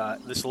this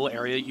little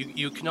area,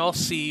 you can all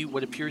see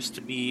what appears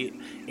to be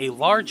a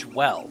large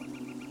well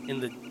in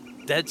the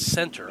dead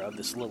center of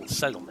this little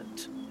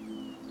settlement.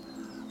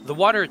 The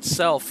water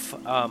itself,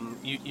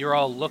 you're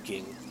all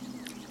looking,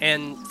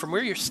 And from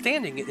where you're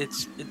standing,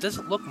 it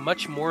doesn't look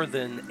much more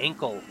than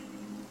ankle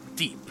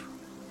deep.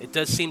 It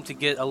does seem to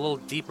get a little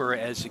deeper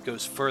as it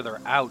goes further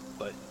out,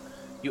 but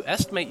you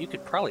estimate you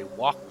could probably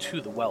walk to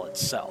the well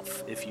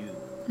itself if you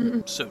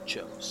so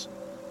chose.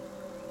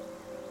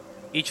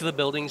 Each of the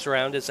buildings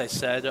around, as I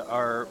said,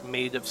 are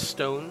made of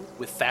stone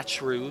with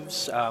thatched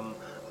roofs,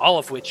 all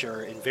of which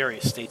are in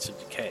various states of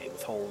decay,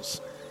 with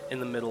holes in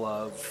the middle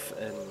of,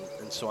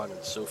 and so on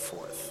and so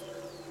forth.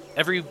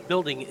 Every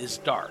building is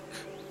dark,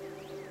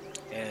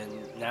 and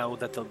now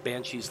that the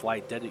banshees lie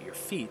dead at your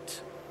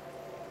feet,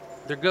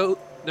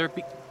 there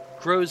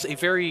grows a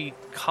very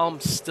calm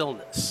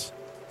stillness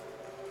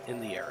in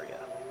the area.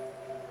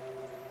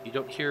 You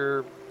don't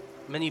hear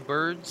many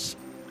birds,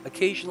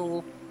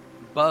 occasional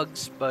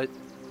bugs, but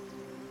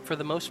for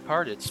the most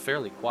part, it's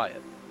fairly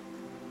quiet.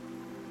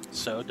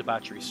 So,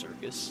 Debauchery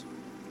Circus,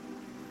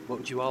 what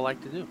would you all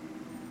like to do?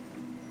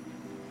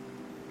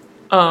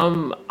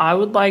 I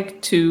would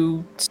like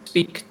to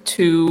speak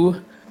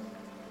to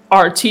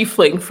our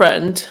tiefling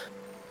friend.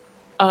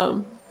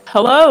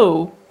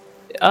 Hello.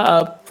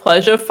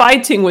 Pleasure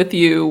fighting with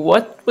you.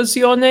 What was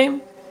your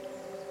name?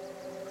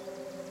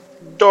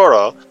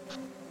 Dora,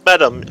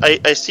 madam,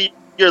 I see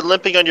you're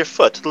limping on your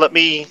foot. Let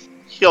me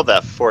heal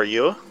that for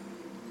you.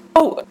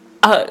 Oh,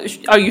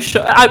 are you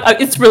sure?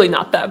 It's really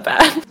not that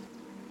bad.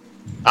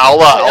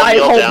 I'll I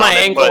kneel hold down my and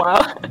ankle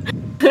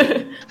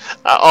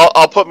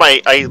put,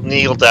 out. I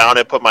kneel down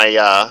and put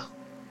my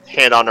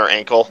hand on her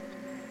ankle.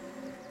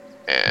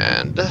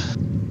 And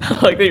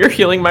Like that you're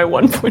healing my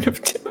 1 point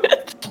of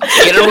damage.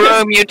 Get a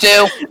room, you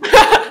two.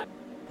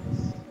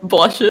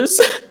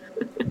 Blushes.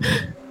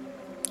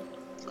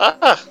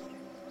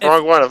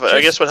 wrong one.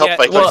 I guess would help if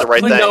I click the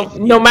right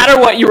thing. No matter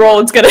what you roll,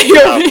 it's gonna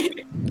heal me.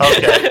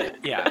 Okay.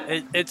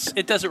 Yeah,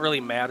 it doesn't really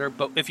matter,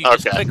 but if you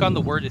just click on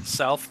the word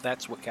itself,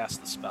 that's what casts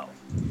the spell.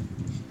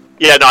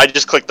 Yeah, no, I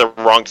just clicked the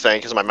wrong thing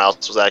because my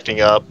mouse was acting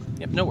up.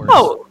 Yep, no worries.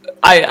 Oh,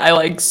 I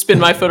like spin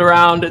my foot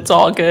around. It's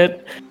all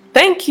good.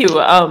 Thank you.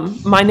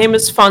 My name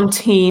is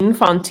Fontaine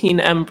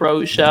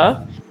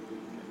Ambrosia.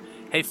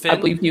 Hey Finn, I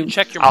believe you.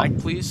 check your mic,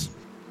 please.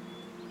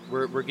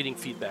 We're getting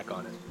feedback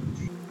on it.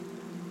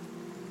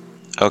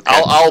 Okay.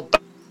 I'll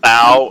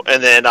bow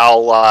and then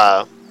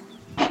I'll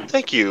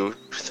thank you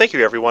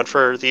everyone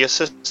for the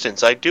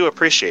assistance. I do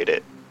appreciate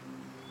it.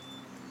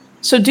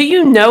 So, do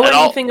you know And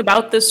anything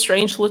about this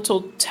strange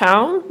little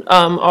town,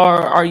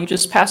 or are you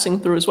just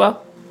passing through as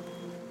well?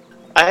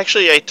 I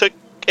took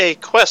a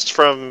quest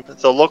from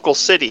the local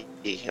city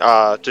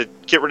to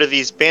get rid of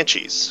these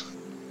banshees.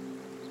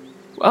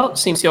 Well, it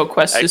seems your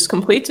quest is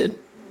completed.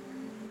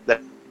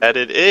 That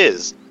it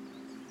is.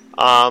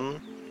 And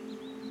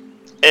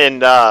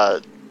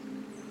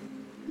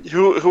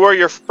who are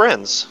your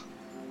friends?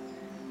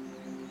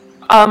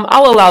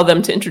 I'll allow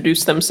them to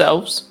introduce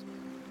themselves.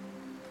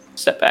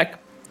 Step back.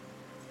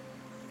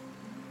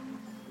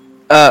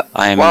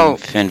 I'm well,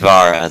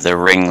 Finvara, the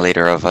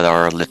ringleader of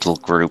our little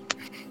group.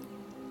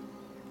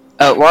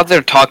 while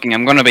they're talking,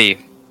 I'm gonna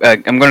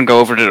go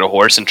over to the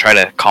horse and try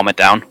to calm it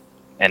down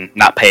and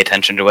not pay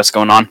attention to what's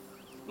going on.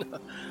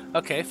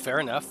 Okay, fair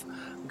enough.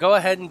 Go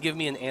ahead and give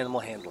me an animal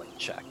handling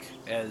check,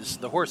 as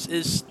the horse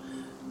is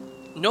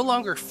no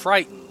longer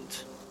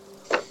frightened,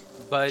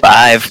 but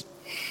 5.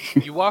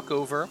 you walk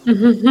over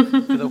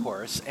to the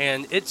horse,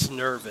 and it's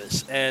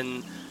nervous,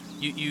 and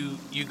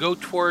you go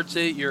towards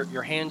it,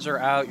 your hands are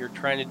out, you're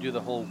trying to do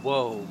the whole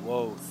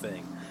whoa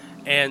thing,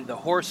 and the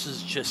horse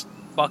is just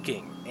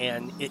bucking,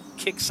 and it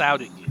kicks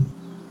out at you,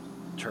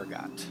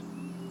 Turgot.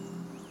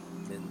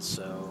 And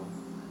so...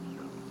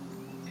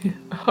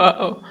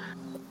 Uh-oh.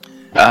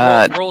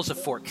 rolls a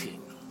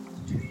 14.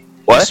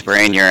 You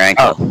sprain your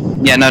ankle. Oh,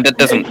 yeah, no, that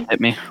doesn't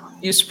hit me.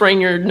 You sprain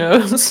your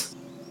nose.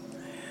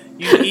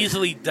 You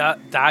easily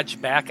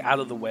dodge back out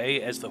of the way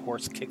as the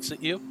horse kicks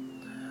at you,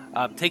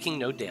 taking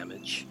no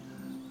damage.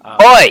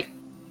 Oi!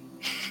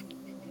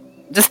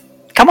 Just,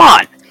 come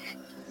on!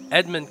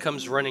 Edmund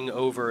comes running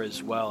over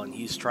as well, and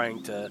he's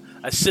trying to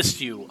assist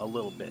you a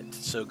little bit.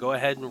 So go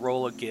ahead and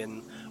roll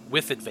again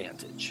with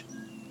advantage.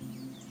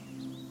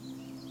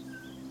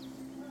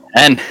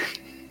 And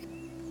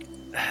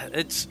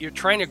You're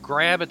trying to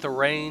grab at the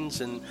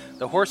reins, and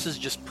the horse is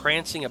just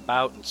prancing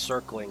about and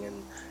circling,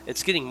 and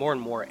it's getting more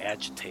and more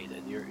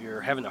agitated.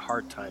 You're having a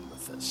hard time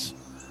with this.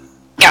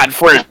 God,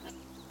 for an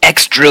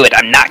ex-druid,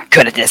 I'm not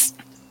good at this.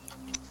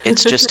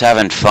 It's just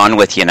having fun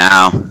with you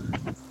now.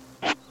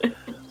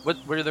 What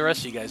are the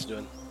rest of you guys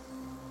doing?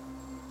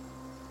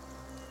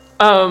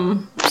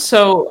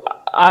 So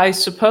I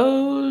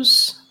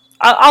suppose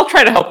I'll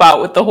try to help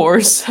out with the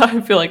horse.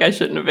 I feel like I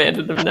shouldn't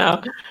abandon him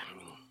now.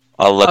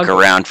 I'll look Okay.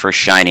 around for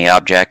shiny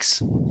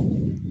objects.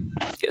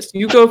 Yes,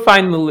 you go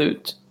find the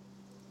loot.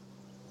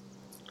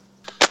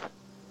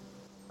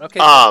 Okay.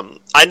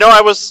 I know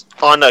I was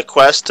on a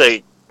quest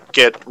to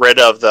get rid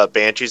of the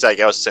banshees I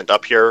was sent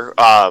up here.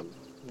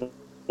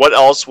 What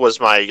else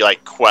was my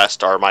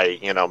quest or my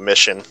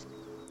mission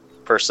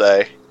per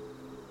se?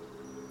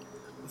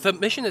 The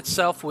mission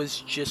itself was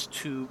just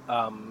to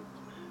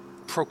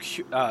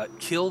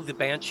kill the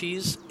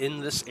banshees in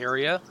this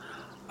area.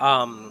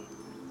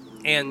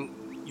 and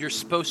you're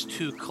supposed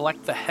to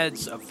collect the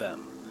heads of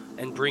them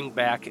and bring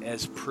back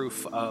as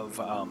proof of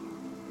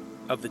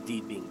the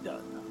deed being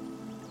done.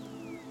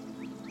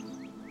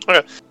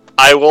 Okay.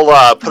 I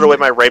will put away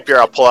my rapier.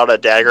 I'll pull out a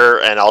dagger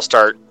and I'll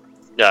start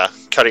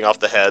cutting off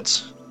the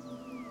heads.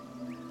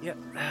 Yeah,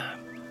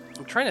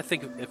 I'm trying to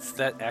think if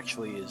that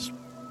actually is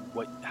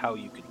how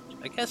you could.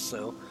 I guess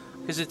so,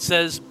 because it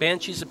says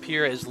banshees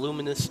appear as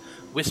luminous,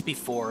 wispy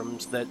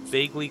forms that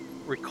vaguely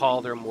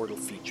recall their mortal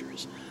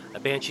features. A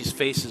banshee's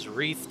face is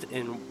wreathed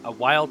in a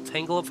wild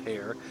tangle of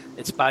hair,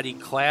 its body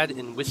clad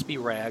in wispy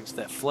rags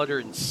that flutter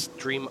and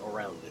stream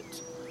around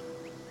it.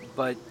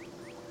 But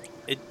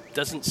it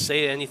doesn't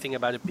say anything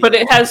about it being... But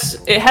it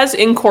has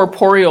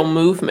incorporeal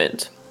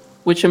movement,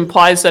 which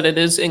implies that it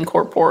is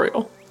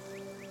incorporeal.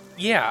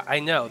 Yeah, I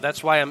know.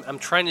 That's why I'm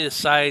trying to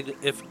decide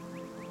if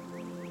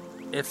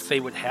they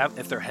would have,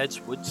 if their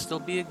heads would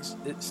still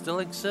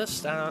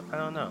exist. I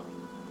don't know.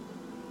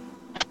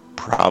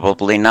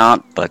 Probably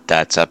not, but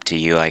that's up to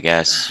you, I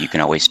guess. You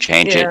can always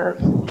change it.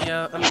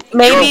 Yeah. I mean,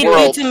 Maybe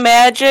due to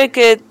magic,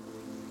 it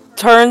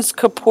turns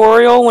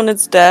corporeal when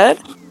it's dead.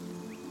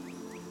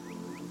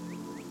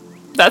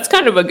 That's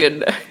kind of a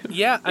good.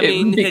 Yeah, I it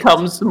mean,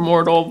 becomes a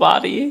mortal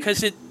body.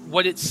 Because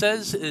what it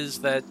says is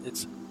that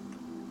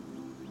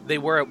they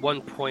were at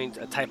one point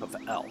a type of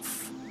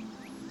elf.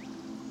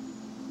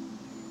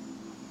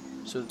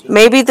 So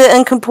maybe the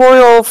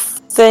incorporeal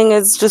thing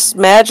is just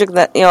magic,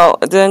 that,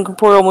 the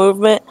incorporeal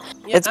movement.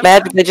 Yeah, it's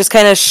magic. They just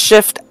kind of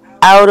shift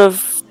out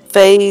of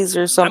phase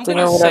or something.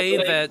 I'm or going to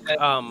whatever. say that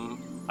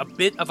a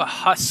bit of a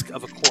husk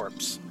of a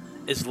corpse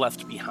is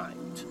left behind.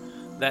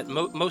 That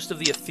most of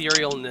the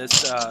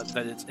etherealness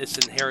that it's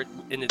inherent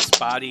in its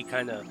body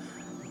kind of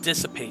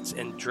dissipates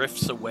and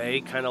drifts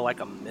away, kind of like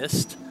a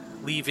mist,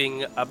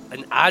 leaving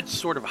an odd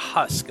sort of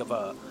husk of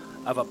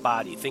a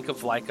body. Think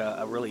of like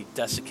a really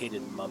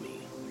desiccated mummy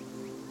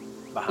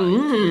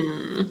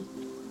behind.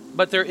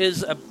 But there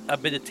is a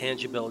bit of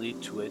tangibility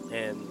to it,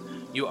 and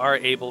you are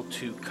able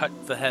to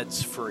cut the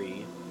heads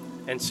free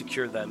and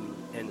secure them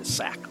in a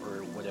sack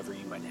or whatever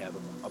you might have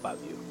about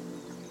you.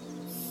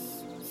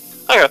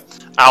 Okay,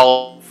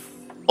 I'll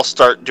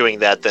start doing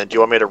that then. Do you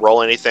want me to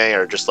roll anything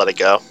or just let it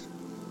go?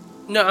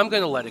 No, I'm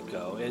going to let it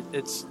go.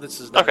 This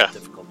is not a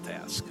difficult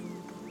task.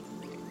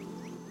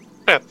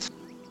 Okay.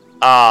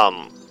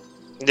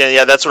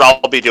 Yeah, that's what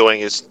I'll be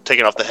doing, is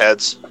taking off the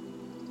heads.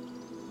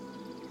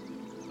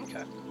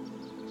 Okay.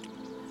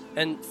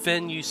 And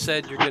Finn, you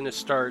said you're going to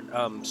start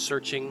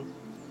searching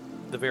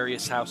the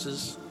various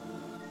houses?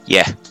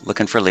 Yeah,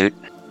 looking for loot.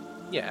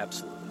 Yeah,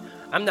 absolutely.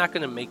 I'm not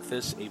going to make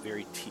this a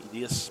very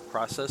tedious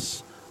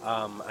process.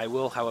 I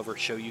will, however,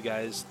 show you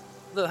guys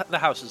the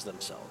houses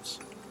themselves.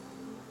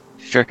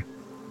 Sure.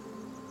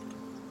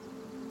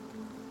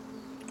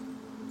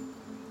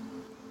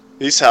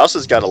 These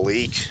houses got a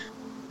leak.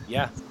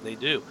 Yeah, they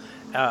do.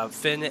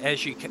 Finn,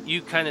 as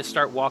you kind of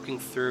start walking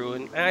through,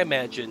 and I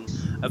imagine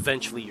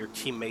eventually your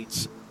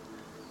teammates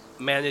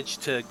manage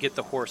to get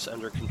the horse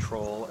under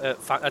control.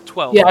 A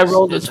 12. Yeah, I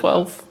rolled a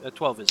 12. Enough. A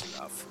 12 is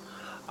enough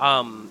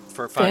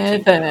for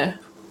finding.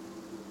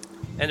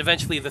 And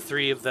eventually the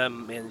three of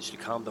them manage to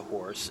calm the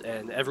horse,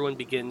 and everyone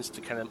begins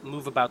to kind of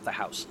move about the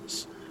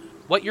houses.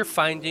 What you're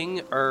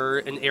finding are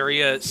an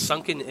area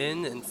sunken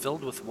in and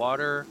filled with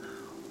water,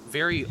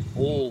 very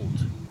old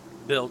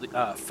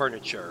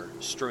furniture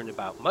strewn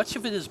about. Much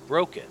of it is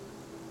broken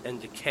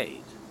and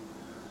decayed.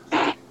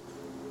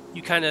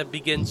 You kind of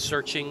begin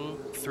searching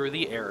through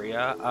the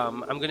area.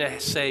 I'm going to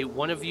say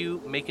one of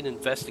you make an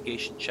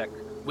investigation check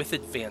with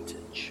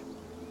advantage.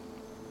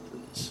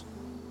 Please.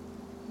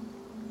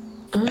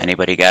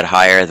 Anybody got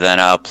higher than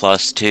a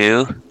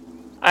 +2?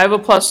 I have a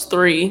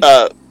 +3.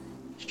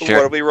 Sure.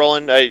 What are we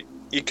rolling?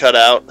 You cut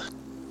out.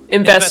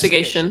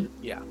 Investigation.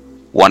 Yeah.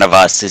 One of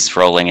us is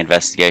rolling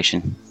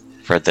investigation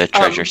for the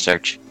treasure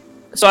search.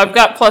 So I've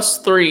got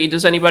 +3.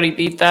 Does anybody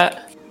beat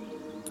that?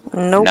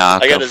 Nope. Nah,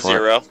 I got go a for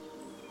 0. it.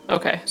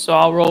 Okay, so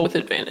I'll roll with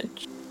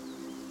advantage.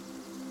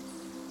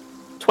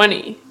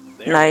 20.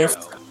 There Nice.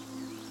 we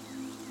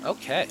go.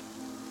 Okay.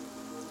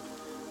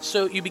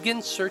 So you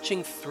begin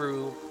searching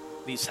through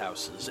these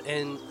houses,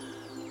 and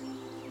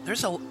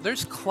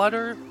there's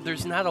clutter.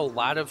 There's not a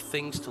lot of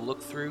things to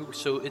look through,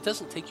 so it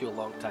doesn't take you a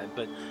long time.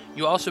 But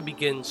you also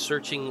begin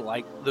searching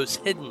like those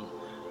hidden,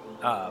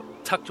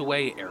 tucked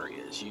away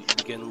areas. You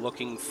begin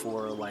looking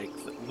for like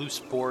loose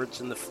boards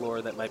in the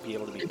floor that might be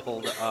able to be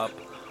pulled up,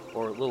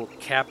 or little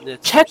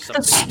cabinets. Check or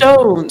the something.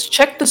 stones.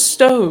 Check the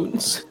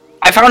stones.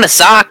 I found a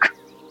sock.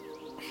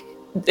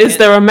 Is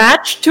there a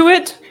match to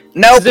it?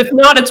 Nope. 'Cause if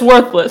not, it's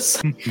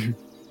worthless.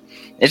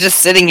 It's just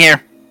sitting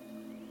here.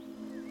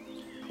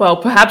 Well,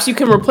 perhaps you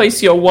can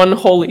replace your one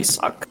holy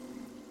sock.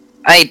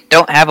 I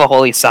don't have a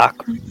holy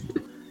sock.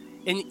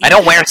 I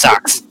don't wear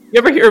socks. You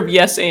ever hear of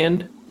yes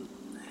and?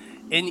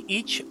 In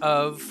each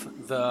of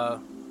the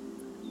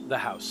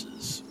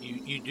houses,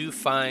 you do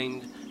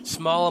find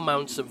small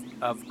amounts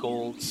of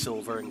gold,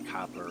 silver, and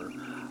copper,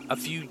 a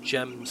few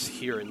gems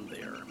here and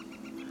there.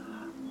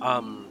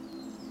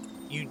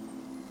 You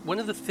one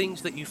of the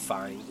things that you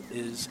find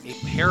is a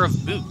pair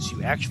of boots.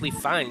 You actually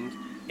find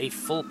a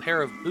full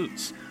pair of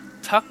boots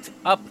tucked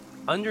up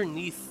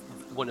underneath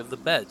one of the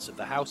beds of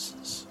the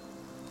houses.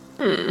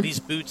 These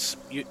boots,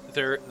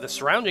 the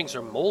surroundings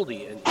are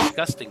moldy and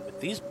disgusting,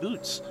 but these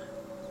boots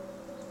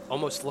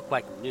almost look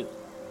like new.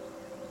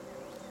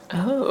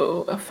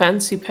 Oh, a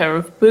fancy pair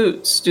of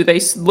boots. Do they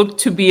look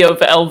to be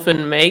of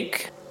elven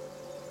make?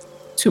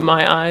 To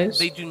my eyes,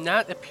 They do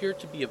not appear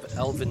to be of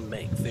elven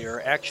make. They are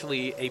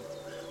actually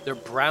they're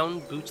brown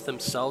boots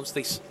themselves.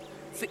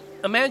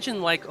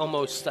 Imagine like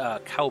almost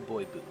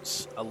cowboy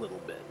boots a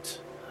little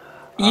bit.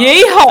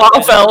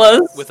 Yeehaw,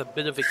 fellas! With a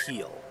bit of a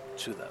heel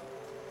to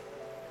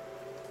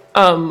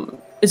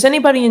them. Is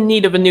anybody in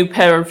need of a new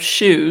pair of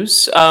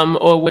shoes,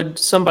 or would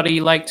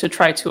somebody like to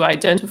try to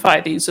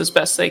identify these as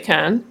best they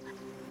can?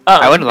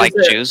 I would like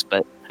shoes,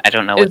 but I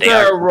don't know what they Is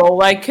there are. a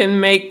roll I can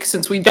make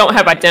since we don't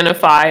have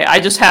identify? I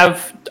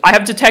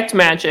have detect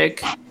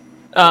magic.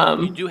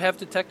 You do have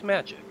detect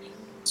magic.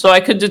 So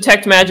I could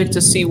detect magic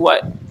to see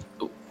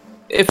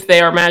if they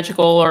are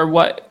magical or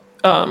what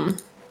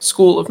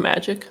school of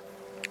magic.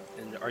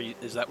 And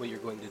is that what you're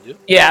going to do?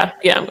 Yeah,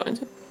 I'm going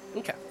to.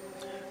 Okay.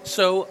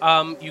 So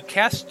you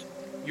cast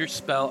your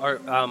spell.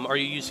 Are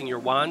you using your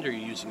wand or are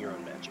you using your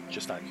own magic?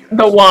 Just out here.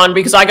 The wand,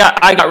 because I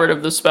got rid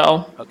of the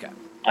spell. Okay.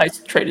 I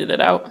traded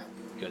it out.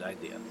 Good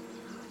idea.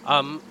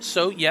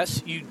 So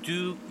yes,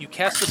 you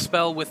cast the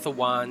spell with the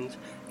wand,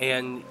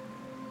 and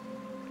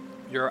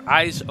your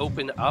eyes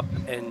open up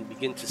and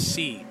begin to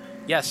see.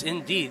 Yes,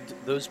 indeed,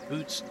 those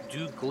boots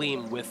do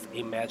gleam with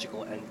a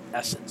magical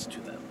essence to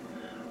them,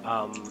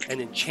 an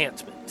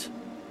enchantment.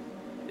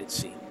 It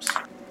seems.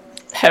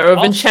 Pair of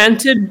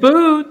enchanted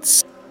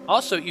boots.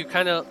 Also, you're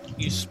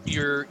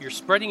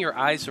spreading your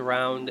eyes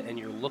around and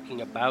you're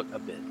looking about a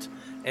bit,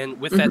 and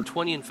with that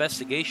 20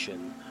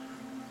 investigation,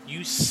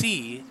 you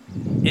see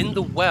in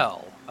the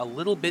well a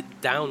little bit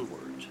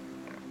downward.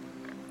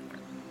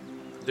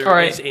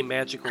 There is a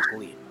magical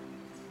gleam.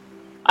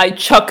 I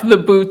chuck the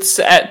boots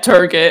at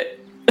Turgot.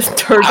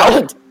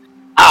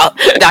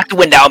 Knock the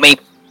wind out of me.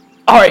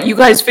 All right, you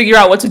guys figure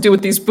out what to do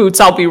with these boots.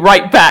 I'll be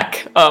right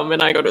back.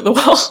 And I go to the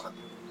well.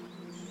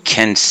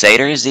 Can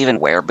satyrs even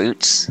wear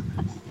boots?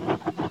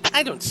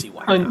 I don't see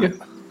why not.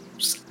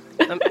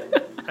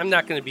 I'm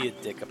not going to be a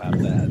dick about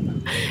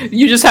that.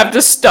 You just have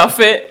to stuff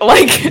it,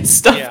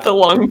 the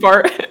long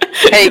part,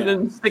 Hey. and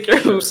then stick your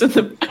hooves in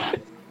the.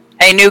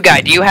 Hey, new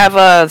guy, do you have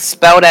a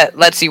spell that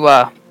lets you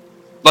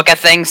look at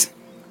things?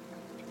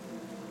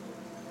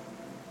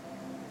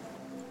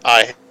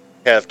 I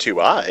have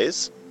two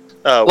eyes.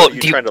 What are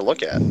you trying to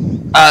look at?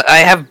 I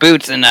have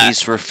boots and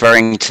He's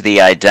referring to the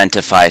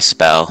identify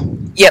spell.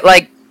 yeah,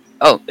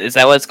 oh, is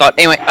that what it's called?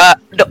 Anyway,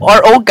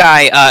 our old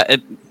guy, a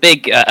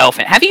big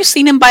elephant. Have you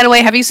seen him, by the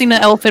way? Have you seen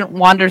an elephant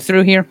wander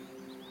through here?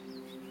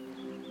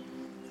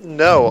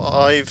 No,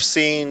 I've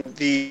seen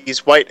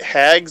these white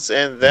hags,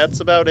 and that's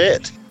about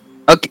it.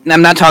 Okay,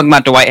 I'm not talking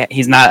about the white.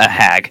 He's not a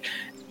hag.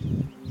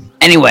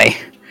 Anyway,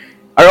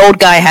 our old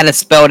guy had a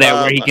spell there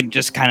where he could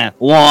just kind of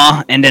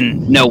wah and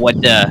then know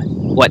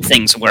what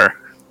things were.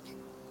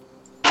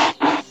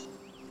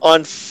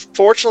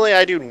 Unfortunately,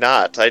 I do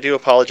not. I do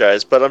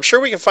apologize, but I'm sure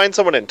we can find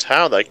someone in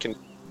town that can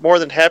more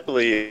than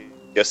happily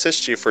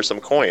assist you for some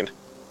coin.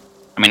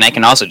 I mean, I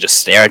can also just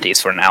stare at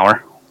these for an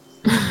hour.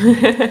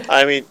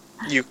 I mean,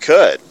 you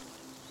could.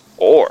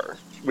 Or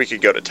we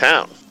could go to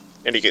town,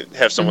 and you could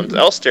have someone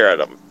else stare at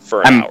them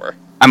for an hour.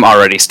 I'm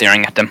already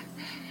staring at them.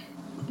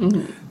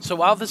 So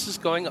while this is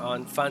going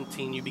on,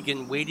 Fantine, you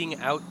begin wading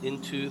out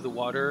into the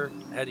water,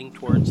 heading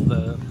towards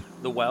the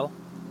well.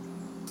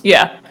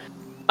 Yeah.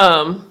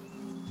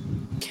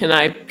 Can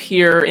I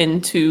peer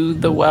into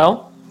the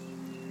well?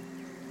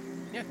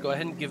 Yeah, go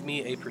ahead and give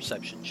me a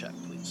perception check,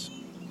 please.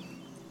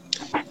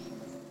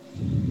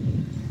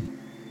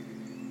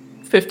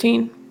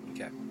 15.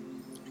 Okay.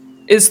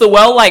 Is the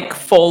well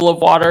full of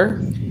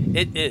water?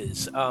 It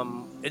is.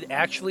 It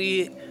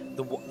actually,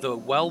 the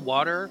well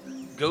water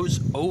goes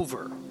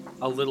over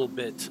a little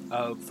bit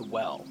of the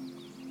well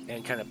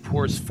and kind of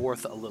pours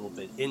forth a little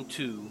bit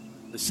into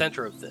the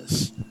center of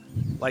this.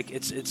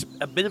 It's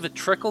a bit of a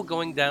trickle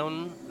going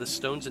down the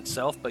stones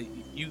itself, but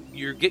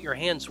you get your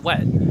hands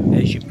wet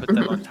as you put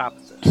them on top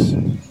of this.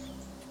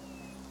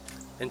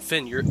 And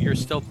Finn, your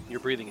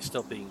breathing is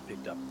still being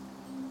picked up.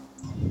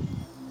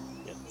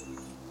 Yeah.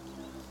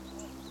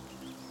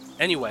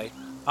 Anyway,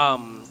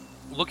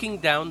 looking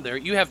down there,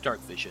 you have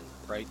dark vision,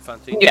 right,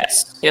 Fantine?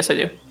 Yes, I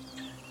do.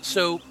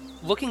 So,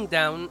 looking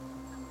down,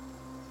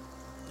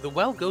 the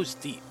well goes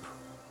deep.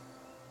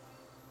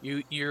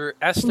 You're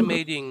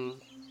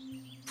estimating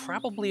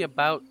probably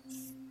about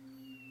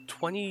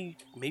 20,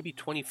 maybe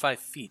 25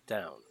 feet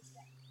down.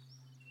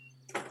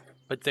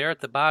 But there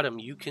at the bottom,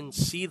 you can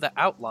see the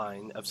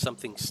outline of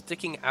something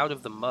sticking out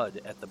of the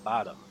mud at the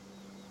bottom.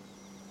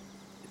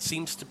 It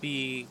seems to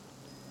be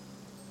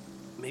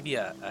maybe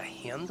a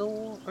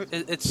handle. Or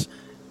it's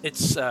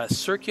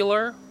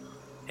circular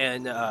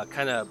and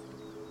kind of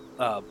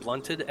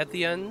blunted at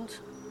the end.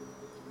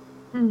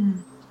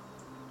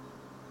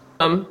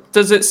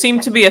 Does it seem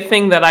to be a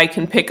thing that I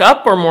can pick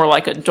up, or more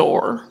like a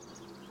door?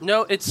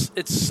 No, it's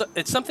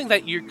something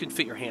that you could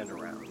fit your hand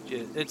around.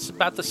 It's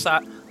about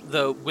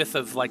the width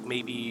of like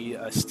maybe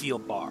a steel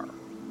bar.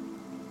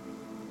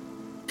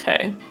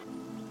 Okay.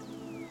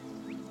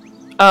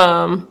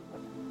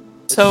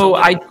 It's So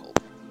I. cylindrical.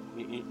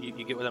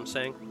 You get what I'm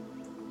saying?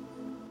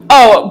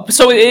 Oh,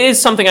 so it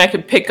is something I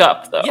could pick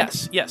up, though.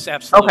 Yes,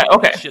 absolutely.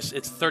 Okay.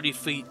 It's 30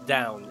 feet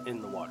down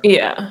in the water.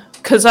 Yeah,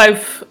 because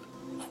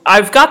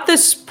I've got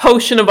this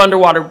potion of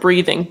underwater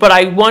breathing, but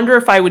I wonder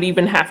if I would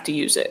even have to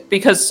use it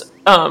because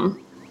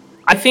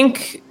I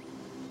think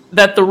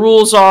that the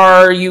rules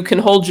are you can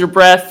hold your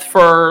breath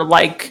for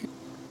like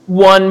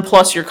 1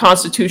 plus your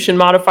Constitution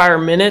modifier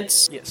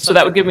minutes, Yeah, so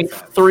that would give me something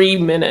like that. 3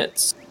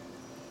 minutes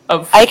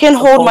of. I can of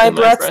hold my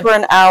holding breath for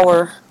an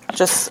hour.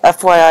 Just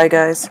FYI,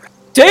 guys.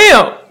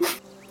 Damn!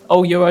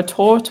 Oh, you're a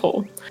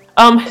turtle.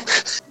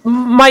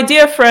 My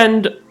dear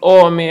friend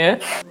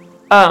Ormir,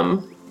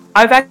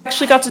 I've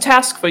actually got a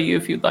task for you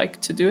if you'd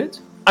like to do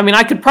it. I mean,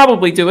 I could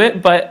probably do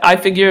it, but I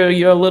figure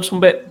you're a little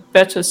bit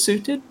better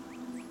suited.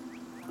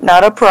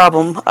 Not a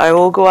problem. I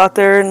will go out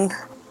there and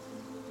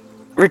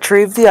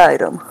retrieve the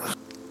item.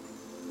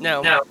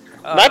 Now,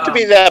 Not to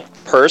be that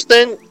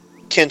person,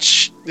 can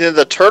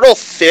the turtle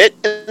fit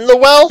in the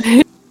well?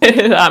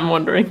 I'm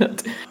wondering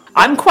that.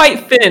 I'm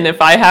quite thin.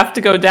 If I have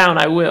to go down,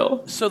 I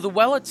will. So the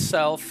well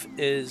itself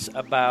is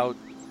about,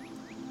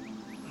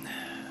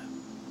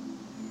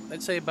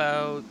 I'd say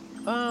about,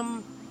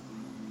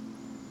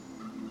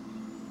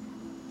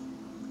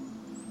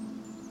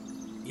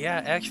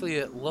 yeah, actually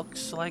it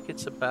looks like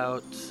it's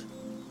about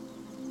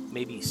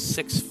maybe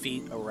 6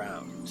 feet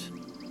around.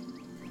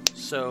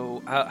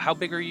 So how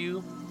big are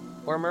you,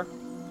 Ormer?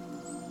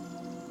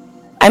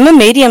 I'm a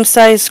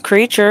medium-sized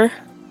creature.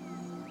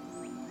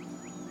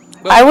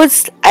 Well, I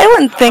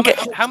wouldn't think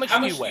how much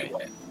do you weigh?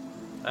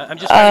 I'm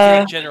just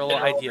trying to get a general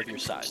idea of your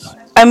size.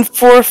 I'm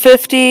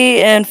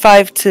 450 and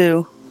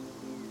 5'2".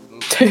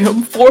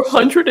 Damn,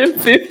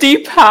 450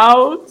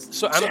 pounds.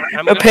 So I'm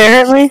gonna,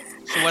 Apparently.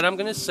 So what I'm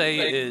gonna say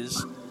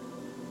is,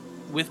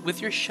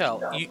 with your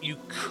shell, you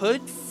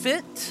could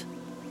fit,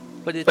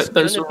 but it's But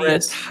there's gonna a be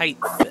risk. a tight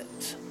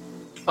fit.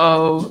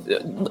 Oh,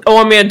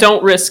 I mean,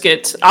 don't risk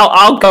it.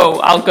 I'll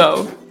go.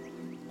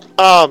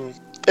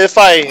 If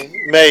I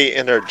may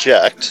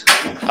interject,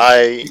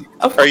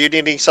 are you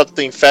needing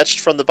something fetched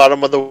from the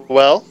bottom of the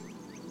well?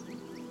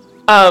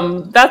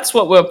 That's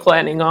what we're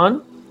planning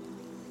on.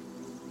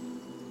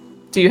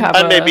 Do you have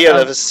I may be of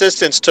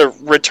assistance to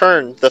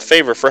return the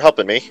favor for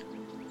helping me.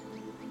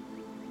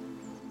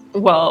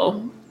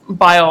 Well,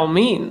 by all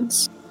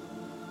means.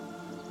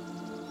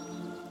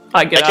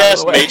 I get I out of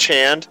cast the way. Mage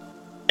Hand,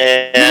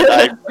 and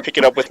I pick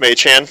it up with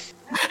Mage Hand.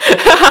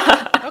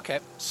 Okay,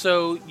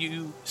 so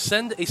you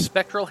send a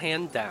spectral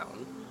hand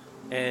down,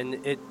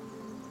 and it.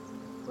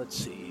 Let's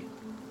see.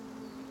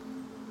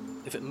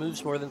 If it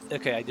moves more than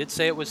okay, I did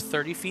say it was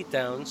 30 feet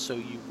down, so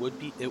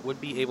it would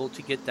be able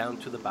to get down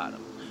to the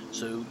bottom.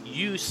 So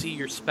you see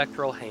your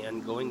spectral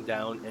hand going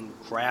down and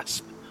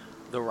grasp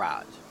the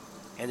rod,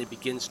 and it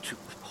begins to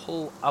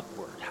pull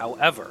upward.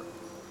 However,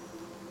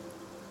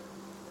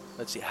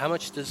 let's see, how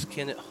much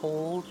can it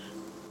hold?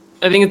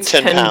 I think it's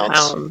 10 10 pounds.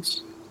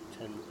 pounds.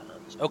 10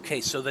 pounds.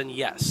 Okay, so then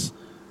yes.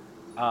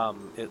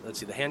 Let's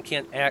see, the hand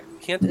can't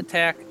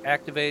attack,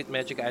 activate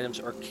magic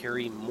items, or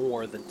carry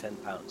more than 10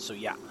 pounds. So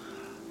yeah.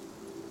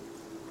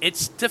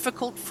 It's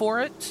difficult for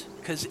it,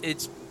 because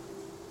it's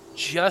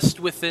just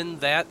within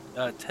that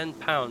 10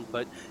 pound,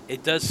 but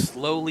it does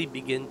slowly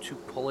begin to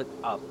pull it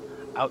up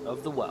out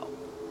of the well.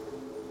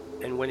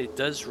 And when it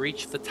does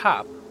reach the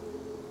top,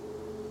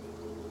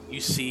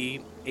 you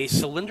see a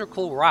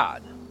cylindrical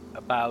rod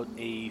about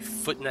 1.5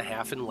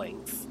 feet in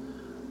length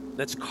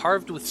that's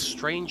carved with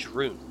strange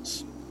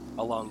runes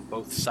along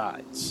both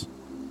sides.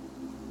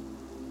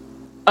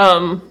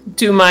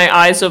 Do my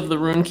eyes of the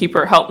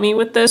Runekeeper help me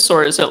with this,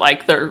 or is it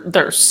like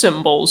they're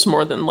symbols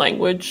more than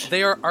language?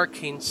 They are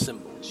arcane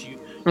symbols. You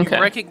Okay.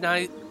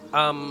 recognize.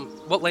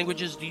 What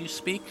languages do you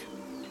speak?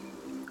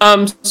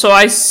 So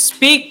I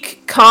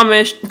speak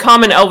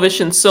Common, Elvish,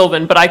 and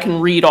Sylvan, but I can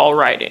read all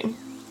writing.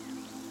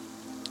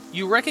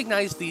 You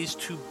recognize these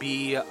to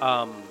be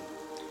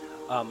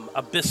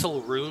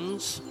abyssal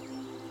runes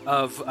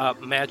of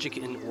magic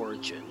in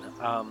origin.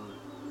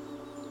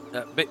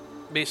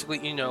 Basically,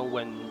 you know,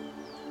 when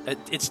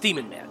it's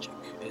demon magic,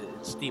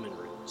 it's demon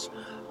runes.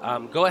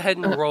 Go ahead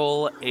and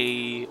roll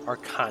a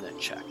Arcana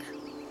check.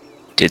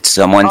 Did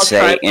someone I'll say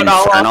try, but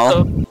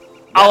infernal?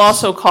 I'll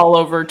also call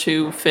over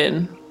to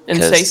Finn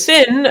and say, 'Cause-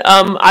 Finn,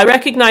 I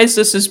recognize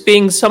this as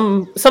being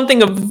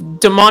something of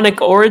demonic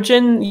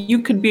origin. You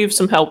could be of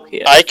some help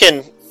here. I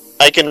can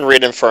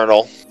read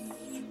Infernal.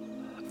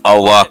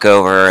 I'll walk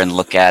over and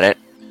look at it.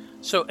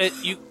 So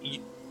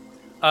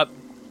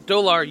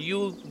Dolar,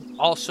 you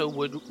also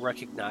would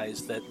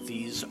recognize that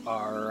these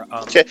are.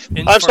 Okay,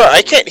 I'm sorry,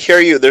 I can't hear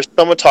you. There's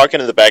someone talking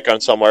in the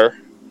background somewhere.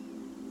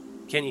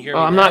 Can you hear Oh,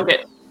 me? I'm now? not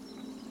getting.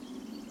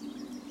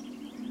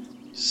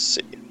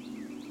 See.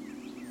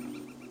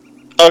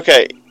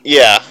 Okay,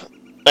 yeah.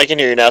 I can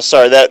hear you now.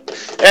 Sorry, that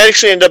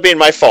actually ended up being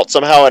my fault.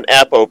 Somehow an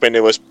app opened.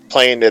 It was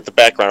playing at the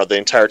background the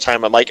entire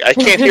time. I'm like, I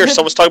can't hear.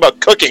 Someone's talking about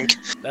cooking.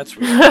 That's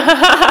weird.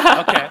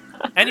 Okay.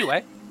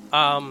 Anyway,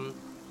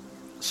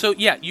 so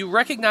yeah, you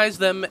recognize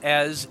them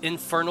as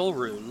infernal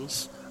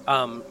runes.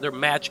 They're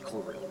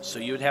magical runes, so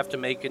you would have to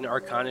make an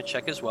Arcana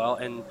check as well.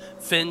 And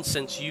Finn,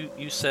 since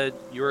you said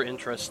you were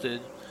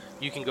interested,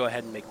 you can go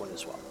ahead and make one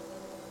as well.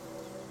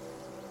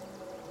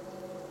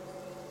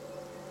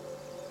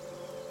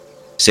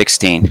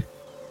 16.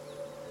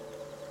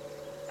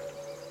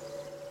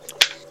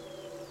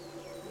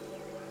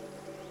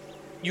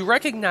 You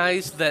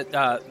recognize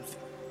that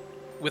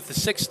with the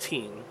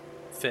 16,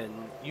 Finn,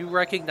 you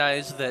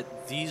recognize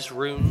that these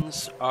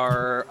runes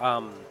are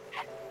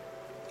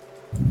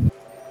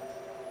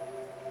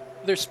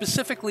they're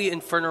specifically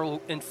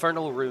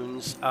infernal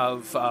runes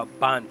of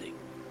bonding.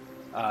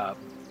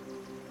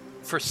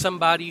 For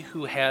somebody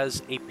who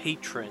has a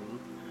patron,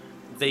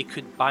 they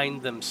could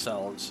bind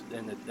themselves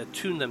and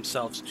attune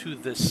themselves to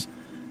this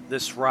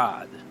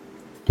rod,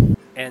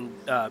 and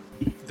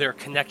their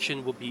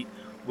connection will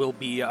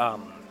be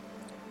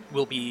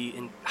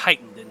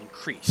heightened and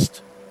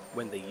increased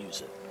when they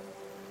use it.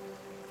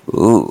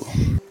 Ooh.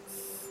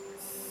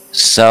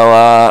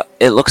 So,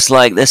 it looks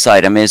like this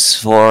item is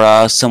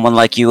for someone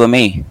like you or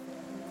me.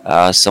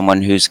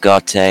 Someone who's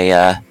got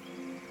a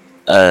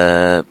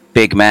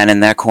big man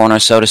in their corner,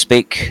 so to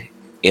speak.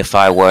 If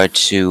I were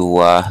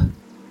to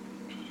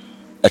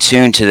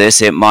attune to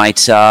this, it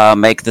might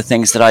make the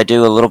things that I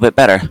do a little bit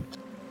better.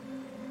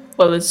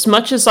 Well, as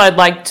much as I'd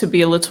like to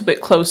be a little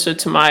bit closer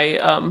to my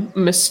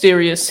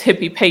mysterious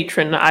hippie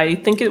patron, I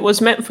think it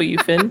was meant for you,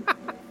 Finn.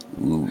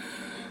 Ooh.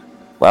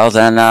 Well,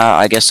 then,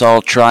 I guess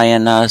I'll try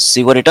and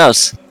see what it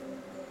does.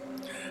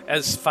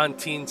 As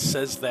Fantine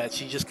says that,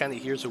 she just kind of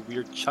hears a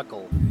weird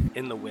chuckle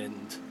in the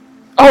wind.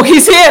 Oh,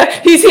 he's here!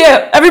 He's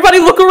here! Everybody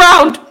look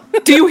around!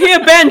 Do you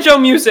hear banjo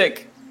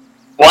music?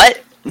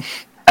 What?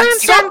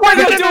 Stop what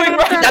you're doing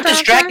right Stop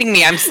distracting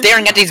me. I'm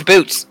staring at these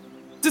boots.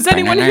 Does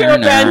anyone hear a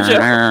banjo?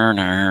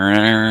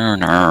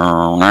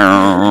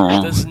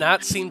 It does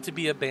not seem to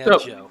be a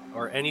banjo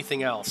or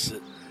anything else.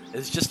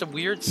 It's just a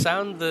weird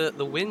sound the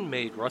wind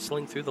made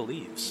rustling through the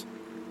leaves.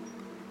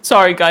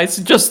 Sorry, guys.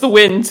 Just the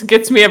wind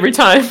gets me every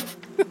time.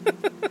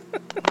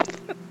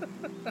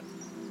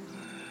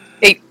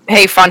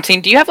 Hey,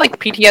 Fontaine, do you have like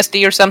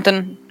PTSD or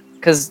something?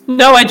 Because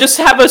No, I just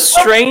have a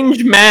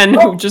strange man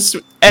who just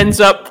ends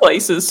up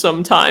places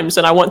sometimes,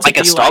 and I want to Like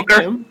a be stalker?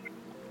 like him.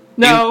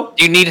 No.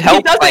 do you need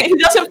help? He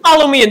doesn't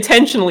follow me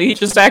intentionally. He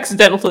just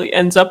accidentally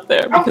ends up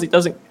there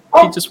because he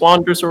just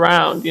wanders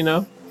around, you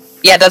know?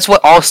 Yeah, that's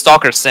what all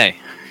stalkers say.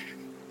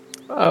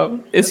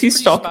 Oh, is he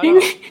Pretty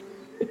stalking?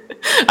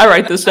 I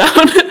write this down.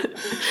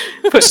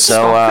 Put So,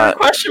 stalker,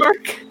 question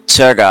mark.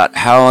 Turgot,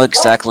 how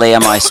exactly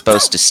am I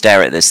supposed to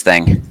stare at this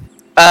thing?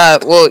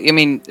 Well, I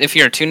mean, if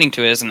you're tuning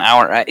to it as an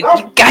hour,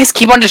 guys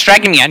keep on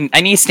distracting me.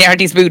 I need to stare at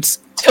these boots.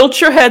 Tilt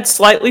your head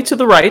slightly to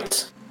the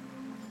right.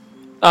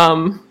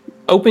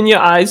 Open your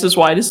eyes as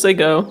wide as they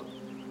go.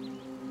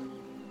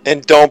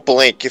 And don't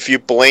blink. If you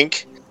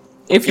blink,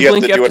 If you you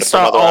blink, have to do you have it to for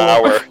start another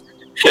all hour.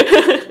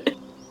 over.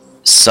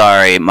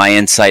 Sorry, my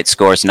insight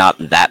score's not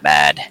that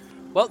bad.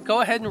 Well,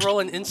 go ahead and roll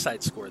an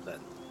insight score then,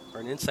 or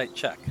an insight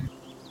check.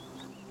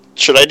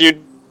 Should I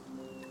do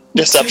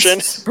deception?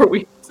 Are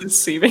we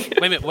deceiving? Wait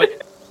a minute, what?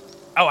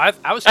 Oh, I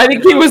was. I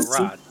talking think he about was-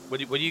 the rod. What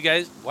do you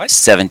guys? What?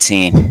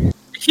 17.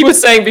 He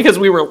was saying because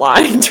we were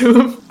lying to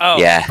him. Oh,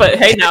 Yeah, But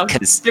hey, now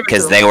because give it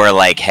to they him. were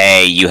like,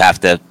 hey, you have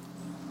to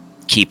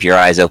keep your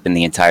eyes open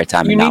the entire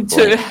time You and not need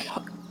blink.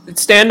 to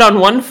stand on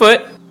one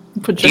foot,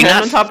 put your Do you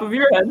hand not- on top of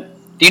your head.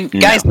 Do you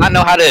guys not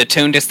know how to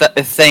attune to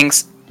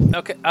things?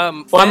 Okay.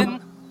 Well,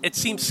 Finn, it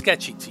seems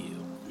sketchy to you.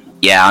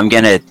 Yeah, I'm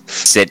gonna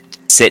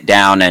sit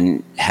down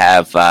and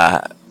have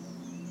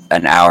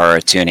an hour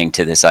of tuning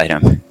to this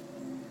item.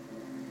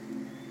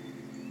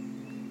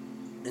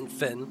 And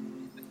Finn,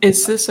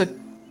 Is this a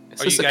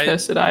Are you guys-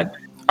 cursed eye?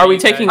 Are we you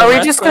taking? guys- a Are we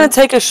rest just then? gonna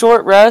take a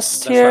short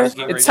rest that's what I here? was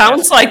getting ready It to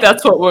sounds ask. like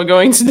that's what we're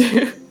going to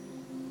do.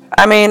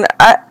 I mean,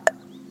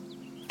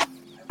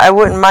 I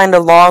wouldn't mind a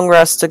long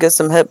rest to get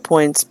some hit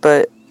points,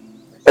 but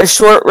a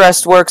short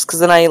rest works because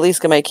then I at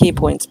least get my key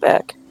points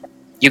back.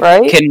 You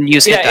Right? can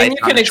use hit Yeah, dice and you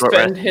on can a short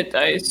expend rest. hit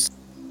dice.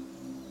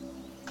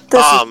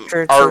 This Um, is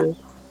true are- too.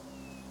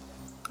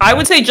 I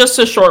would say just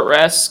a short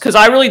rest because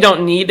I really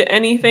don't need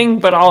anything,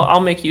 but I'll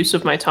make use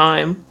of my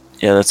time.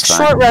 Yeah, that's fine.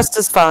 Short rest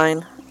is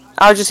fine.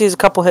 I'll just use a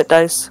couple hit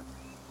dice.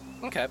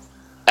 Okay.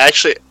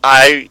 Actually,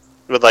 I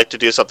would like to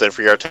do something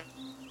for your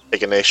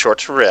taking a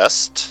short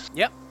rest.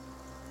 Yep.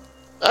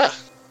 Ah.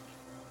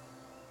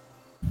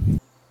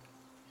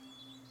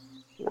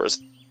 Where's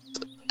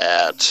it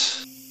at?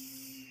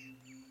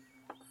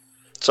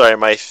 Sorry,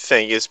 my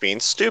thing is being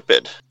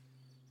stupid.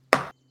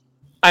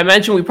 I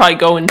imagine we probably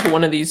go into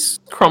one of these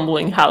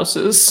crumbling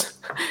houses.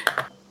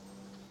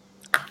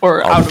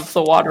 Or out of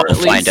the water, at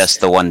least. Find us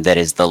the one that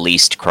is the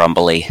least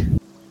crumbly.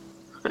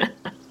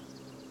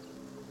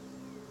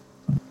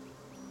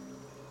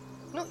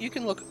 No, you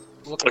can look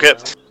Okay.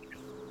 around.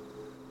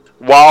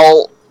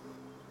 While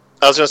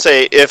I was going to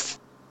say, if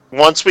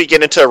once we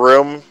get into a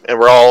room and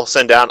we're all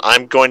sitting down,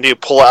 I'm going to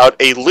pull out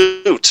a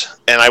lute,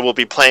 and I will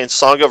be playing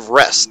Song of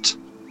Rest.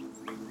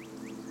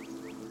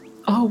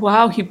 Oh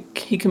wow, he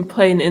can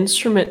play an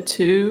instrument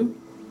too.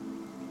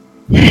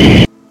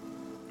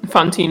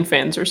 Fontaine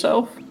fans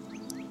herself.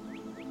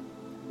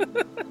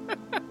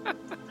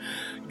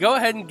 Go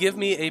ahead and give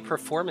me a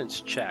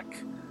performance check,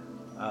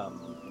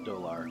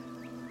 Dolar.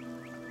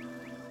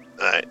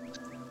 Alright.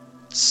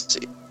 Let's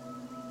see.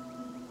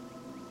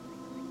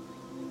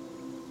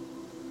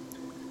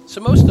 So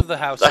most of the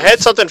houses... I had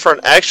something for an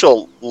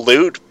actual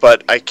lute,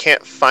 but I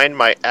can't find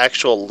my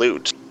actual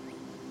lute.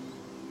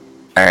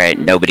 Alright,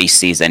 nobody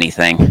sees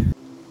anything.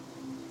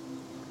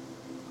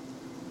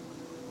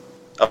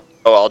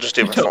 Oh, I'll just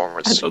do I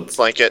performance. don't-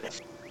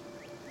 Blanket.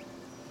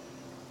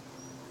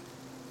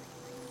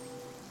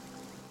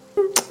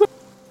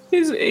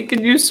 He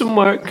could use some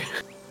work.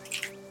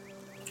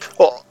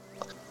 Well,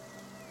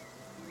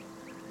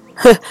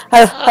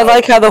 I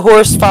like how the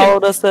horse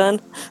followed us then.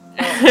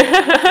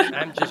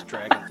 I'm just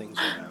dragging things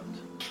around.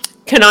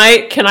 Can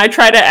I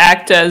try to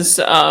act as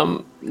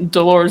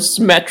Dolores'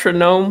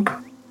 metronome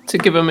to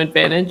give him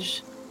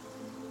advantage?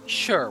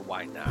 Sure,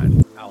 why not?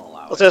 I'll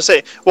allow I was it. going to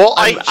say, well,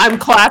 I'm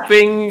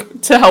clapping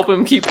to help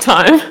him keep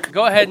time.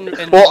 Go ahead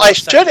and Well, roll a I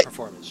second should-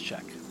 performance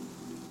check.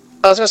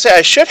 I was going to say,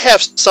 I should have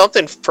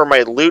something for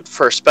my lute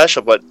for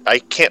special, but I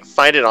can't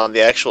find it on the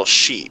actual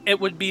sheet. It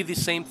would be the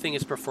same thing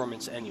as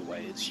performance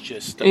anyway. It's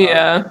just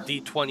Yeah,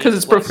 D20 Because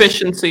it's plus-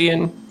 proficiency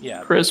in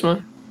Yeah,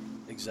 charisma.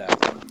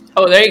 exactly.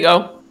 Oh, there you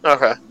go.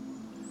 Okay.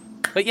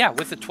 But yeah,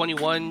 with the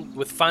 21,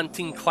 with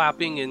Fontaine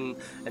clapping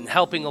and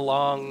helping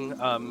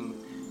along,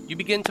 you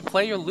begin to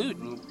play your lute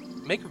and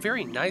make a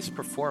very nice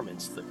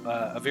performance.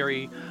 A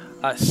very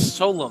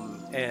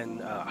solemn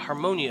and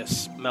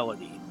harmonious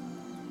melody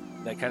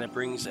that kind of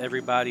brings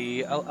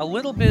everybody a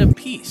little bit of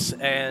peace.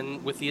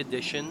 And with the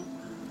addition,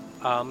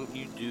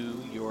 you do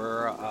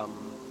your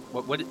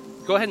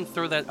go ahead and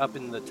throw that up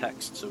in the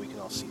text so we can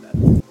all see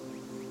that.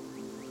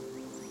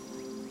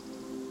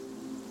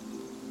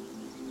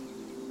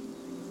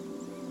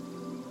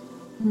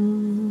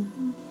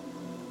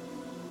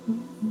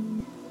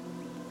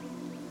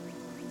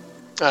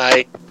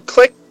 I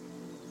clicked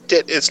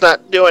it. It's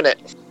not doing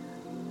it.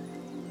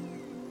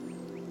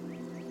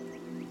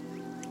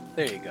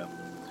 There you go.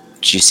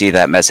 Did you see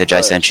that message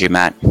I sent you,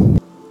 Matt?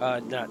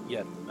 Not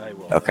yet. I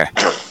will. Okay.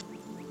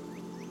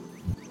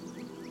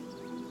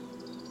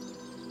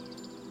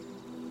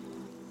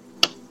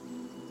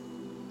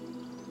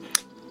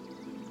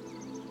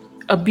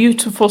 A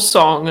beautiful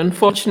song.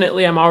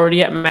 Unfortunately, I'm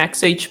already at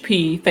max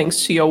HP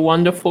thanks to your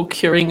wonderful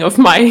curing of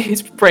my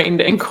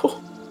sprained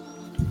ankle.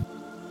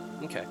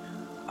 Okay.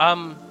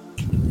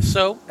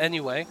 So,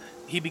 anyway,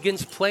 he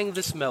begins playing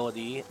this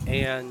melody,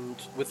 and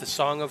with the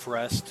Song of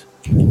Rest,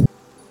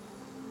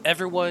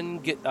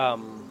 everyone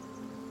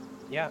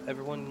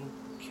everyone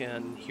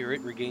can hear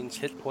it, regains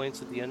hit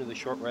points at the end of the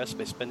short rest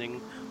by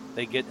spending,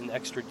 they get an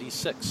extra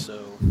d6,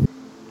 so...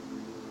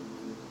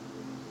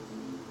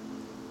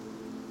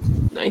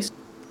 Nice.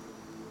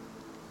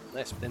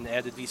 Nice, and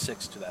add a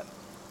d6 to that.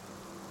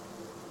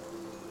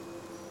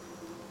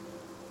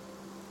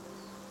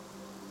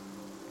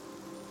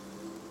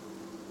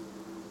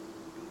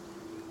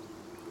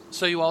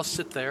 So you all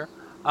sit there.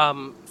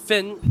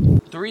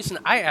 Finn, the reason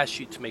I asked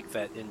you to make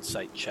that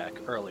insight check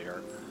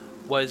earlier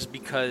was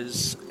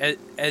because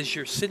as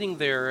you're sitting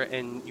there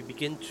and you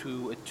begin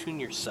to attune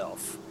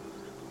yourself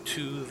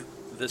to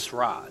this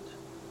rod,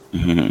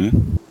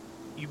 Mm-hmm.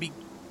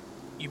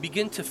 you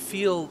begin to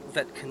feel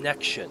that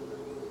connection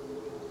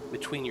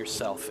between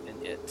yourself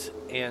and it.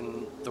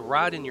 And the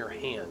rod in your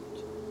hand,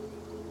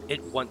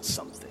 it wants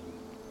something.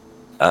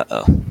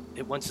 Uh-oh.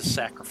 It wants a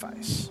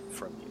sacrifice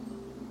from you.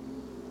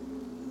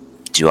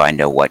 Do I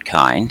know what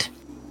kind?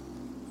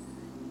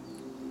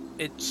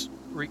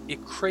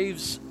 It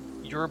craves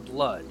your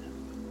blood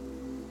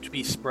to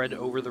be spread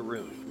over the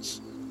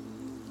runes,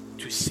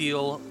 to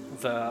seal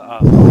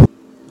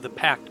the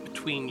pact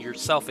between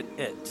yourself and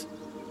it.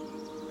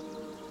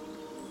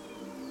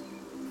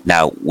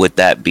 Now, would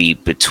that be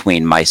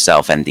between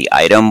myself and the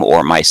item,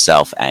 or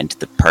myself and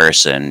the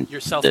person?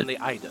 Yourself and the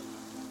item.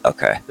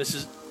 Okay. This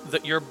is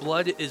your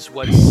blood is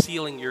what's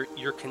sealing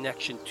your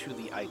connection to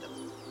the item.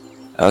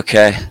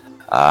 Okay.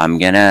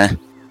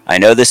 I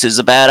know this is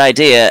a bad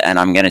idea, and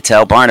I'm gonna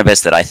tell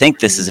Barnabas that I think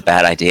this is a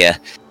bad idea.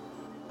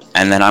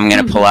 And then I'm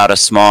gonna pull out a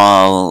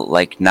small,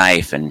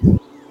 knife and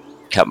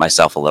cut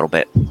myself a little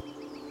bit.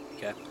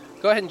 Okay.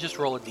 Go ahead and just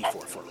roll a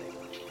d4 for me.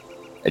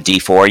 A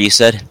D4, you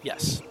said?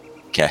 Yes.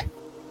 Okay.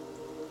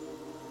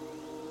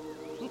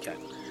 Okay.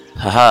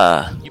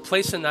 Haha. You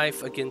place a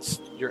knife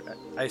against your...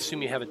 I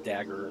assume you have a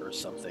dagger or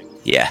something.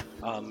 Yeah.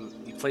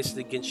 You place it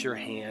against your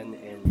hand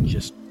and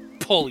just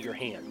pull your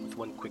hand with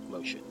one quick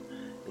motion.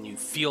 And you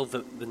feel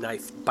the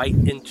knife bite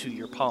into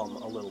your palm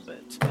a little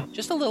bit.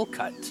 Just a little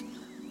cut.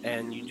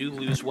 And you do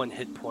lose one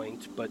hit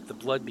point, but the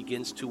blood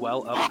begins to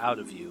well up out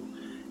of you.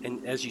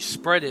 And as you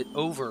spread it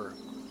over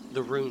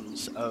the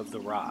runes of the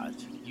rod,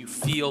 you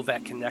feel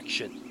that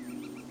connection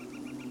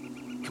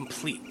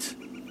complete.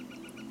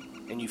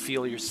 And you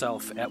feel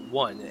yourself at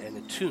one and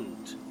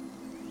attuned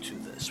to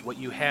this. What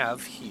you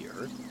have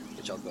here,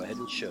 which I'll go ahead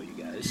and show you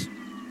guys,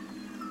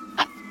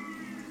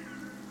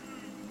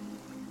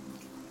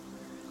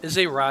 is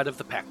a Rod of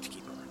the Pact Keeper.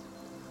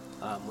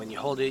 When you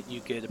hold it, you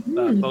get a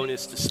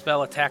bonus to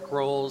spell attack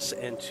rolls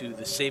and to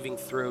the saving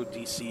throw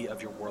DC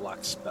of your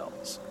Warlock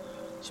spells.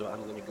 So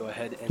I'm going to go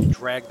ahead and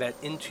drag that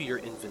into your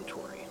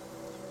inventory.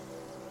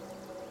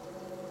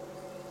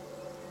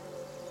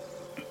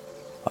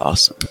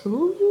 Awesome.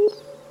 Ooh.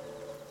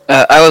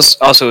 I was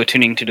also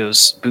attuning to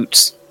those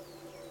boots.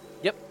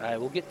 Yep, I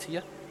will get to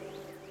you.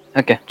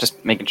 Okay,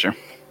 just making sure.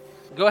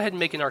 Go ahead and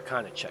make an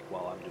Arcana check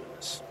while I'm doing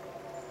this.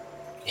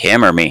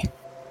 Him or me?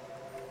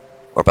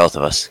 Or both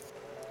of us?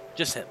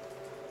 Just him.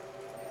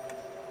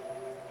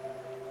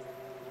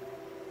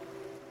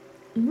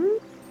 Mhm.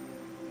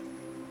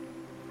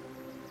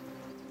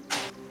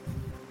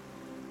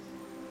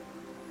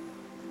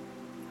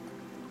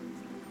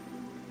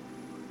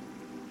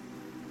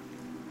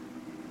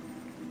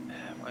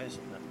 Why is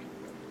it not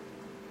coming up?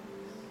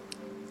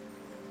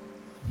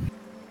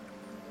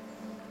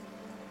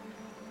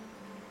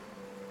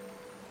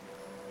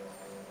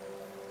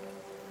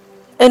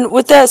 And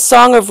with that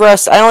Song of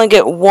Rest, I only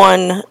get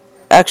one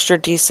extra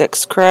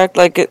d6, correct?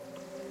 Like,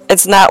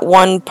 it's not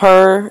one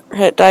per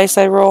hit dice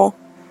I roll?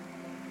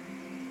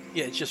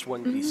 Yeah, it's just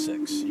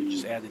 1d6. You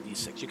just add a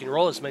d6. You can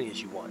roll as many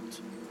as you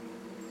want.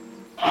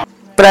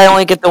 But I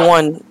only get the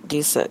one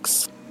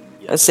d6 a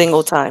Yes.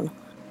 single time.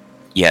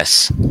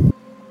 Yes.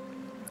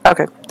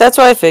 Okay, that's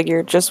what I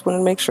figured. Just wanted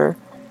to make sure.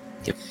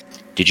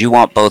 Did you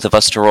want both of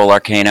us to roll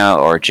Arcana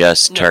or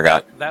just No,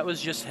 Turgot? that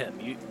was just him.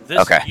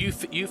 Okay.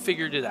 You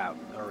figured it out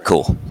already.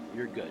 Cool.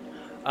 You're good.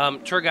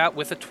 Turgot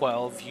with a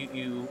 12,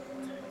 you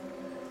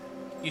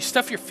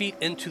stuff your feet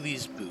into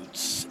these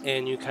boots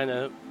and you kind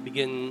of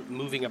begin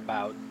moving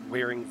about,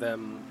 wearing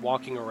them,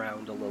 walking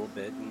around a little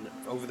bit, and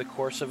over the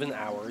course of an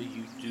hour,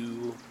 you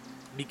do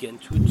begin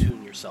to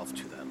attune yourself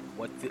to them.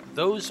 What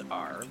those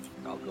are,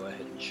 I'll go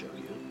ahead and show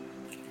you,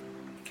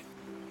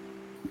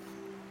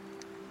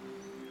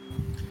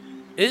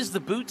 is the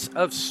boots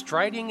of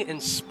striding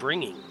and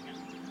springing.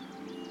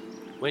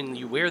 When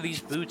you wear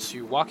these boots,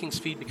 your walking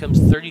speed becomes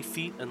 30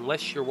 feet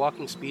unless your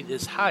walking speed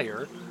is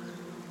higher,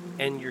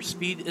 and your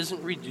speed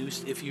isn't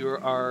reduced if you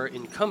are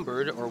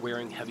encumbered or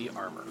wearing heavy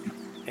armor.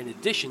 In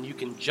addition, you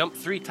can jump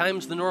 3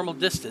 times the normal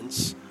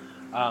distance,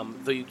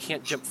 though you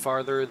can't jump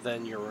farther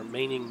than your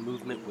remaining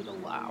movement would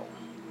allow.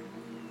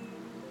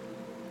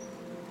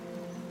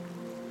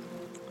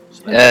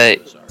 So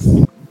that's what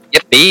those are.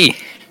 Yippee!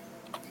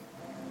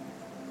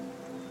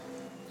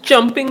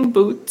 Jumping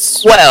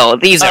boots. Well,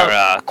 these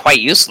are quite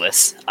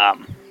useless.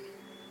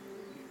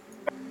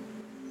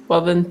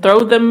 Well, then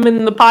throw them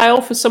in the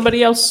pile for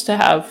somebody else to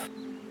have.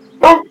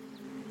 Well,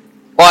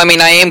 I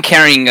mean, I am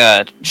carrying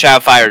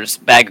Shadowfire's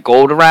bag of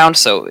gold around,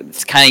 so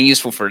it's kind of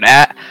useful for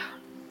that.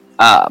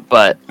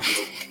 But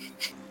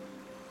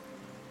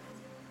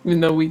Even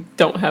though we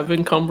don't have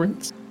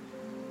encumbrance.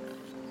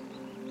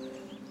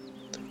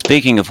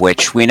 Speaking of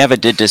which, we never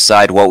did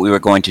decide what we were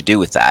going to do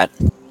with that.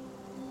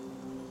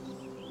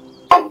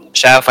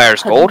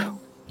 Shadowfire's gold,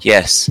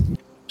 Yes.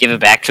 give it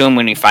back to him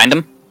when we find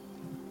him.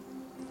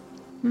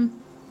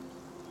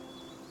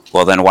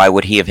 Well, then why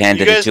would he have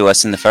handed guys- it to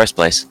us in the first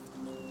place?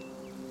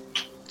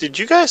 Did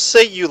you guys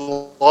say you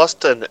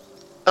lost an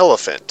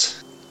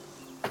elephant?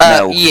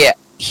 No. Yeah.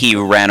 He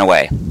ran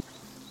away.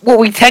 Well,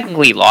 we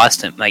technically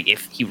lost him. Like,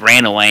 if he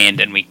ran away and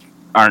then we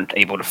aren't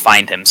able to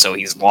find him, so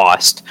he's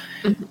lost.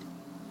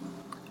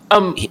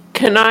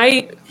 Can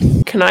I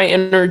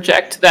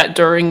interject that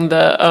during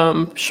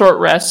the short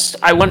rest,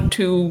 I want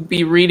to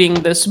be reading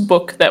this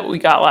book that we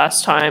got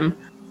last time,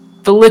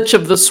 The Lich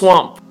of the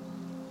Swamp.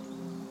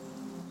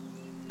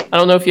 I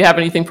don't know if you have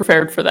anything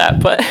prepared for that,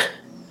 but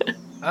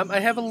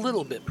I have a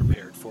little bit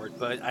prepared for it,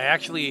 but I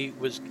actually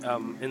was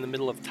in the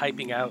middle of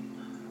typing out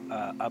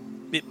a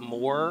bit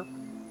more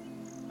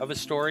of a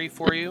story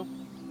for you,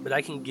 but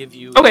I can give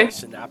you Okay. a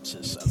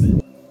synopsis of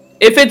it.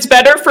 if it's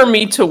better for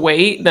me to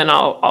wait, then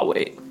I'll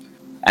wait.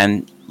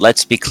 And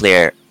let's be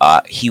clear,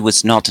 he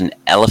was not an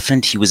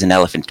elephant, he was an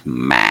elephant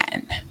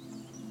man.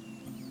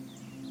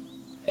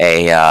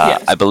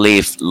 Yes. I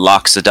believe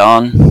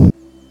Loxodon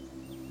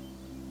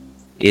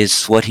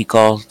is what he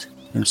called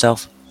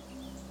himself.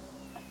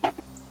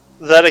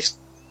 That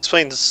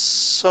explains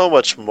so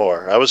much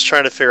more. I was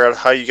trying to figure out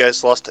how you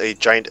guys lost a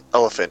giant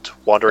elephant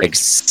wandering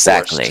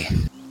Exactly.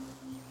 forest.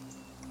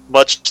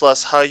 Much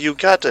less how you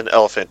got an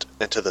elephant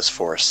into this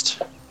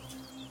forest.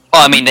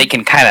 Well, I mean, they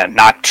can kind of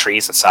knock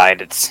trees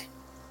aside.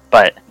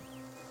 But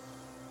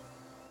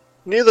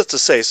Needless to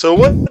say, so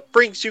what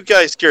brings you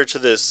guys here to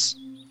this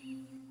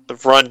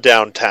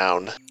run-down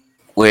town?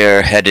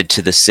 We're headed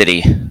to the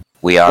city.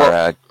 We are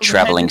a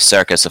traveling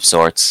circus of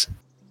sorts.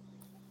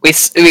 I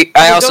We're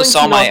also going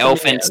saw to my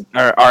Elephant elephant,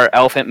 or our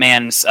elephant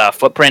man's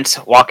footprints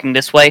walking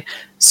this way.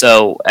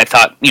 So I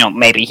thought,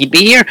 maybe he'd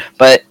be here.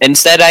 But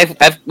instead,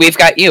 we've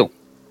got you.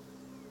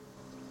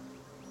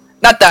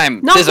 Not that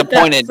I'm Not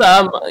disappointed,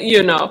 That that's,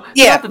 yeah, not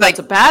that that's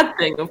a bad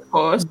thing, of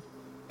course.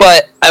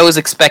 but I was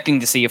expecting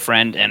to see a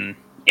friend, and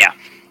yeah.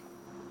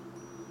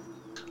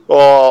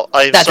 Well,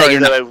 I'm That's sorry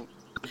how that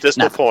I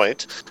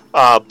disappoint,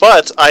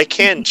 but I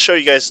can show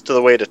you guys to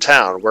the way to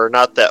town. We're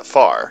not that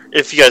far.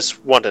 If you guys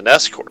want an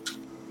escort.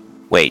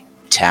 Wait,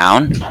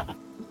 town?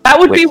 That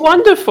would be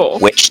wonderful.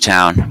 Which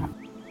town?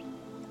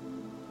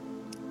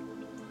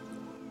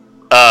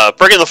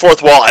 Breaking the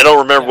fourth wall. I don't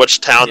remember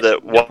which town Yeah,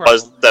 that no was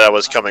problem. that I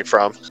was coming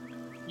from.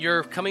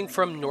 You're coming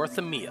from North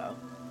Amia,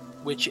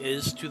 which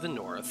is to the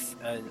north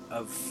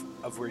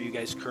of where you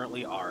guys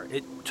currently are.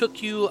 It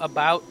took you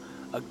about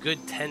a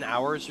good 10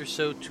 hours or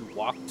so to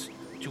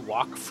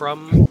walk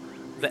from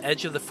the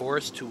edge of the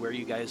forest to where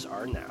you guys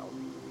are now.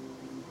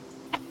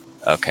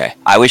 Okay.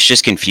 I was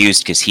just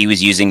confused because he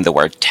was using the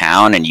word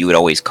town and you had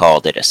always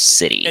called it a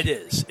city. It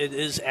is. It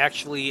is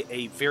actually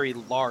a very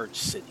large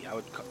city.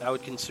 I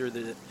would consider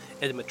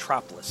it a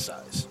metropolis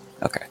size.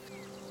 Okay.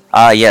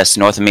 Yes,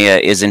 North Amia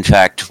is in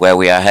fact where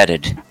we are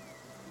headed.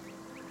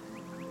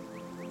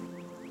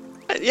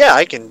 Yeah,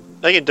 I can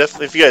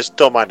definitely. If you guys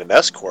don't mind an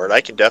escort, I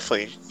can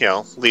definitely,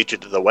 lead you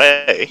to the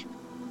way.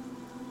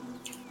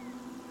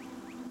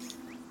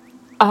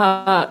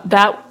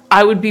 That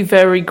I would be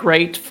very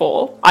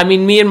grateful. I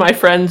mean, me and my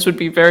friends would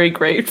be very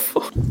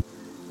grateful.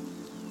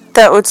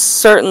 That would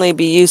certainly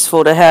be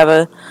useful to have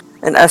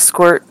an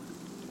escort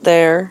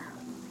there.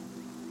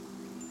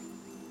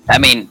 I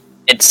mean,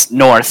 it's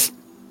north.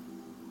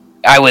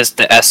 I was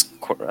the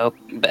escort.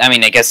 I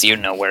mean, I guess you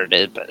know where it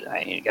is, but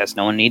I guess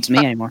no one needs me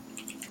anymore.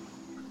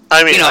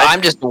 I mean,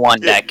 I'm just the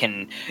one that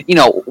can,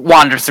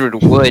 wander through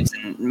the woods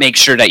and make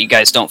sure that you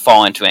guys don't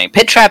fall into any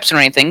pit traps or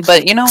anything.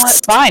 But you know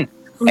what? Fine.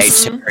 Hey,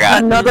 Turgot.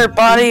 Another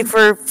body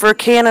for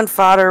cannon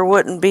fodder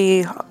wouldn't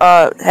be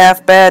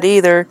half bad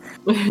either.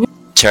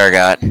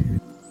 Turgot.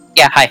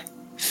 Yeah, hi.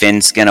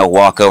 Finn's gonna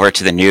walk over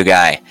to the new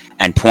guy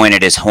and point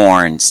at his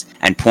horns,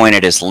 and point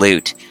at his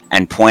lute,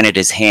 and point at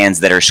his hands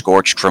that are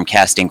scorched from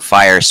casting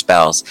fire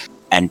spells,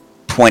 and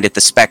point at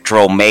the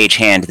spectral mage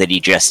hand that he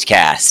just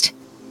cast.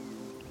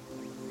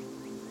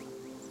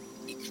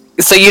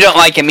 So you don't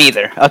like him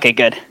either. Okay,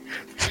 good.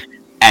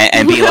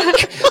 And be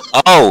like,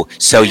 oh,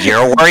 so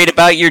you're worried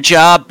about your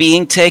job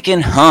being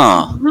taken?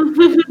 Huh.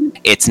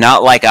 It's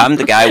not like I'm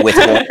the guy with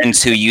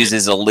horns who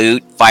uses a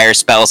lute, fire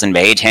spells, and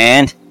mage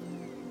hand.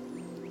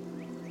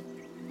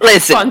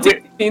 Listen,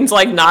 Fontine's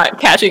like not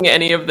catching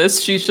any of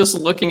this. She's just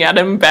looking at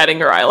him, batting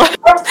her eyelash.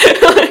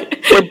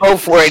 we're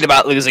both worried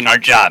about losing our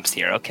jobs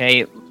here,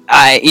 okay?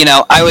 I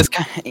was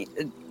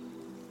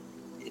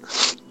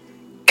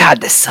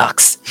God, this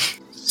sucks.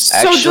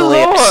 Actually,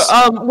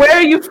 Delore, where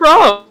are you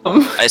from?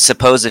 I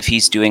suppose if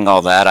he's doing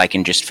all that, I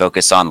can just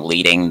focus on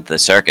leading the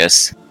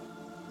circus.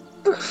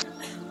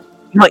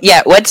 But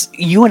yeah,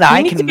 you and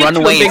I need can to get run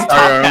you a away big and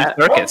start our top own hat.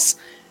 circus.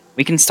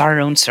 We can start our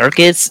own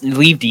circus,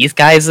 leave these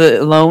guys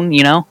alone,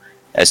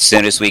 As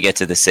soon as we get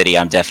to the city,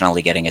 I'm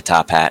definitely getting a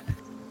top hat.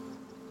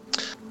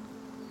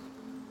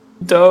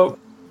 Dope.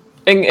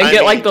 And I get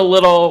mean, like the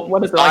little,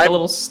 what is it, like I- a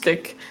little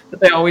stick that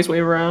they always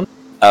wave around.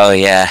 Oh,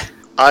 yeah.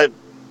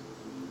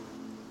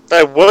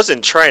 I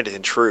wasn't trying to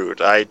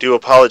intrude. I do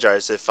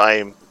apologize if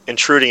I'm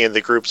intruding in the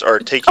groups or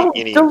taking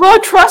any.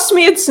 Delore, trust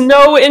me, it's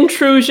no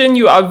intrusion.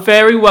 You are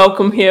very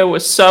welcome here. We're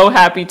so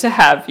happy to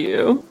have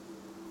you.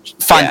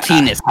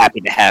 Fontaine is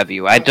happy to have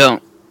you.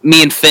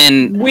 Me and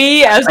Finn,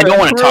 We, as I don't a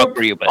want to group, talk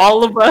for you, but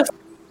all of us,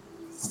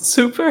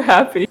 super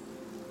happy.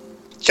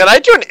 Can I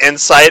do an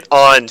insight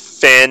on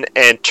Finn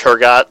and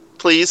Turgot,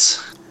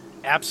 please?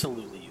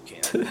 Absolutely, you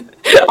can.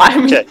 I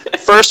mean, Okay,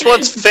 first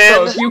one's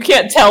Finn. so you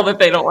can't tell that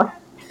they don't like.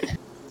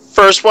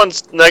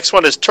 Next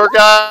one is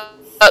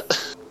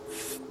Turgot.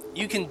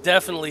 You can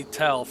definitely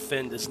tell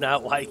Finn does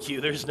not like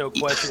you. There's no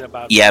question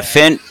about Yeah,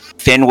 that.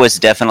 Finn was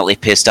definitely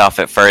pissed off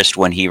at first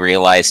when he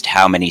realized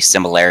how many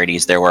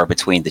similarities there were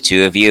between the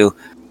two of you.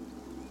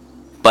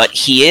 But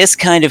he is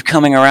kind of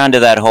coming around to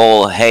that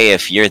whole, hey,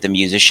 if you're the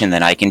musician,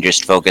 then I can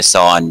just focus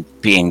on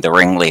being the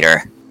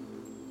ringleader.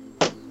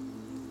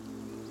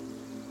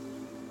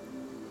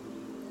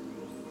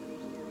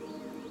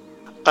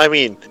 I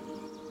mean,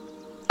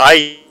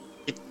 I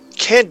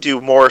can do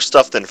more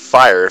stuff than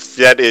fire. If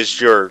that is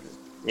your,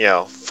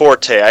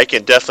 forte, I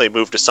can definitely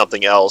move to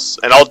something else.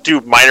 And I'll do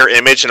minor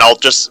image, and I'll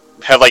just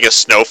have like a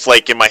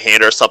snowflake in my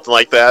hand or something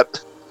like that.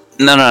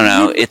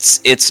 No,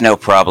 it's no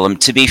problem.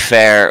 To be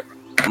fair,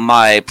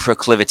 my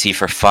proclivity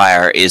for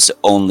fire is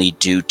only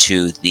due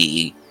to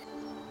the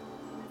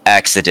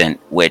accident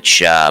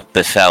which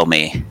befell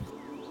me.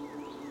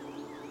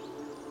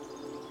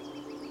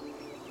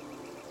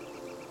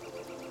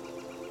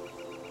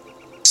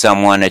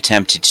 Someone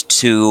attempted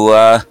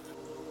to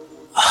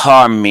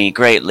harm me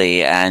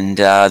greatly, and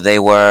they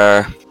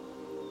were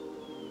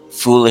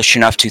foolish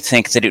enough to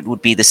think that it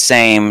would be the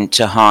same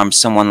to harm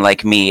someone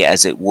like me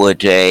as it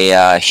would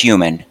a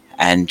human,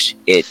 and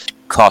it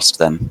cost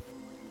them.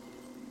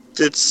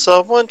 Did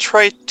someone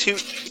try to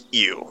eat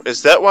you?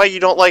 Is that why you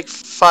don't like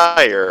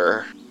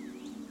fire?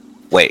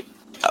 Wait,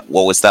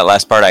 what was that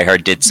last part I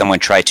heard? Did someone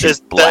try to Is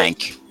that-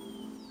 blank?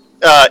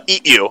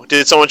 eat you?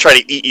 Did someone try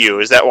to eat you?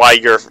 Is that why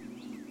you're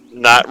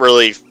not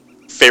really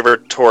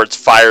favored towards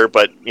fire,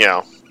 but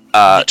you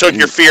took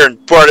your fear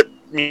and brought it,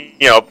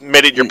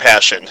 made it your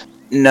passion?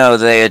 No,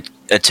 they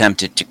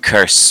attempted to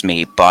curse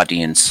me,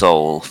 body and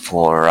soul,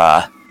 for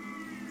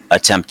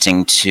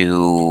attempting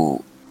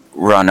to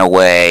run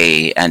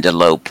away and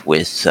elope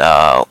with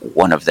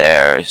one of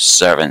their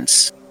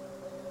servants.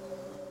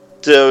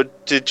 So,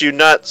 did you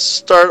not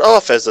start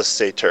off as a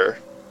satyr?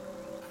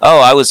 Oh,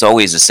 I was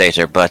always a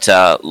satyr, but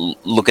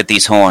look at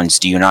these horns.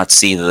 Do you not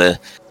see the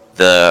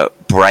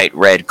bright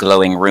red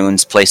glowing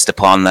runes placed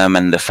upon them,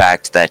 and the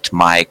fact that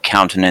my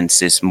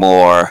countenance is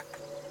more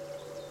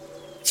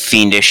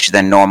fiendish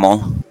than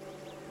normal?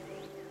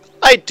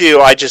 I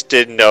do. I just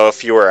didn't know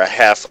if you were a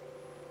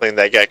halfling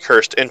that got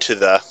cursed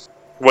into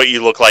what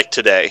you look like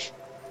today.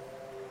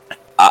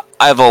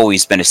 I've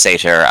always been a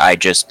satyr. I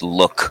just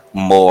look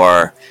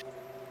more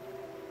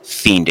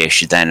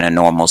fiendish than a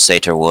normal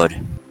satyr would.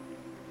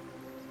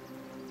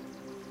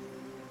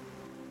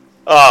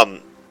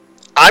 I'm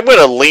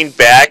gonna lean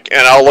back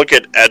and I'll look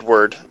at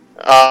Edward.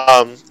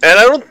 And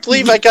I don't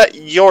believe I got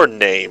your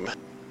name.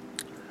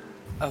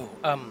 Oh,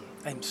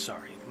 I'm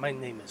sorry. My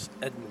name is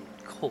Edmund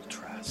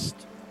Coltrast.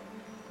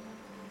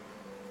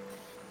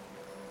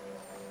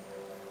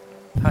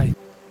 Hi.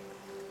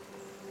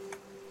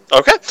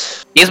 Okay.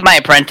 He's my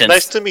apprentice.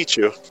 Nice to meet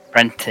you.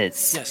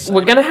 Apprentice. Yes.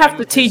 We're gonna have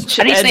to teach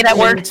How do you say that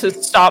Edmund word? to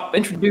stop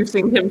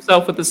introducing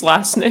himself with his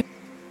last name.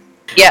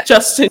 Yeah.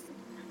 Justin.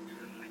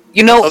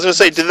 You I know, was gonna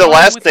say, did the Wrong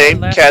last with my name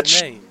last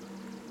catch? name?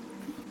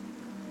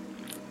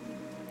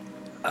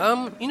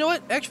 You know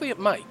what? Actually, it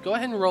might. Go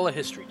ahead and roll a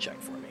history check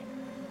for me.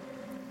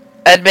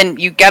 Edmund,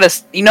 you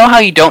know how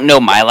you don't know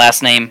my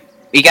last name?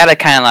 You gotta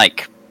kind of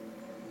like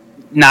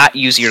not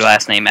use your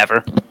last name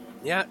ever.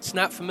 Yeah, it's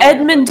not familiar.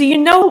 Edmund, do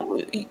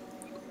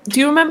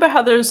you remember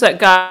how there's that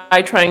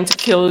guy trying to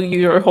kill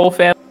your whole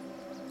family?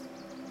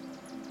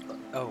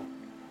 Oh,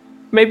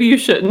 Maybe you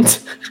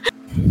shouldn't.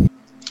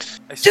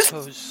 I Just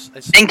suppose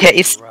in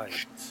case. you're right.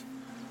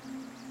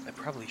 I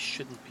probably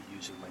shouldn't be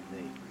using my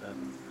name.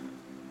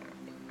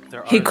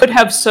 There He are- could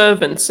have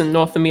servants in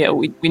Northamia.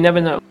 We never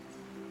know.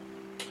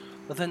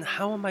 Well, then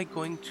how am I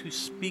going to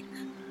speak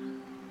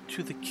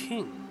to the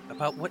king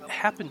about what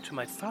happened to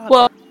my father?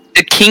 Well,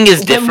 The king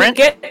is when we different.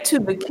 get to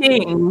the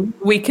king,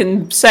 we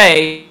can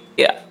say,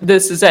 yeah,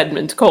 this is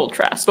Edmund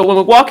Coltrast. But when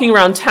we're walking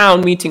around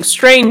town meeting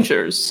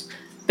strangers,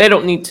 they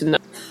don't need to know.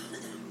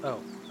 Oh,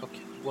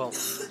 okay. Well,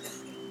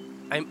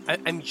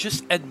 I'm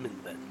just Edmund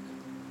then.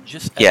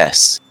 Just Edmund.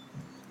 Yes.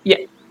 Yeah,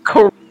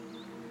 correct.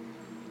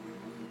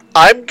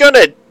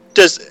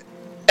 Does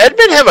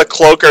Edmund have a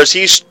cloak, or is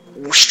he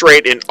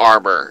straight in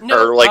armor? No,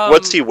 Or,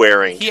 what's he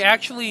wearing?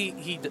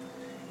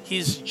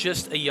 He's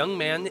just a young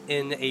man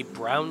in a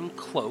brown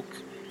cloak.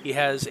 He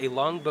has a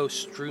longbow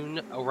strewn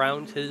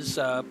around his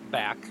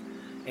back,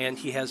 and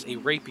he has a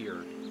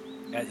rapier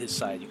at his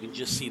side. You can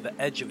just see the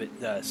edge of it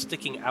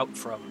sticking out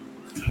from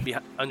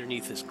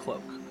underneath his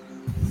cloak.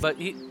 But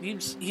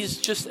he's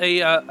just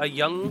a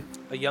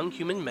young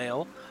human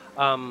male.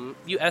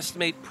 You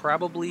estimate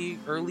probably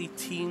early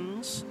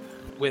teens,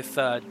 with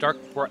dark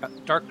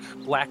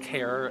black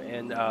hair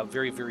and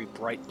very, very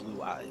bright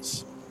blue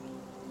eyes.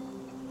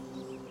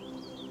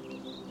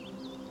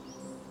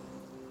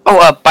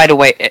 Oh, by the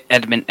way,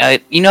 Edmund,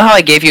 you know how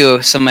I gave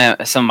you some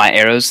of my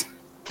arrows?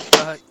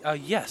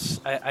 Yes,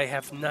 I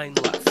have 9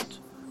 left.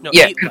 No,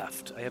 Yeah. 8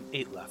 left. I have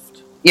 8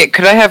 left. Yeah,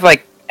 could I have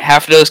like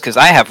half of those? Because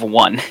I have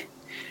one.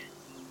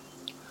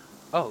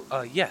 Oh,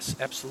 yes,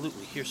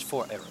 absolutely. Here's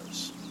 4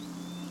 arrows.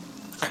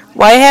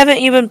 Why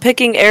haven't you been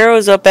picking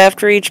arrows up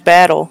after each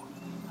battle?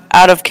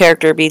 Out of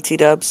character, BT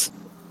dubs.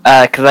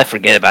 Because I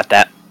forget about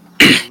that.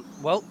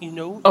 Well,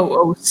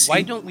 Oh,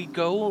 why don't we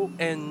go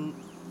and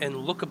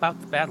look about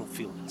the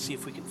battlefield and see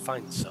if we can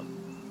find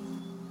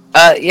some?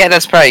 Yeah,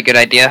 that's probably a good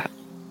idea.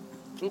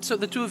 And so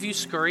the two of you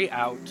scurry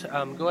out.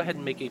 Go ahead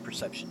and make a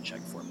perception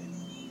check for me.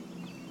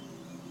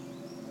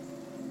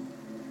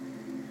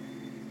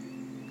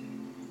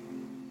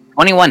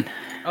 $21.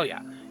 Oh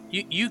yeah,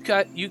 you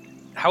got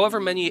however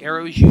many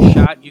arrows you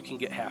shot, you can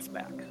get half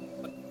back.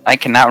 I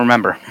cannot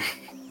remember.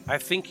 I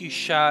think you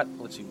shot,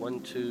 let's see,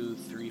 1, 2,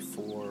 3,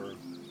 4,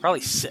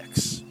 probably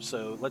 6.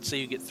 So let's say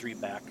you get 3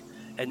 back,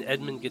 and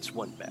Edmund gets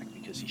 1 back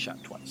because he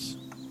shot twice.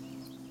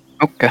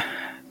 Okay.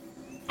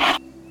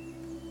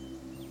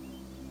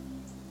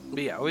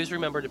 But yeah, always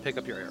remember to pick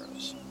up your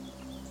arrows.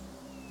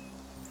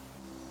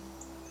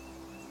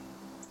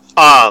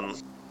 I'm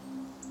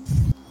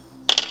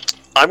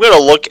gonna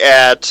look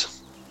at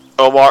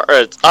Omar.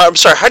 I'm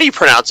sorry. How do you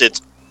pronounce it?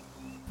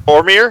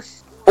 Ormir?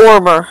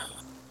 Ormer.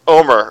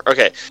 Omer.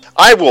 Okay.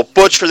 I will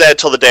butcher that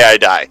till the day I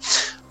die.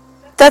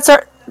 That's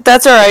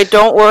alright.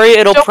 Don't worry.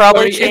 It'll Don't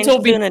probably worry, change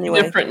it'll be soon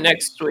anyway. different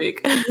next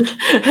week.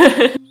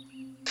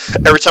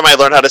 Every time I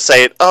learn how to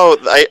say it,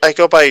 I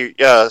go by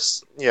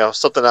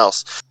something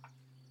else.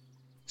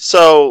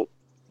 So,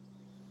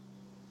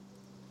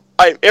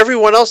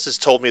 everyone else has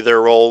told me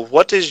their role.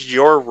 What is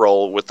your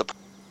role with the?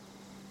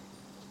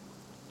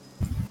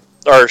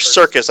 or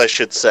circus, I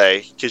should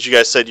say, because you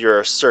guys said you're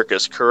a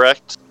circus,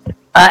 correct?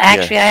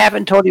 Actually, I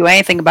haven't told you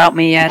anything about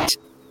me yet.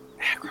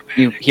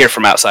 You hear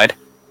from outside.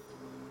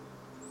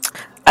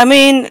 I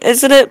mean,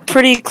 isn't it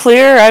pretty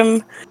clear?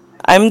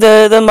 I'm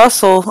the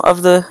muscle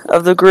of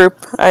the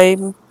group.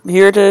 I'm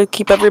here to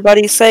keep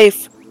everybody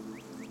safe,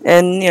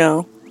 and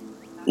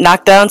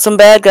knock down some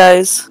bad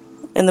guys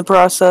in the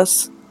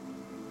process.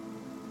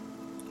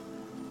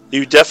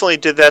 You definitely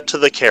did that to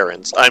the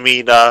Karens. I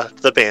mean,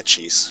 the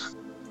Banshees.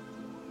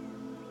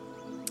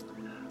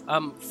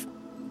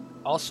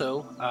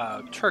 Also,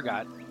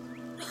 Turgot,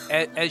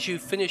 as you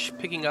finish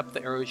picking up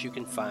the arrows you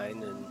can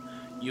find, and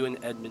you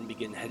and Edmund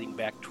begin heading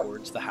back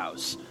towards the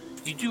house,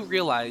 you do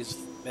realize,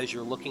 as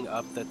you're looking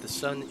up, that the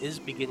sun is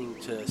beginning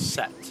to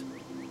set.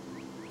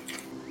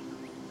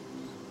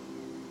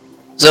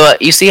 So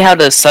you see how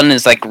the sun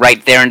is like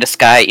right there in the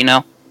sky,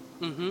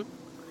 Mm-hmm.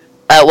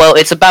 Well,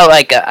 it's about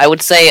like I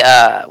would say.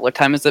 What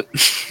time is it?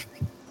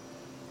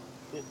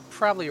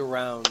 Probably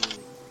around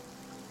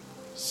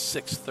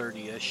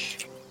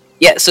 6:30ish.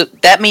 Yeah, so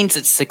that means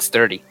it's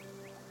 6:30.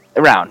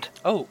 Around.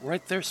 Oh,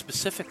 right there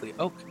specifically.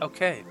 Oh,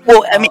 okay.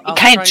 Well, I mean, I'll it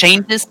kind try of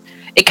changes.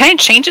 It kind of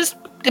changes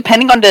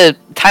depending on the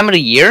time of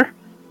the year.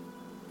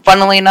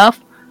 Funnily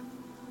enough.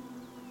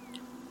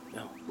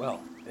 No, well,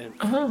 and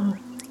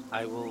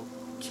I will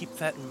keep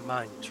that in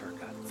mind,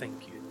 Turgot.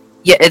 Thank you.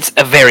 Yeah, it's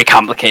a very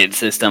complicated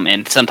system,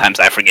 and sometimes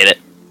I forget it.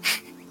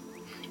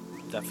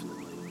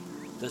 Definitely.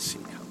 It does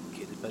seem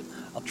complicated, but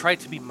I'll try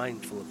to be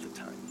mindful of the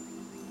time.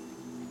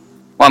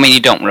 Well, I mean, you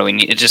don't really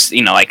need it. Just,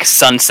 like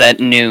sunset,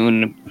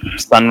 noon,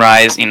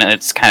 sunrise,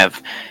 it's kind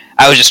of...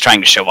 I was just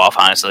trying to show off,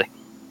 honestly.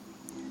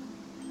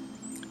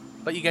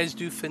 But you guys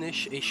do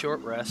finish a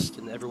short rest,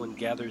 and everyone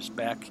gathers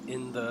back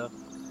in the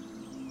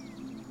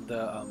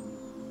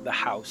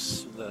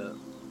house, the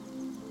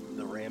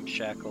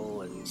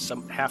ramshackle and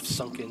some half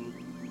sunken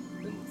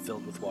and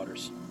filled with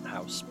water's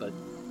house. But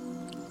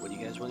what are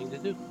you guys wanting to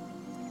do?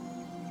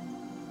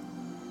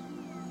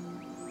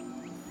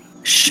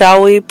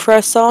 Shall we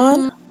press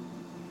on?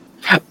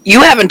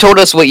 You haven't told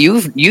us what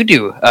you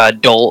do,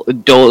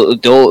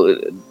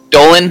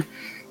 Dolan.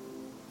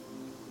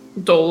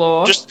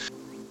 Dolor.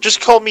 Just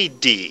call me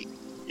D,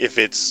 if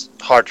it's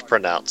hard to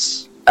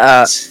pronounce.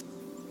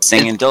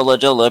 Singing Dola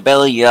Dola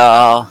Belly,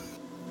 y'all.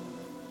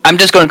 I'm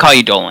just going to call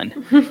you Dolan.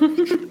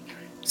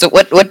 So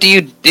what do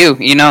you do?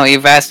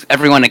 You've asked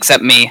everyone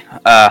except me,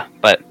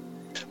 but...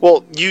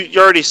 Well, you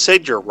already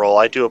said your role.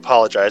 I do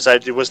apologize. I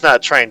was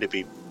not trying to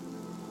be...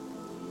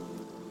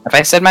 Have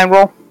I said my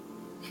role?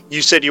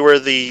 You said you were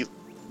the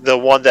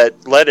one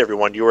that led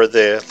everyone. You were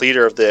the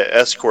leader of the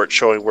escort,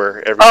 showing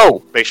where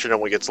everyone... Make sure no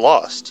one gets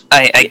lost.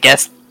 I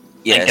guess...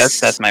 Yes. I guess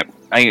that's my...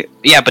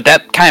 yeah, but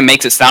that kind of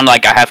makes it sound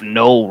like I have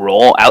no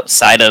role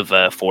outside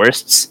of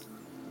forests.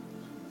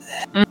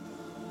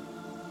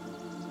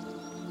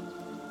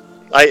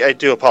 I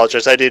do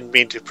apologize. I didn't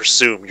mean to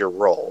presume your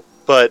role.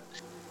 But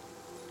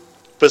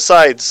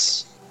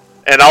besides...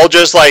 And I'll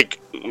just,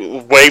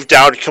 wave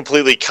down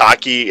completely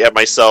cocky at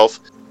myself.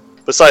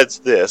 Besides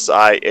this,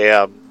 I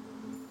am...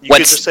 You could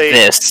What's just say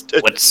this?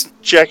 a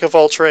jack of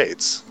all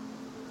trades.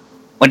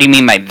 What do you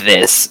mean by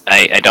this?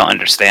 I don't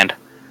understand.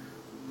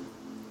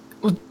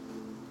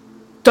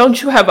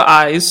 Don't you have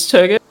eyes,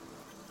 Turgot?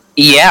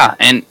 Yeah,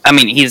 and I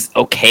mean he's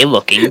okay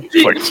looking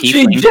for a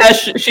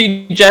tiefling.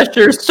 She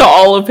gestures to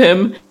all of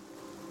him.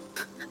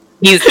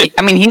 He's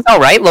all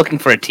right looking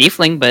for a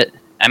tiefling, but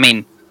I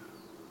mean,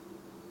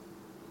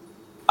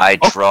 I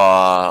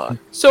draw.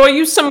 So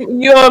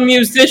you're a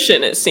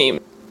musician, it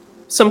seems.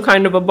 Some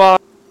kind of a bar.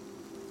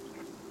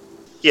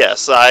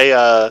 Yes,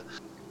 I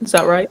Is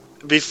that right?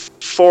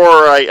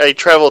 before I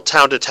travel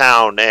town to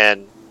town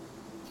and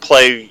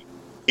play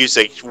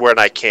music when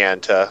I can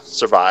to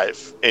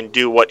survive and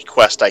do what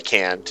quest I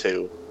can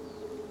to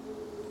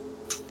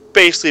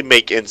basically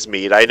make ends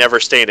meet. I never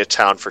stay in a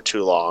town for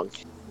too long.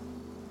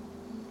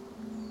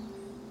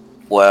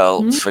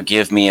 Well,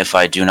 forgive me if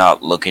I do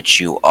not look at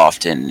you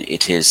often.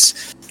 It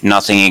is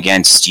nothing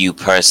against you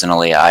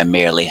personally. I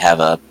merely have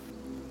a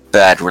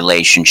bad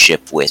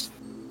relationship with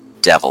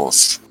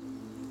devils.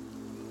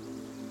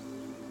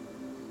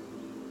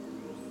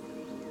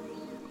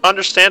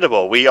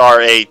 Understandable. We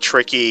are a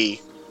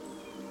tricky,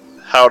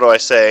 how do I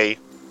say,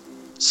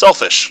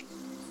 selfish.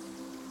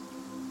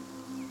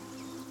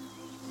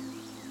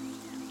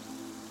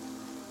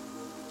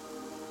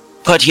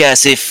 But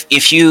yes,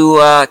 if you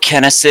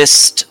can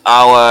assist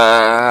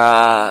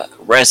our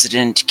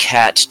resident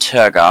cat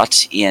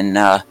Turgot in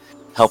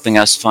helping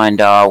us find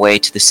our way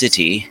to the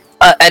city.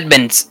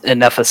 Edmund's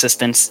enough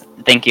assistance.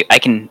 Thank you. I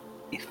can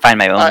find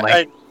my own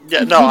way.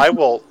 I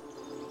will.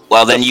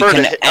 Well, then you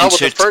can I will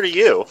defer to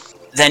you.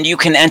 Then you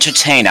can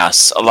entertain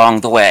us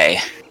along the way.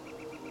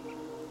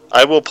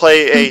 I will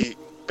play a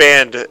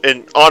band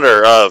in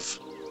honor of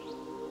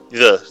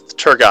the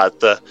Turgot,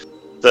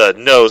 the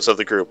nose of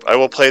the group. I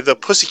will play the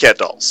Pussycat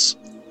Dolls.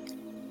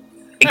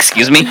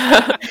 Excuse me?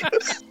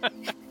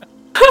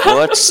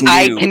 What's new,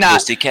 I cannot-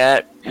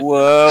 Pussycat?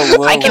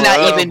 Whoa, I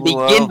cannot even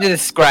begin to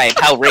describe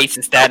how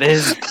racist that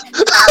is.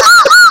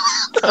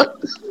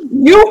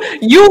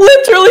 You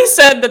literally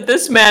said that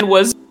this man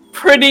was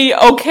pretty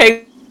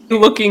okay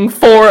looking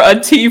for a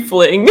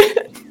tiefling.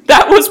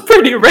 That was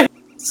pretty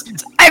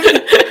racist.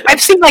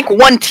 I've seen like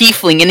one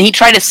tiefling, and he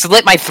tried to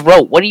slit my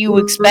throat. What do you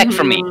expect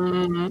from me?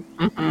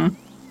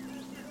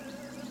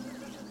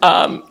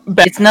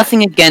 It's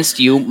nothing against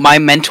you. My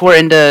mentor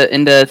in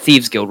the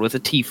Thieves Guild was a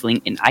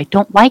tiefling, and I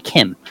don't like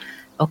him.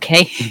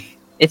 Okay,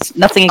 it's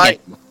nothing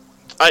against.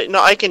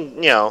 I can,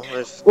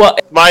 if Well,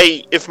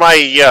 my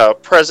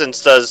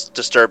presence does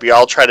disturb you,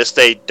 I'll try to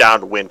stay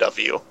downwind of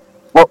you.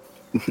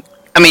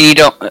 I mean,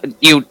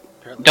 you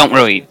don't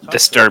really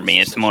disturb me.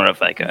 It's more of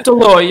like a.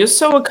 Dolor, you're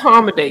so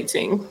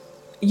accommodating.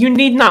 You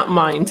need not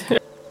mind.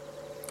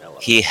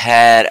 He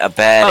had a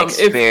bad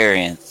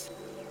experience.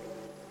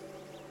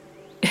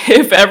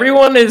 If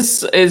everyone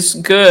is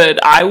good,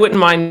 I wouldn't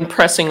mind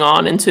pressing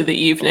on into the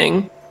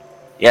evening.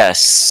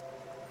 Yes.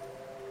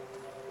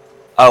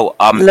 Oh,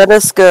 Let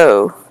us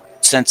go.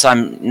 since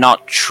I'm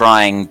not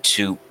trying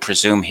to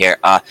presume here,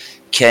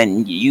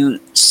 can you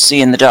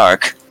see in the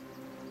dark?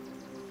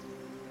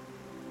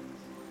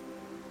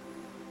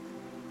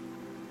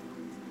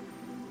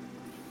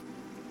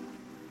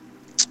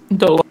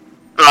 Dolor.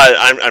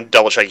 I'm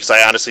double checking because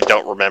I honestly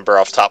don't remember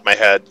off the top of my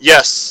head.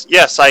 Yes,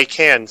 I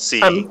can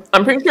see. I'm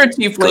pretty sure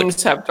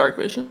tieflings have dark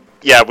vision.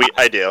 Yeah,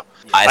 I do.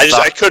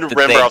 I couldn't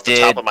remember off the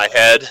top of my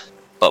head.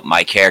 But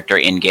my character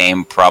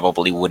in-game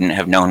probably wouldn't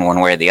have known one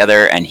way or the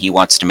other, and he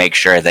wants to make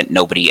sure that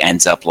nobody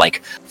ends up,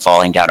 like,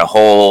 falling down a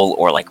hole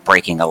or, like,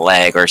 breaking a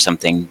leg or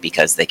something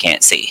because they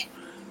can't see.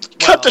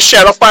 Cut the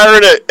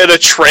Shadowfire in a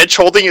trench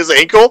holding his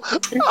ankle.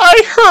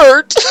 I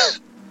hurt!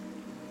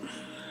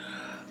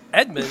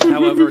 Edmund,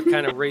 however,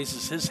 kind of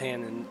raises his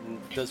hand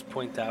and does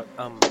point out,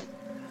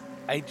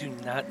 I do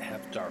not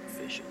have dark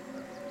vision.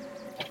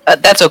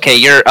 That's okay.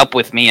 You're up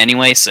with me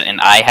anyway,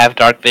 and I have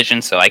dark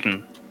vision, so I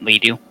can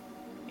lead you.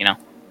 You know,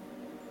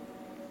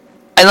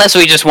 unless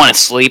we just want to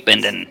sleep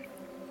and then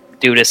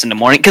do this in the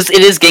morning, because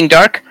it is getting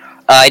dark.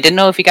 I didn't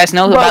know if you guys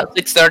know about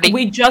 6:30.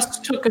 We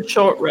just took a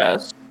short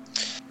rest.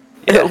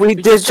 Yeah, we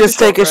did just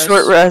take a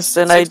short rest,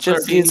 and I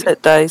just 6:30. used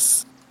hit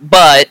dice.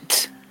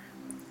 But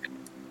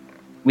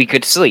we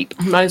could sleep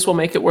Might as well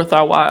make it worth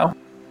our while.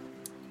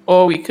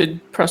 Or we could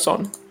press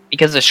on.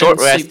 because the short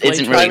And rest sleep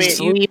isn't later. really I mean,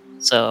 sleep.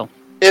 So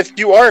If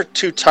you are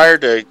too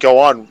tired to go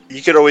on,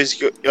 you could always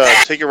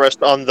take a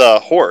rest on the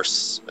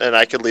horse, and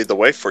I could lead the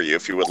way for you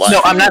if you would like.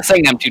 no, I'm not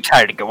saying I'm too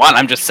tired to go on.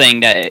 I'm just saying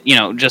that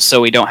just so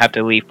we don't have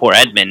to leave poor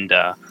Edmund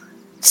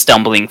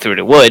stumbling through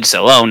the woods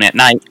alone at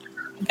night.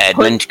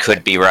 Edmund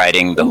could be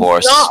riding the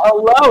horse. Not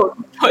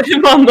alone. Put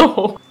him on the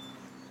horse.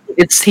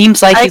 It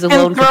seems like I he's can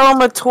alone. throw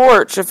him a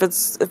torch if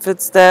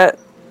it's that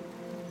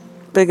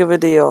big of a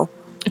deal.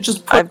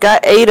 Just put I've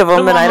got 8 of him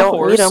them, and on I the don't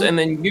horse, need them. and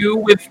then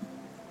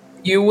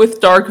you with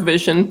dark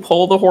vision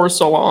pull the horse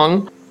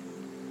along,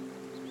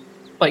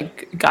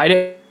 like guide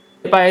it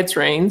by its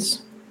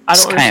reins. I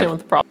It's don't kind understand of- what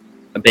the problem.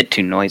 A bit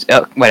too noisy.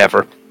 Oh,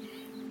 whatever.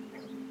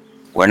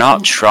 We're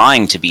not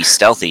trying to be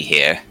stealthy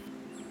here.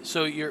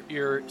 So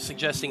you're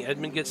suggesting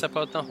Edmund gets up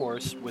on the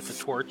horse with a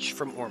torch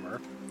from Ormer,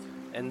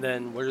 and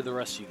then what are the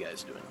rest of you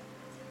guys doing?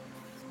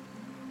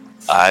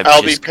 I'll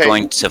I'm be just paying-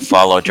 going to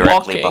follow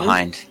directly Walking.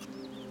 behind.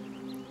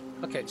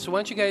 Okay, so why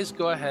don't you guys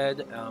go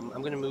ahead? I'm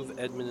going to move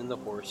Edmund and the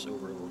horse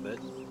over a little bit.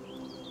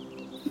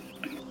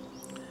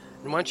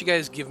 And why don't you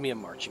guys give me a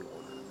marching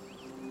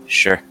order?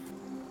 Sure.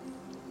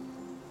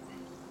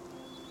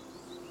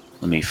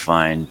 Let me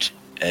find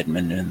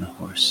Edmund and the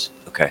horse.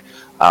 Okay.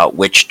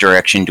 Which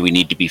direction do we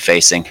need to be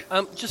facing?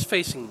 Just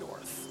facing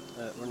north.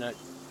 We're not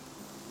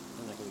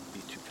going to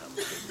be too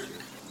complicated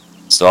here.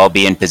 So I'll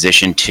be in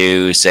position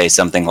to say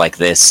something like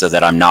this so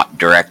that I'm not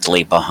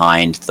directly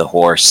behind the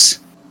horse.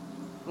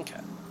 Okay.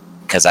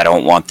 Because I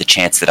don't want the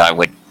chance that I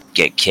would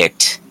get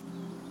kicked.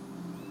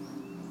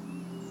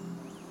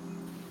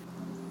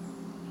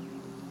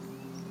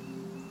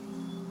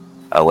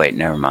 Oh wait,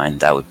 never mind.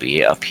 That would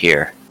be up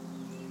here.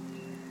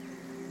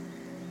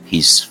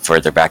 He's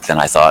further back than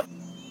I thought.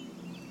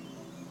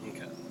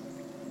 Okay.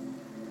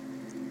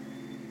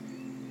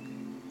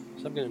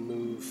 So I'm going to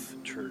move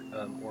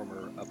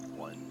Ormer up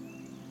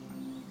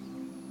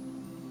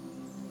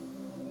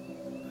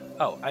 1.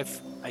 Oh,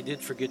 I did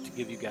forget to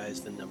give you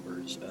guys the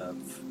numbers of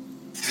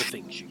the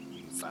things you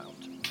found.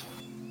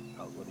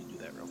 Let me do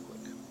that real quick.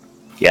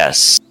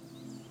 Yes.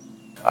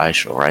 I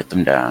shall write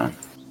them down.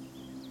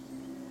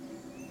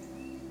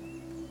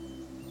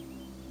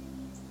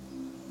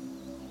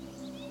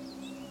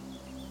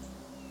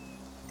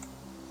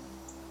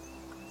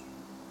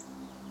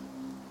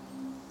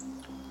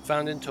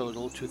 Found in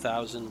total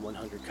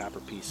 2,100 copper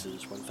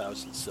pieces,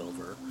 1,000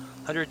 silver,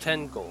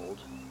 110 gold,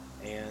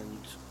 and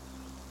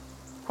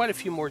quite a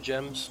few more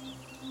gems.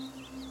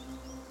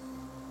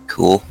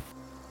 Cool.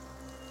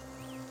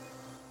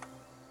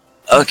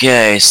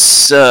 Okay,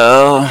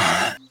 so...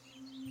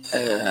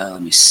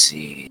 let me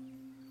see.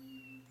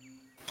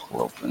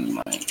 Pull open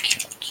my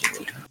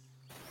calculator.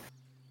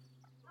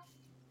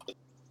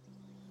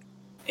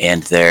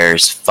 And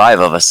there's 5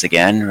 of us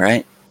again,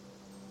 right?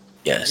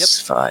 Yes,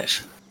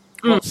 5.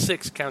 Well,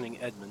 6 counting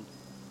Edmund.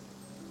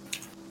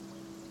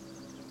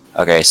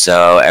 Okay,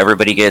 so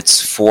everybody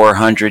gets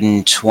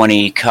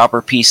 420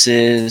 copper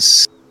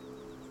pieces.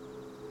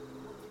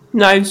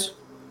 Nice.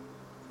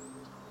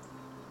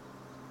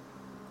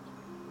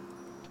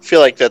 I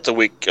feel like that's a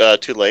week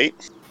too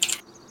late.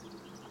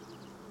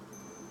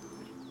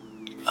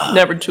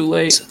 Never too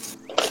late.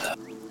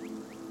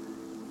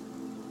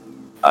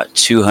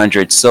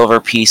 200 silver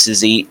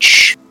pieces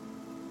each.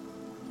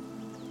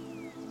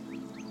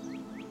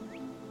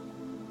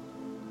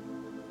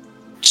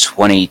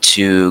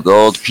 $22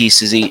 gold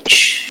pieces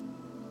each.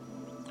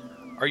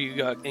 Are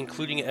you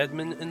including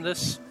Edmund in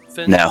this,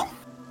 Finn? No,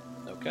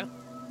 Okay.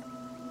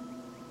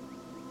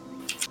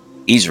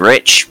 he's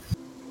rich.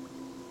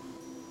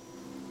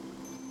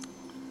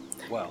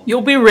 Well,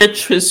 You'll be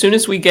rich as soon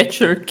as we get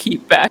your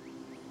keep back.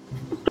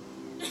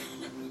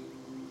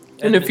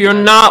 And if Edmund, you're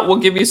not, we'll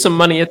give you some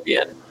money at the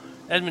end.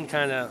 Edmund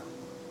kind of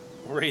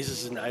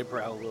raises an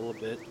eyebrow a little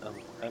bit.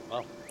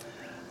 Well,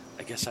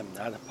 I guess I'm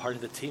not a part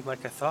of the team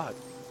like I thought.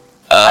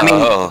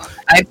 Oh,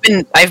 I've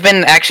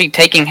been actually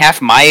taking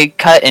half my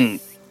cut and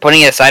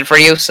putting it aside for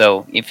you.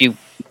 So if you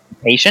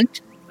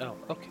patient, Oh,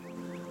 okay.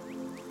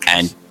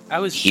 and I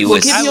was. He We'll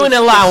was- give I you was an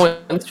just-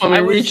 allowance when we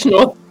I was- reach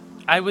North.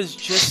 I was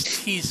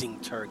just teasing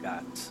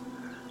Turgot.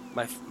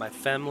 My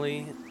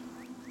family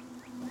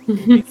will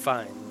be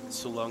fine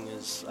so long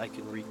as I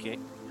can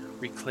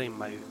reclaim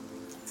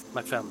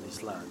my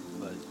family's land.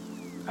 But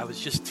I was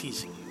just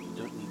teasing you. You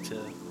don't need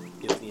to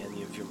give me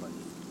any of your money.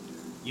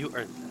 You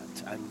earned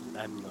that.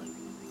 I'm learning.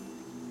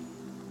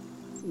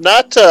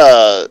 Not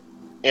to,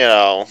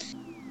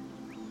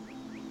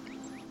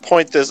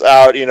 point this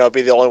out,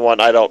 be the only one.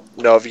 I don't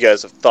know if you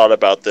guys have thought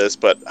about this,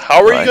 but how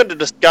are you Right. going to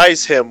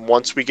disguise him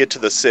once we get to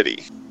the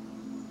city?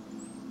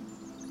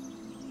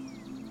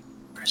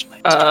 where's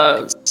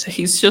my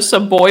He's just a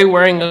boy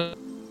wearing a.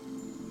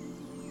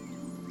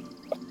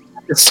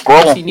 the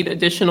scroll. Does he need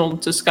additional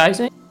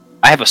disguising?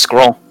 I have a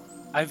scroll.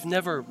 I've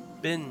never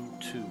been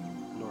to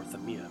North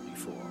Amia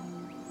before,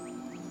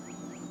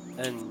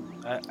 and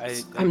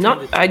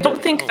I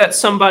don't think that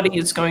somebody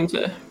is going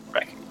to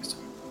recognize him.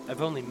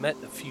 I've only met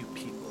a few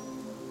people.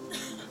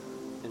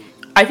 And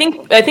I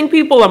think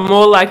people are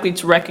more likely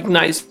to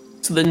recognize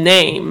the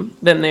name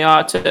than they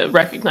are to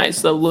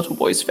recognize the little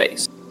boy's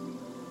face.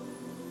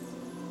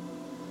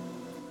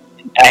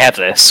 I have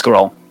the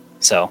scroll.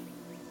 So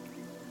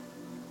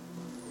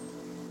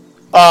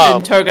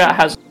And Turgot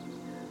has.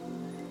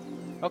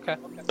 okay.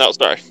 No,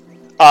 sorry.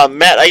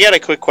 Matt, I got a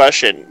quick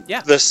question.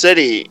 Yeah. The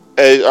city,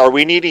 are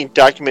we needing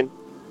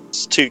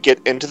documents to get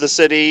into the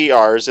city,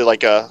 or is it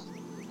like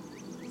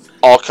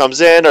all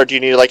comes in, or do you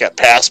need like a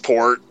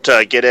passport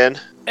to get in?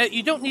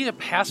 You don't need a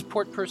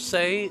passport per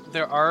se.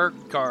 There are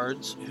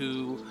guards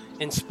who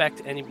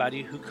inspect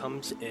anybody who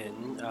comes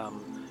in,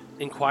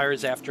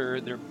 inquires after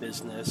their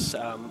business,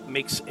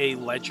 makes a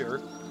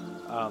ledger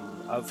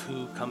of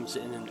who comes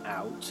in and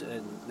out,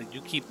 and they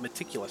do keep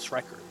meticulous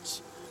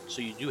records.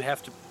 So you do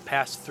have to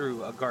pass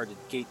through a guarded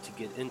gate to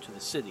get into the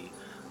city.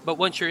 But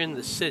once you're in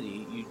the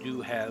city, you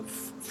do have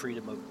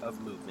freedom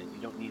of movement.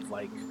 You don't need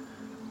like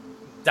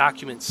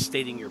documents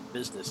stating your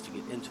business to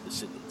get into the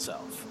city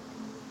itself.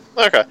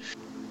 Okay.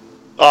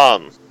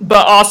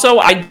 But also,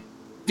 I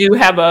do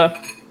have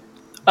a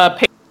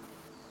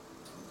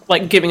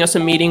like giving us a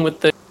meeting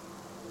with the.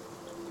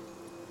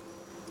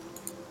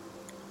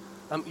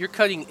 You're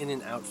cutting in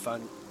and out,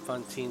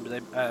 Fontaine,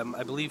 but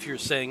I believe you're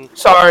saying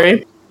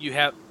Sorry. you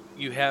have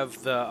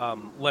the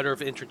letter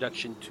of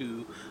introduction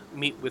to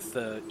meet with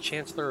the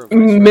Chancellor of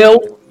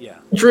Mildred Yeah.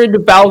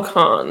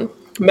 Balcon.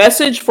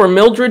 Message for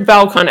Mildred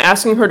Balcon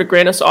asking her to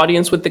grant us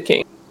audience with the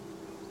king.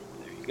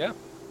 There you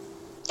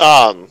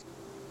go.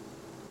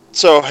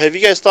 So have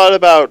you guys thought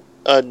about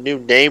a new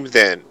name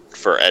then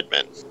for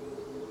Edmund?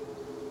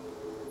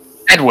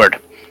 Edward.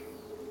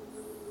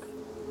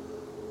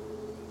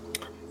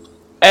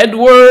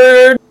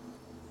 Edward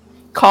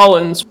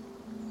Collins.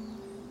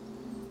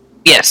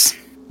 Yes.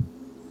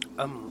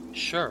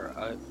 Sure.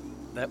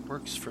 That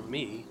works for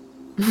me.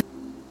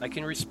 I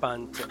can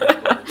respond to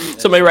Edward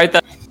as- Somebody write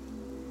that.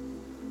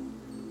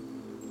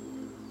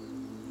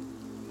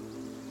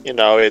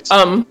 It's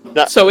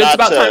So it's not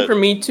about to- time for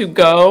me to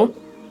go.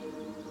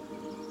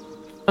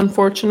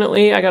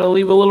 Unfortunately, I gotta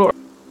leave a little.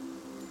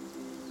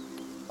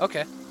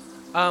 Okay.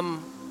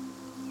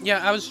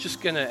 Yeah, I was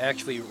just gonna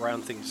actually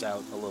round things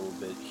out a little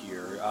bit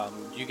here.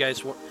 Do you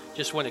guys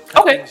just want to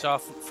cut Okay. things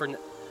off for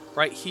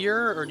right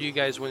here, or do you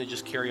guys want to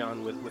just carry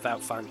on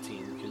without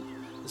Fontaine? Because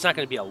it's not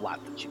going to be a lot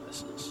that she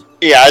misses.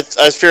 Yeah,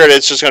 I figured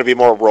it's just going to be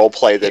more role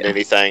play than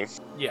anything.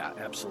 Yeah,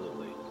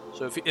 absolutely.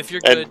 So if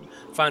you're And- good,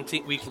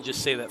 Fontaine, we can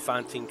just say that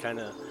Fontaine kind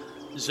of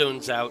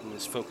zones out and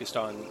is focused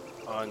on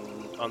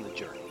the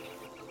journey.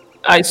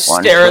 I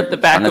stare at the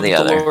back one or of the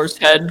other. Dolores'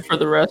 head for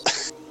the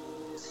rest.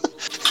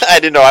 I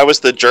didn't know I was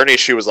the journey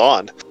she was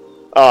on.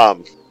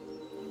 I'm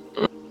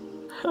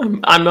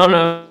on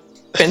a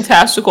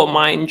fantastical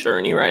mind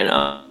journey right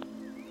now.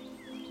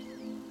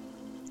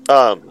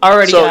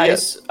 Alrighty, so,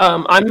 guys.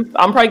 I'm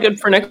probably good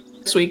for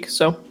next week.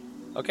 So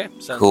Okay,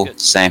 sounds Cool. good.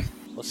 Same.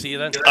 We'll see you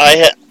then. I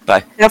Have I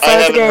fun at the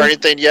haven't game. heard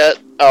anything yet.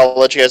 I'll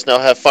let you guys know.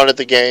 Have fun at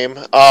the game.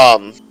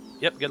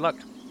 Yep, good luck.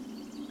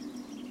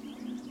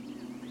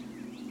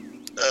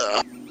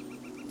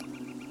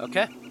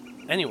 Okay.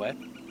 Anyway.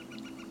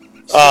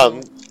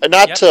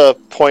 Not to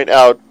point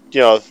out,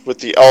 with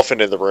the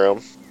elephant in the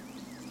room.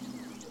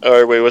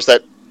 Or wait, was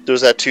that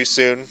too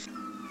soon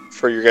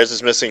for your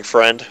guys' missing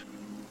friend?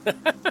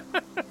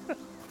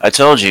 I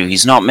told you,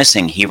 he's not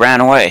missing. He ran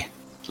away.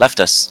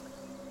 Left us.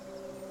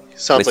 He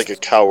sounds like a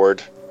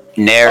coward.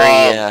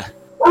 Nary,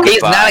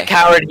 He's not a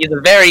coward. He's a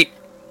very...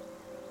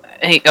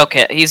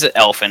 he's an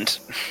elephant.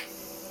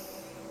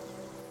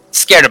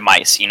 Scared of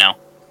mice,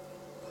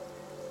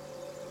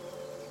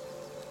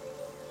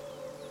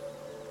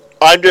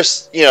 I'm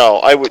just,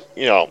 I would,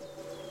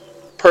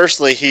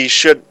 personally, he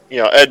should,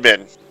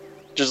 Edmund,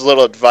 just a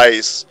little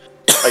advice.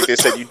 Like they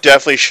said, you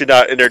definitely should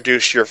not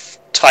introduce your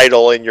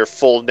title and your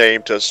full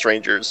name to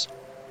strangers.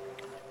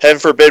 Heaven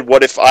forbid,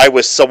 what if I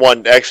was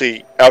someone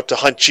actually out to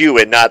hunt you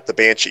and not the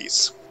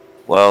Banshees?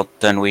 Well,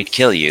 then we'd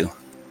kill you.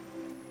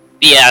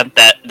 Yeah,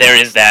 there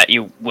is that.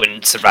 You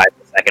wouldn't survive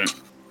a second.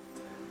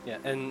 Yeah,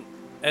 and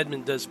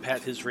Edmund does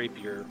pat his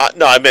rapier.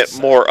 No, I meant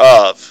more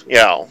of,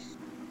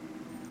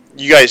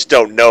 you guys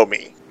don't know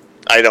me.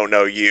 I don't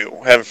know you.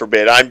 Heaven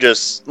forbid. I'm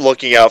just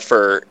looking out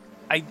for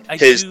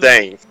his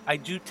thing. I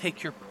do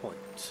take your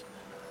point.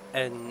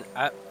 And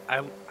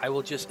I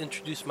will just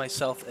introduce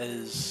myself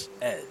as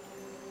Ed.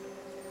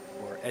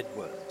 Or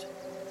Edward.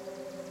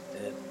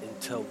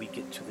 Until we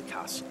get to the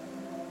castle.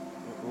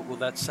 Will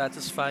that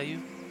satisfy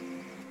you?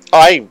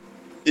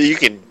 You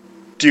can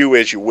do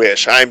as you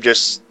wish. I'm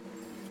just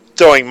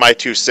throwing my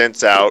 2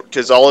 cents out,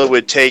 because all it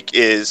would take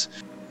is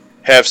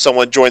have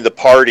someone join the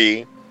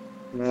party,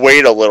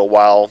 wait a little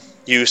while,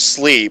 you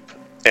sleep,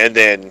 and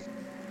then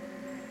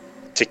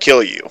to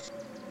kill you.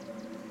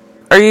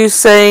 Are you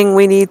saying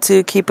we need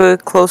to keep a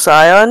close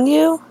eye on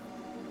you?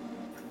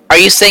 Are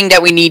you saying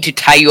that we need to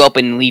tie you up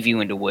and leave you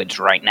in the woods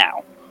right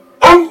now?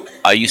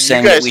 Are you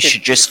saying that we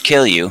should just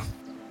kill you?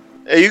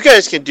 You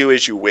guys can do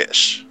as you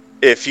wish.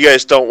 If you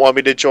guys don't want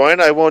me to join,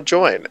 I won't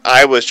join.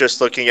 I was just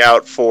looking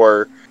out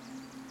for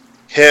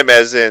him,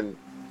 as in,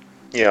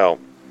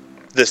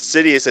 the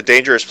city is a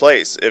dangerous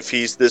place. If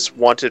he's this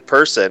wanted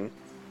person,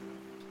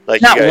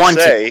 like Not you guys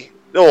wanted. say,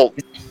 no,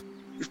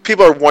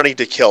 people are wanting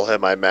to kill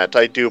him. I meant.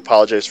 I do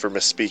apologize for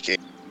misspeaking.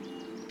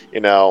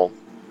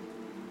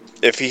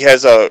 If he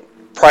has a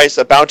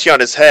bounty on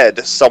his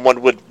head,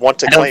 someone would want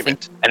to claim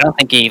it. I don't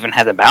think he even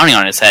has a bounty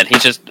on his head.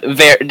 He's just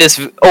this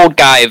old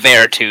guy,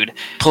 Veritude.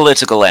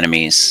 Political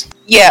enemies.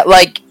 Yeah,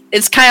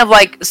 it's kind of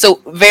like,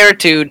 so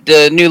Veritude,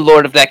 the new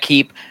lord of that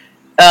keep,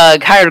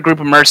 hired a group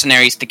of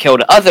mercenaries to kill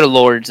the other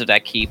lords of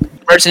that keep.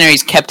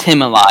 Mercenaries kept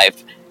him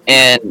alive,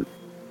 and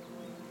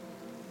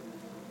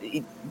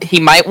he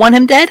might want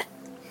him dead?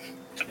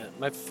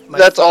 Yeah,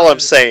 That's all I'm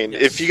saying.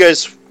 Yes. If you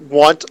guys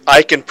want,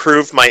 I can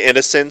prove my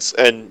innocence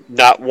and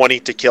not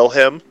wanting to kill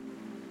him.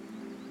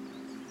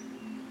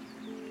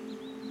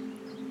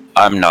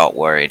 I'm not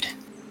worried.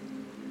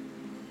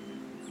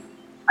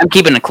 I'm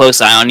keeping a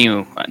close eye on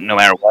you, no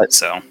matter what,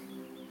 so...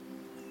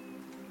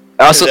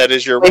 Also, that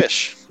is your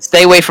wish.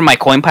 stay away from my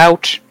coin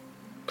pouch,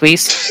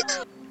 please.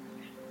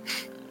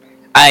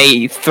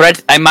 I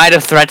might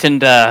have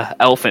threatened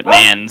Elephant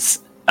Man's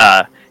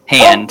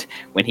hand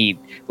when he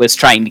was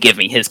trying to give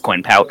me his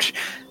coin pouch,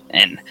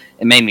 and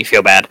it made me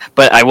feel bad.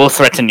 But I will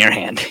threaten your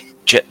hand.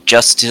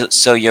 Just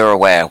so you're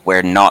aware,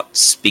 we're not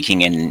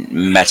speaking in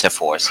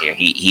metaphors here.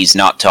 He's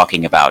not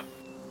talking about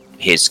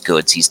his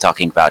goods. He's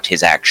talking about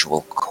his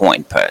actual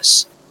coin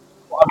purse.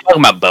 Well, I'm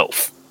talking about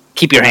both.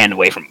 Keep your hand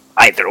away from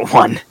either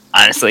one,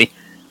 honestly.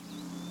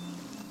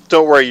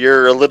 Don't worry,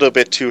 you're a little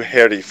bit too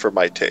hairy for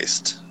my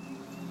taste.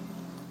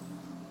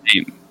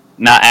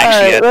 Not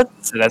actually, Alright,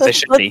 that's a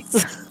should be.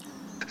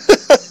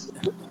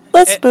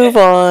 Let's move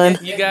on.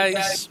 You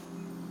guys,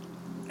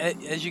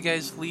 as you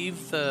guys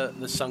leave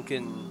the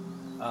sunken,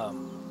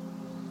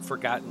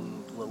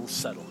 forgotten little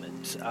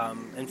settlement,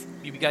 and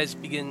you guys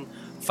begin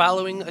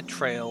following a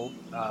trail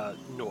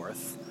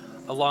north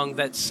along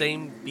that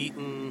same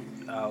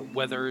beaten,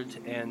 weathered,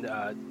 and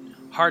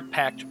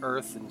hard-packed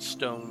earth and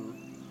stone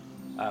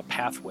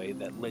pathway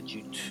that led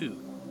you to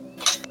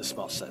the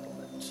small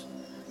settlement.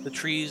 The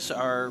trees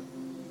are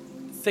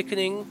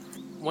thickening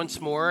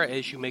once more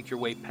as you make your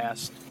way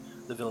past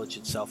the village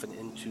itself and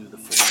into the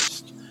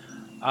forest.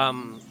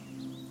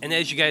 And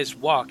as you guys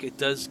walk, it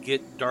does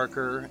get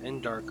darker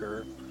and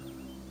darker,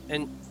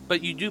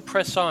 but you do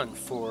press on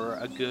for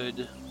a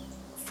good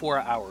 4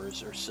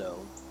 hours or so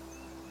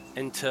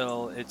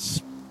until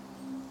it's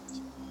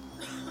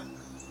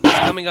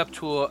coming up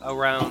to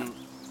around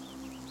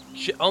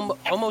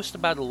almost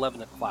about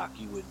 11 o'clock.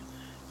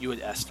 You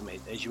would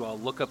estimate, as you all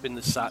look up in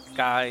the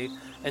sky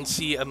and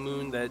see a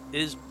moon that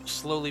is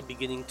slowly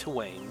beginning to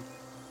wane.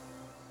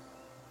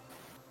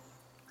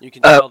 You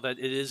can tell that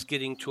it is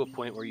getting to a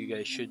point where you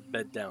guys should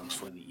bed down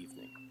for the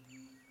evening.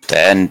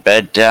 Then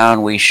bed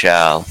down we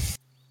shall.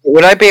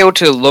 Would I be able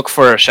to look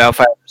for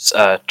Shadowfire's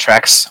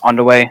tracks on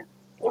the way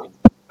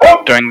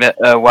during the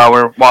while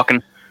we're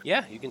walking?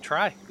 Yeah, you can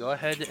try. Go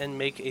ahead and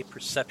make a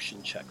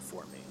perception check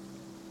for me.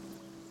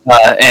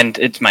 And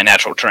it's my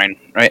natural terrain,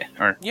 right?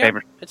 Or Yeah,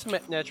 favorite. it's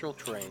natural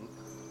terrain.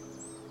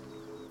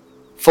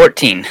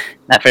 14.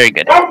 Not very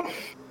good.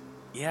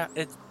 Yeah,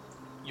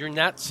 you're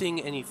not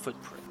seeing any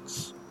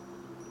footprints.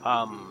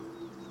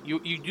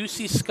 You do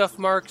see scuff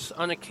marks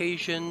on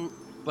occasion,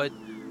 but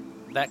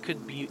that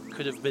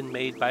could have been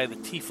made by the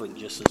tiefling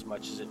just as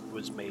much as it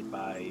was made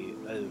by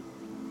a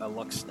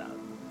Luxstan.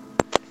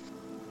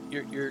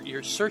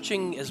 You're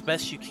searching as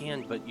best you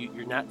can, but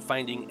you're not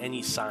finding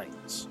any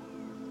signs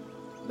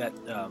that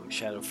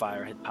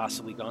Shadowfire had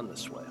possibly gone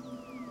this way.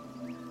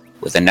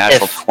 With a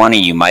natural 20,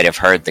 you might have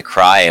heard the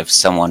cry of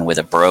someone with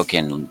a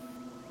broken,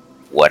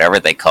 whatever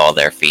they call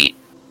their feet.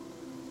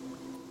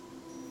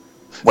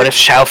 What if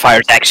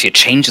Shadowfire is actually a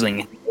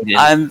changeling?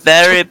 I'm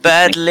very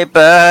badly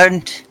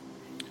burned.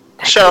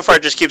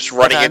 Shadowfire just keeps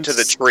running but I'm into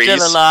the trees.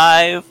 Still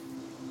alive.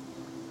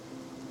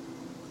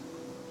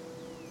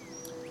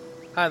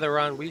 Hi there,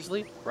 Ron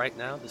Weasley. Right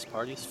now, this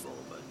party's full,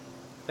 but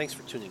thanks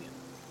for tuning in.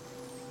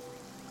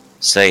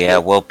 So yeah,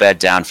 we'll bed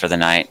down for the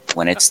night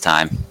when it's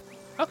time.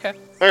 Okay.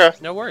 Okay.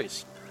 No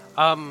worries.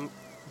 Go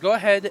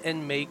ahead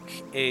and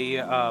make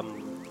a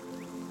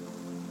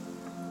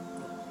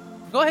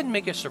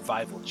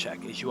survival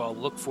check as you all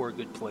look for a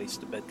good place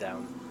to bed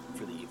down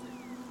for the evening.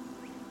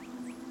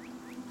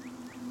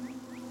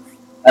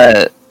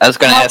 I was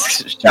going to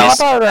ask.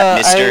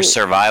 Mr.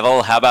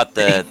 Survival, how about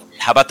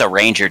the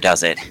ranger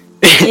does it?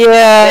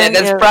 Yeah,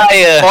 That's yeah.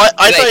 probably.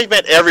 I thought you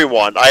meant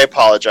everyone. I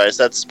apologize.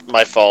 That's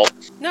my fault.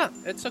 No,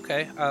 it's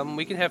okay.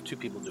 We can have two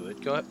people do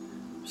it. Go ahead.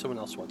 If someone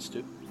else wants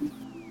to.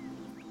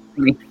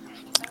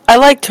 I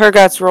like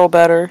Turgot's role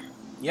better.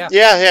 Yeah.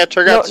 Yeah,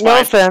 Turgot's No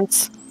fine.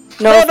 offense.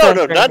 No,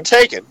 offense, none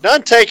taken.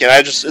 None taken.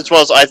 I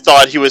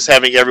thought he was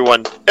having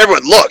everyone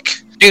look.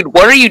 Dude,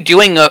 what are you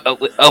doing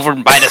over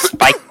by the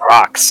spiked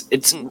rocks?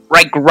 It's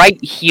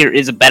right here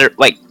is a better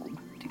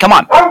come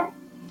on.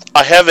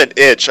 I have an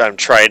itch I'm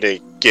trying to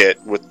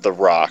get with the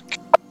rock.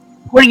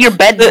 Put your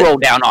bedroll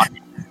down on.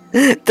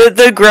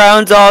 The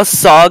ground's all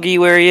soggy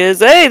where he is.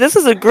 Hey, this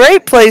is a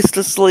great place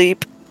to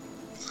sleep.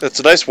 It's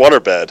a nice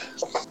waterbed.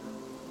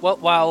 Well,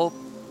 while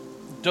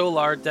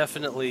Dolar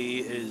definitely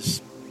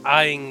is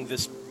eyeing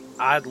this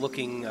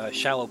odd-looking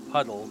shallow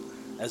puddle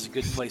as a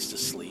good place to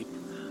sleep,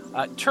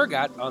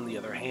 Turgot, on the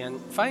other hand,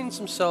 finds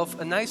himself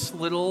a nice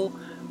little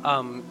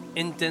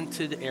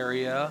indented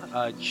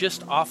area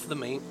just off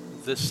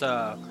this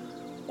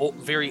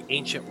very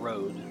ancient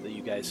road that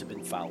you guys have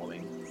been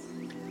following.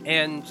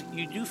 And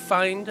you do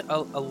find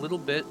a little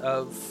bit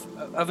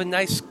of a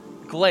nice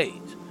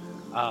glade.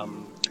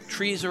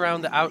 Trees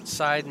around the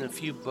outside and a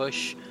few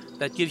bush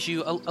that gives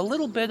you a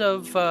little bit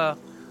of a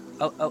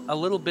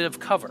little bit of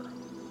cover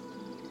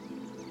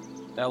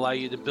that allow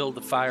you to build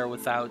the fire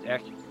without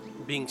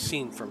being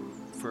seen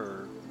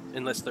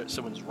unless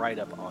someone's right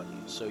up on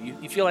you. So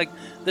you feel like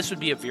this would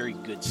be a very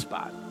good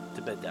spot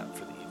to bed down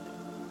for the evening.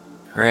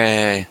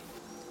 Hooray.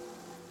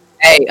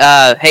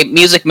 Hey,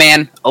 music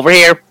man, over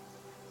here.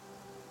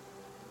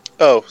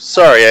 Oh,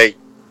 sorry, I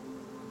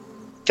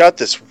got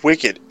this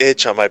wicked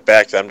itch on my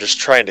back that I'm just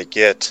trying to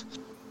get.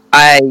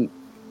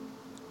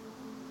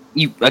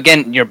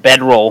 Your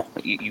bedroll.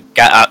 You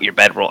got out your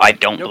bedroll. I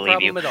don't No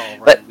believe you. problem at all,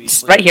 Ron But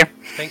Weasley. right here.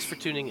 Thanks for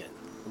tuning in.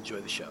 Enjoy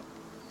the show.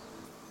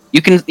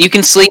 You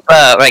can sleep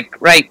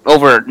right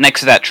over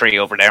next to that tree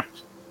over there.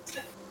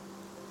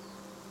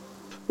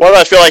 Well,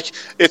 I feel like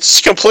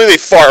it's completely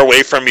far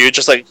away from you.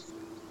 Just like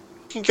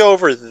you can go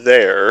over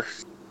there.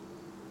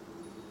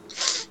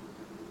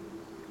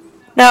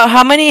 Now,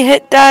 how many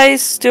hit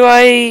dice do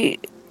I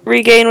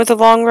regain with a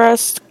long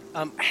rest?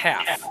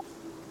 Half.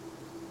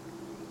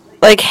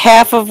 Like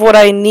half of what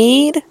I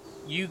need?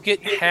 You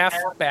get half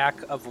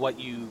back of what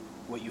you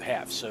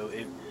have. So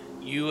if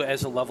you,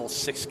 as a level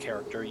 6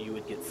 character, you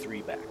would get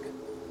 3 back.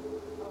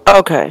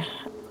 Okay,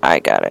 I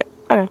got it.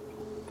 Okay.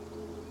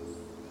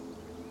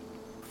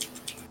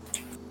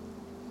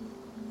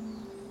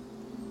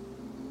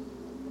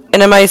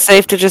 And am I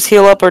safe to just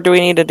heal up, or do we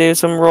need to do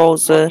some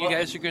rolls? You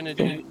guys are going to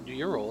do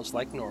your rolls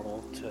like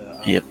normal.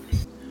 Yep.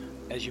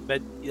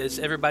 As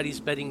everybody's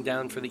bedding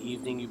down for the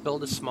evening, you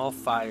build a small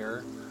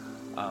fire,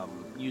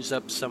 use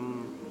up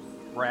some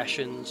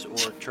rations,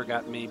 or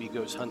Turgot maybe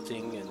goes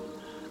hunting,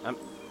 and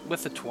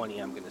with the 20,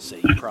 I'm going to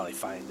say you probably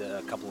find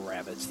a couple of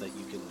rabbits that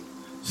you can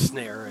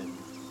snare and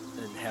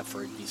have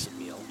for a decent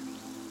meal.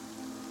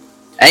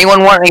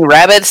 Anyone want any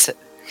rabbits?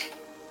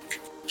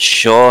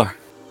 Sure.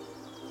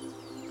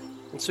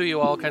 And so you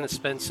all kind of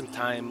spend some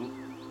time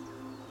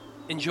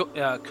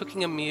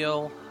cooking a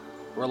meal,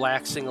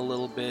 relaxing a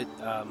little bit,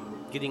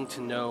 getting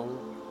to know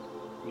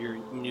your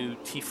new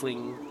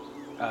tiefling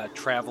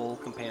travel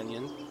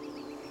companion.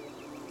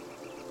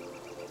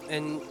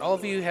 And all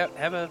of you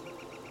have a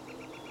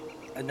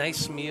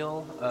nice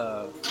meal,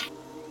 a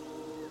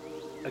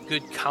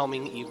good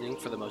calming evening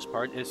for the most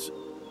part. If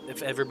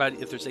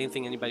there's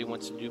anything anybody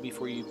wants to do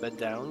before you bed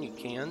down, you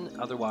can.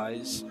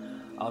 Otherwise,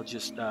 I'll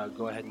just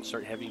go ahead and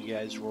start having you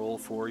guys roll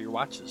for your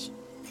watches.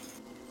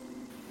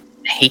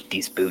 I hate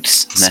these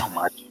boots so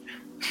much.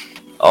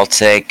 I'll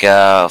take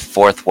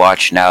 4th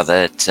watch now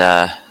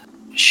that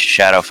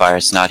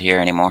Shadowfire's not here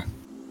anymore.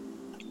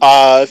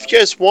 If you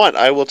guys want,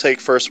 I will take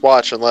first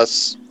watch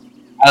unless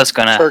I was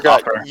gonna Turgot,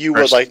 offer you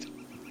first would like.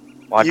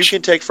 watch. You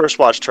can take first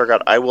watch,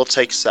 Turgot. I will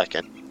take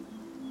second.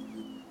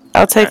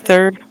 I'll take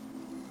third.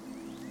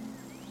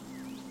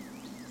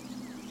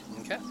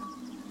 Okay.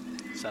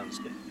 Sounds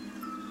good.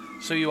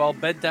 So you all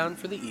bed down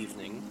for the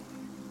evening,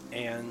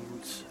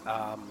 and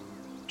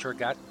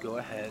Turgot, go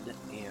ahead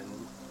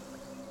and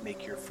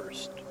make your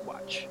first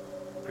watch.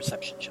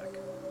 Perception check.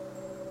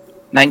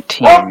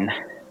 19.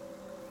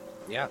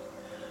 Yeah.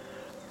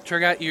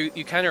 Turgot,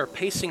 you kind of are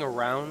pacing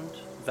around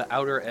the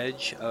outer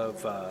edge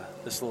of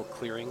this little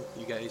clearing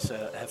you guys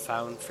have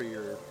found for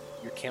your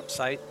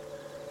campsite,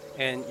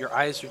 and your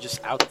eyes are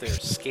just out there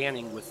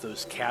scanning with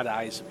those cat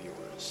eyes of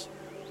yours,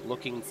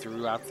 looking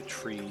throughout the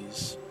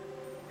trees.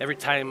 Every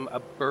time a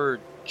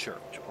bird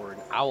chirped, or an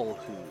owl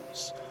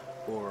hoos,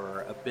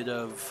 or a bit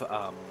of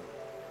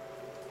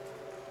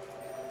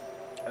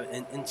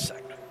an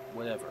insect,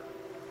 whatever,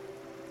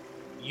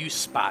 you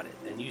spot it,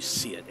 and you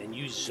see it, and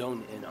you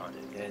zone in on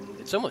it, and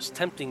it's almost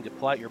tempting to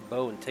pull out your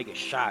bow and take a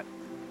shot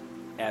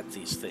at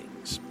these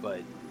things,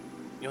 but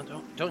you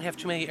don't have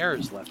too many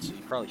arrows left, so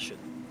you probably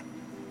shouldn't.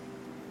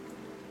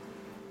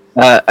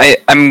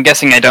 I'm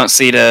guessing I don't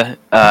see the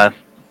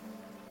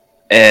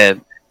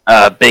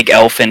big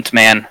elephant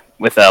man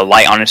with a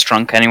light on his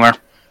trunk anywhere.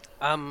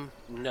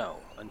 No,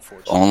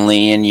 unfortunately.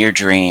 Only in your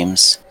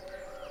dreams.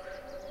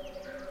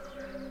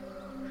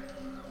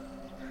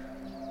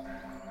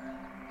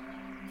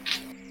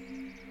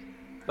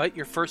 But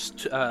your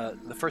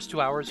the first 2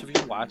 hours of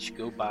your watch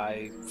go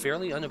by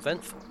fairly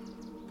uneventful.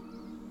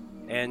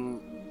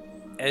 And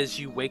as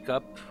you wake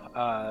up,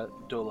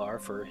 Dolar,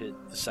 for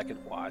the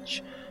second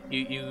watch,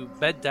 you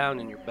bed down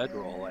in your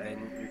bedroll,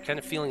 and you're kind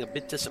of feeling a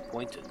bit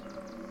disappointed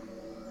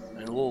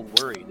and a little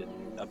worried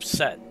and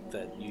upset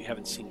that you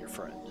haven't seen your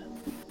friend.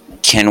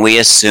 Can we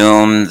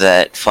assume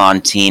that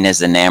Fontaine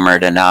is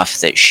enamored enough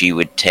that she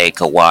would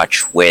take a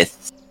watch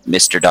with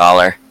Mr.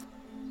 Dollar?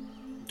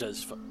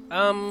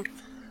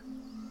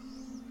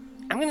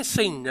 I'm gonna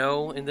say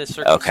no in this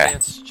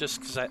circumstance, just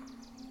because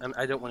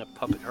I don't want to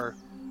puppet her.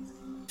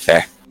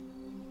 Fair.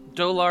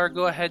 Dolar,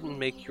 go ahead and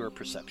make your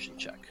perception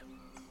check.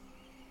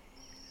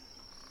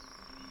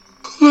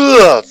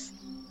 Ugh.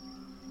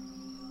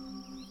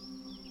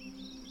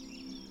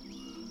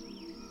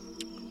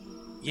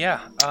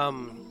 Yeah,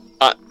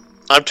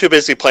 I'm too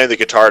busy playing the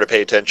guitar to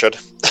pay attention.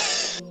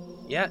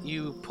 Yeah,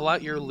 you pull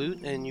out your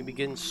lute and you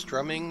begin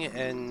strumming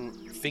and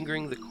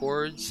fingering the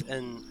chords,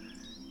 and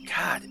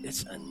God,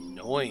 it's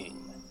annoying.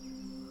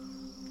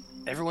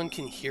 Everyone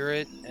can hear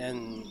it,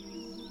 and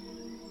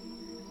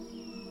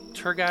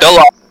Turgot...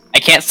 Dolar, I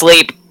can't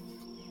sleep.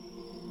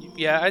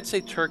 Yeah, I'd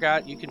say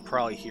Turgot, you can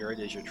probably hear it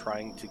as you're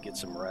trying to get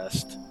some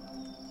rest.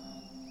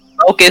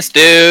 Focus,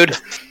 dude.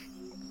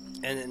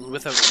 And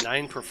with a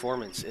 9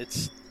 performance,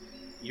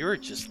 you're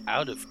just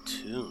out of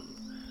tune.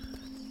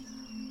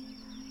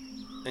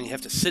 And you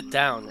have to sit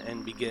down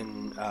and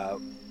begin.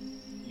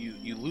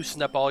 You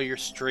loosen up all your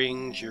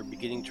strings. You're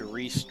beginning to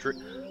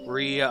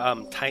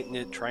tighten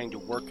it, trying to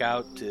work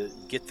out to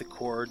get the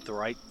chord the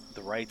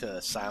right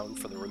sound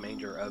for the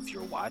remainder of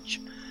your watch.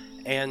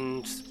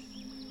 And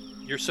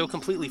you're so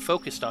completely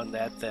focused on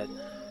that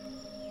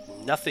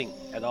nothing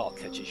at all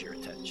catches your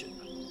attention.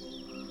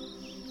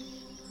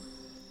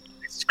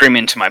 Scream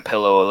into my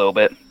pillow a little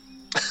bit.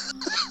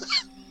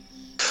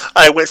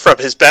 I went from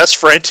his best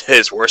friend to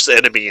his worst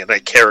enemy in a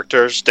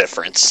character's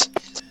difference.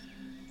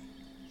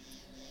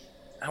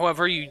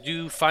 However, you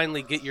do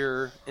finally get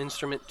your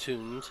instrument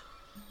tuned,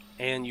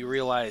 and you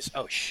realize,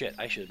 oh shit,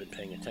 I should have been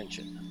paying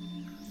attention.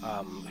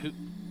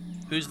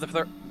 Who's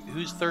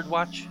third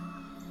watch?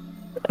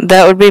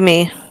 That would be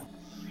me.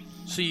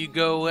 So you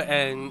go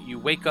and you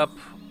wake up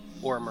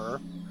Ormer,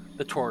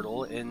 the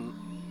turtle,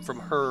 from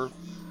her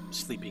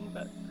sleeping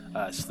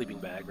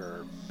bag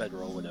or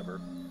bedroll, whatever.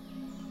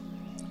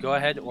 Go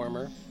ahead,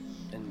 Ormer,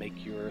 and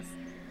make your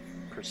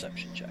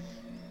perception check.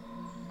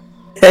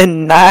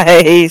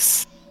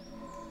 Nice.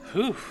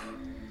 Whew.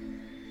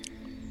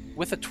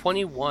 With a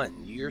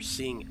 21, you're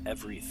seeing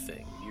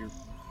everything.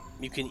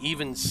 You can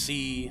even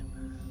see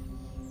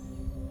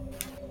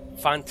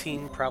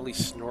Fontaine probably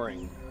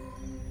snoring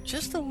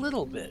just a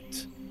little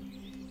bit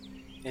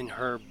in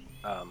her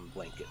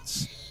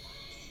blankets.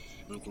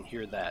 You can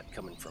hear that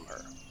coming from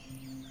her.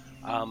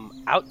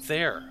 Out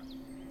there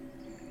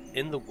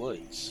in the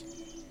woods,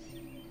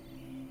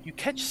 you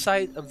catch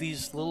sight of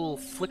these little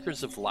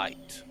flickers of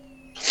light,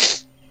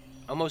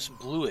 almost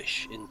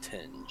bluish in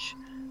tinge,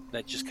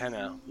 that just kind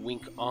of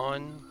wink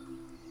on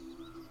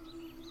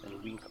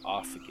and wink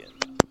off again,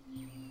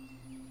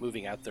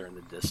 moving out there in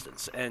the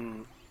distance.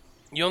 And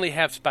you only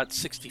have about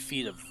 60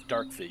 feet of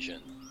dark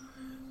vision,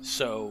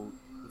 so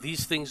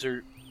these things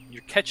you're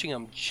catching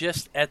them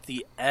just at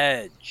the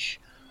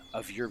edge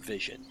of your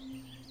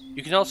vision.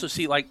 You can also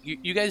see, like,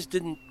 you guys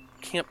didn't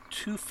camp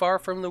too far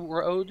from the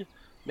road,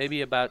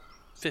 maybe about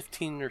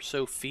 15 or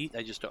so feet.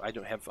 I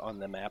don't have on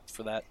the map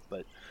for that,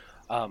 but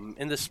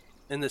in this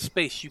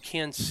space you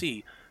can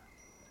see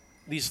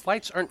these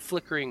lights aren't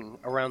flickering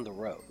around the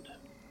road.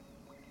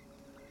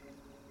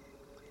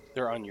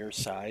 They're on your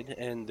side,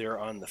 and they're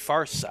on the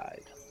far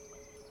side.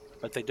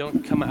 But they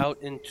don't come out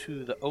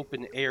into the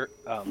open air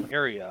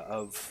area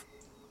of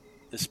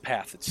this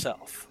path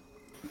itself.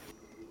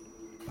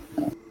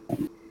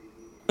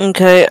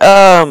 Okay,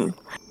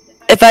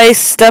 if I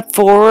step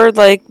forward,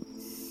 like,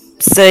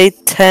 say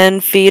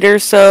 10 feet or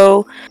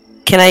so,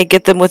 can I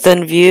get them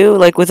within view?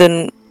 Like,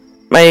 within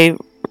my...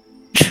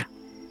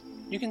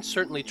 You can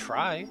certainly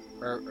try.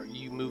 Are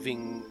you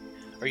moving?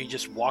 Are you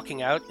just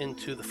walking out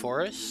into the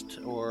forest,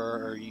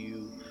 or are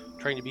you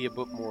trying to be a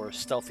bit more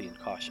stealthy and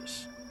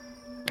cautious?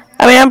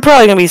 I mean, I'm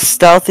probably gonna be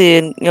stealthy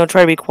and,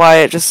 try to be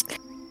quiet. Just,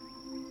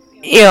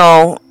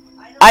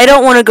 I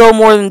don't want to go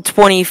more than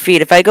 20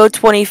 feet. If I go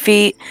 20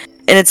 feet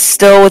and it's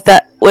still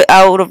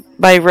out of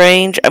my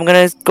range, I'm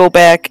gonna go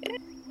back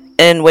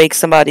and wake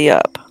somebody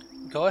up.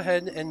 Go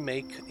ahead and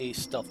make a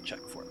stealth check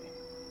for me.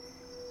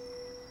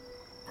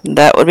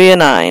 That would be a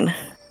 9.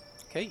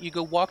 Okay, you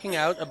go walking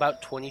out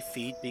about 20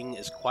 feet, being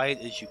as quiet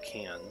as you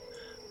can,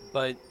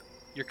 but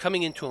you're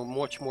coming into a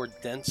much more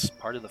dense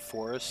part of the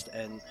forest,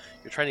 and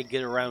you're trying to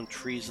get around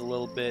trees a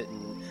little bit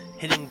and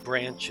hitting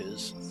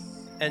branches,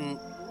 and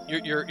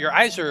your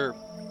eyes are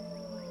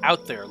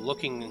out there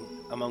looking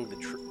among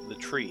the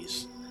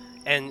trees,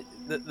 and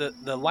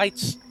the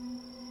lights.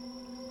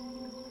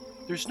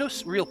 There's no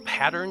real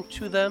pattern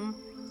to them,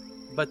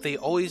 but they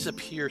always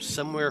appear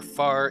somewhere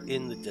far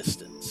in the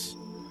distance.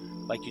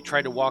 Like you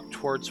try to walk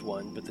towards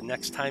one, but the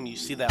next time you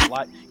see that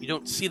light, you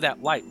don't see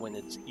that light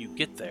when you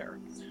get there.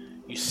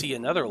 You see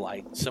another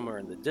light somewhere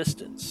in the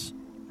distance,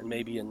 and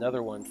maybe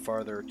another one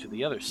farther to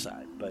the other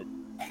side. But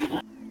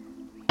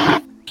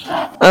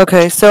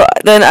okay, so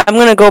then I'm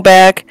gonna go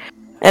back,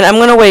 and I'm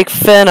gonna wake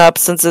Finn up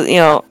since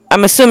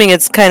I'm assuming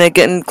it's kind of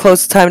getting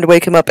close to time to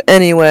wake him up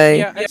anyway.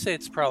 Yeah, I'd say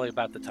it's probably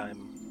about the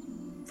time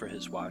for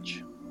his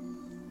watch.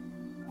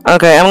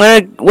 Okay, I'm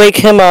gonna wake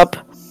him up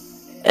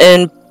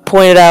and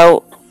point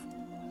out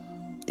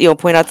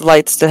the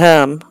lights to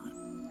him.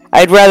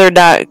 I'd rather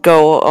not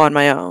go on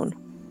my own.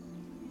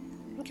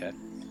 Okay.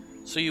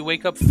 So you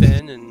wake up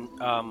Finn and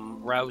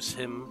rouse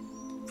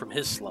him from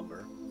his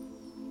slumber.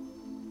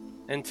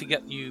 And to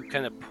get you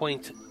kind of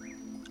point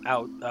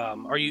out,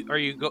 are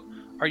you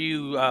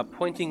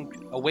pointing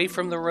away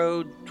from the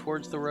road,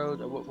 towards the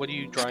road? What are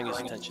you drawing his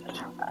attention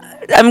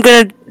to? I'm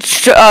gonna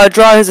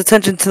draw his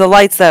attention to the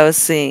lights that I was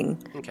seeing.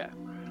 Okay.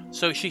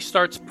 So she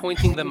starts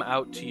pointing them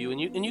out to you, and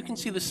you can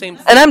see the same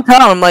thing. And I'm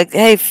telling him, like,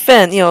 hey,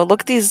 Finn,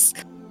 look at these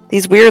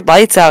weird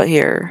lights out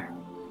here.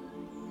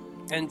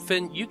 And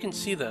Finn, you can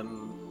see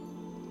them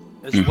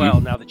as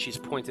well now that she's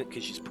pointing,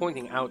 because she's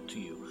pointing out to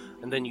you.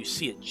 And then you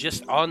see it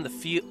just on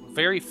the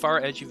very far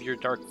edge of your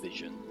dark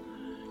vision.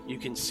 You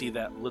can see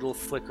that little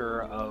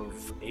flicker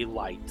of a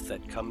light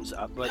that comes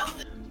up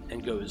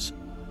and goes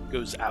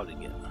out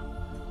again.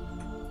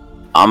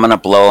 I'm gonna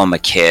blow him a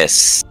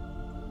kiss.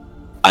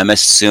 I'm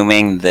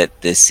assuming that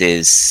this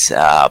is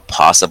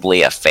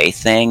possibly a Fae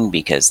thing,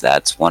 because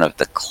that's one of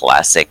the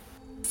classic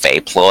Fae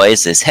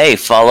ploys is, hey,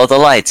 follow the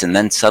lights, and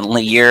then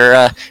suddenly you're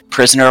a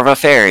prisoner of a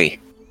fairy.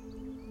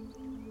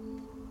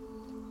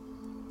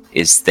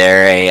 Is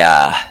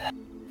there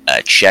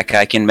a check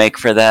I can make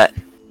for that?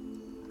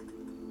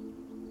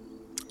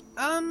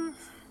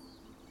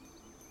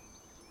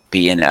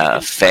 Being a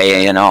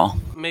Fae and all?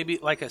 Maybe,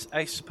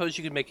 I suppose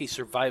you could make a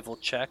survival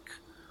check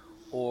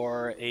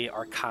or a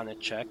Arcana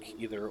check,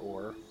 either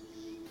or.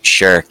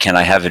 Sure. Can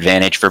I have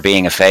advantage for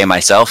being a Fae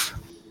myself?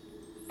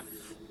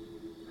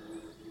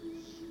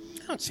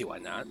 I don't see why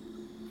not.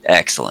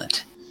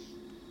 Excellent.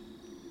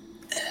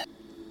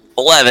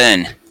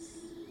 11.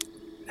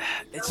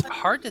 It's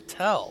hard to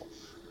tell.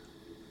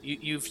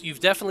 You've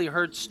definitely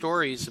heard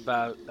stories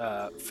about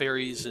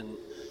fairies and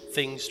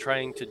things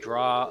trying to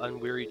draw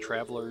unweary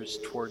travelers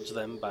towards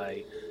them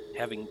by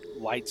having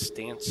lights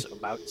dance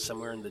about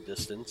somewhere in the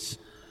distance.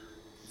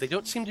 They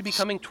don't seem to be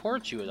coming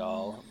towards you at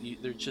all.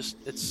 They're just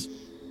it's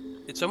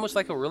almost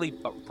like a really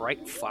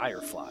bright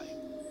firefly.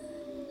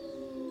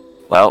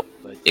 Well,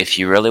 if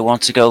you really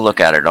want to go look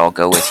at it, I'll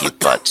go with you.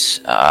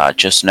 But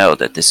just know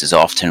that this is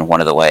often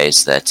one of the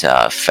ways that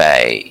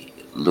Fae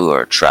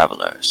lure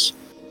travelers.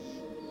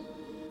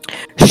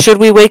 Should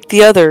we wake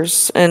the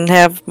others and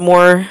have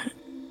more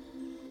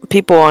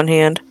people on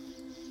hand?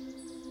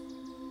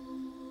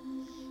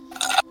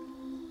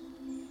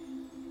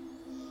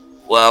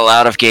 Well,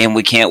 out of game,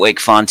 we can't wake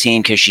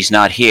Fontaine because she's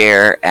not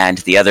here, and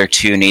the other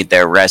two need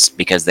their rest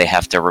because they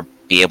have to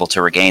be able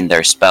to regain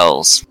their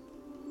spells.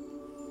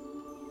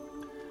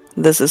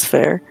 This is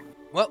fair.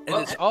 Well, it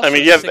is also. I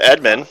mean, you have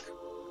Edmund.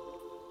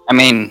 I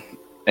mean,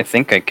 I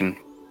think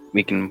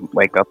we can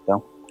wake up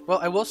though. Well,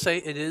 I will say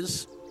it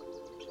is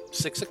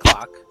 6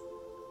 o'clock,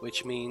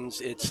 which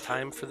means it's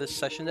time for this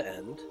session to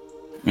end.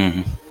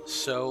 Mm-hmm.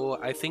 So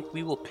I think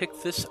we will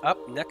pick this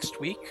up next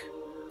week.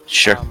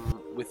 Sure.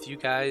 With you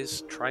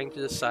guys trying to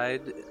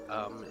decide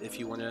if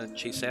you want to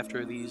chase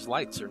after these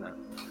lights or not.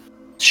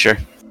 Sure.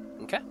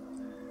 Okay.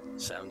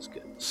 Sounds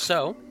good.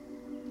 So.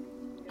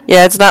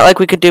 Yeah, it's not like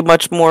we could do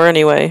much more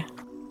anyway.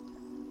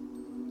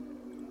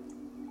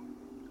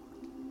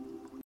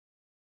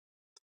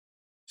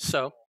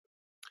 So,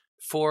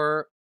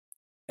 for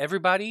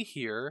everybody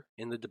here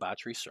in the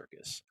Debauchery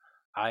Circus,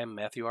 I am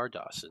Matthew R.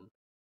 Dawson,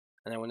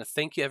 and I want to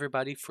thank you,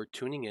 everybody, for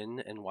tuning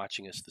in and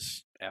watching us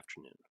this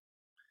afternoon.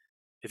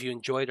 If you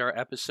enjoyed our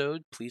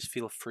episode, please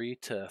feel free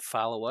to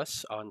follow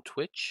us on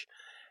Twitch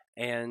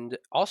and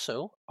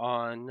also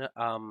on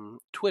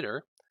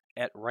Twitter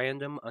at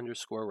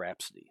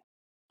 @random_rhapsody.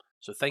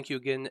 So thank you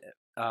again,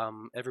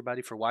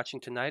 everybody, for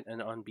watching tonight.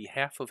 And on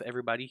behalf of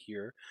everybody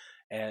here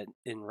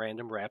in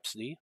Random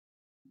Rhapsody,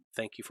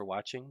 thank you for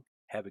watching.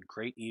 Have a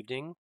great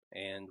evening,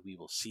 and we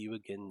will see you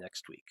again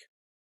next week.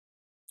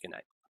 Good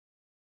night.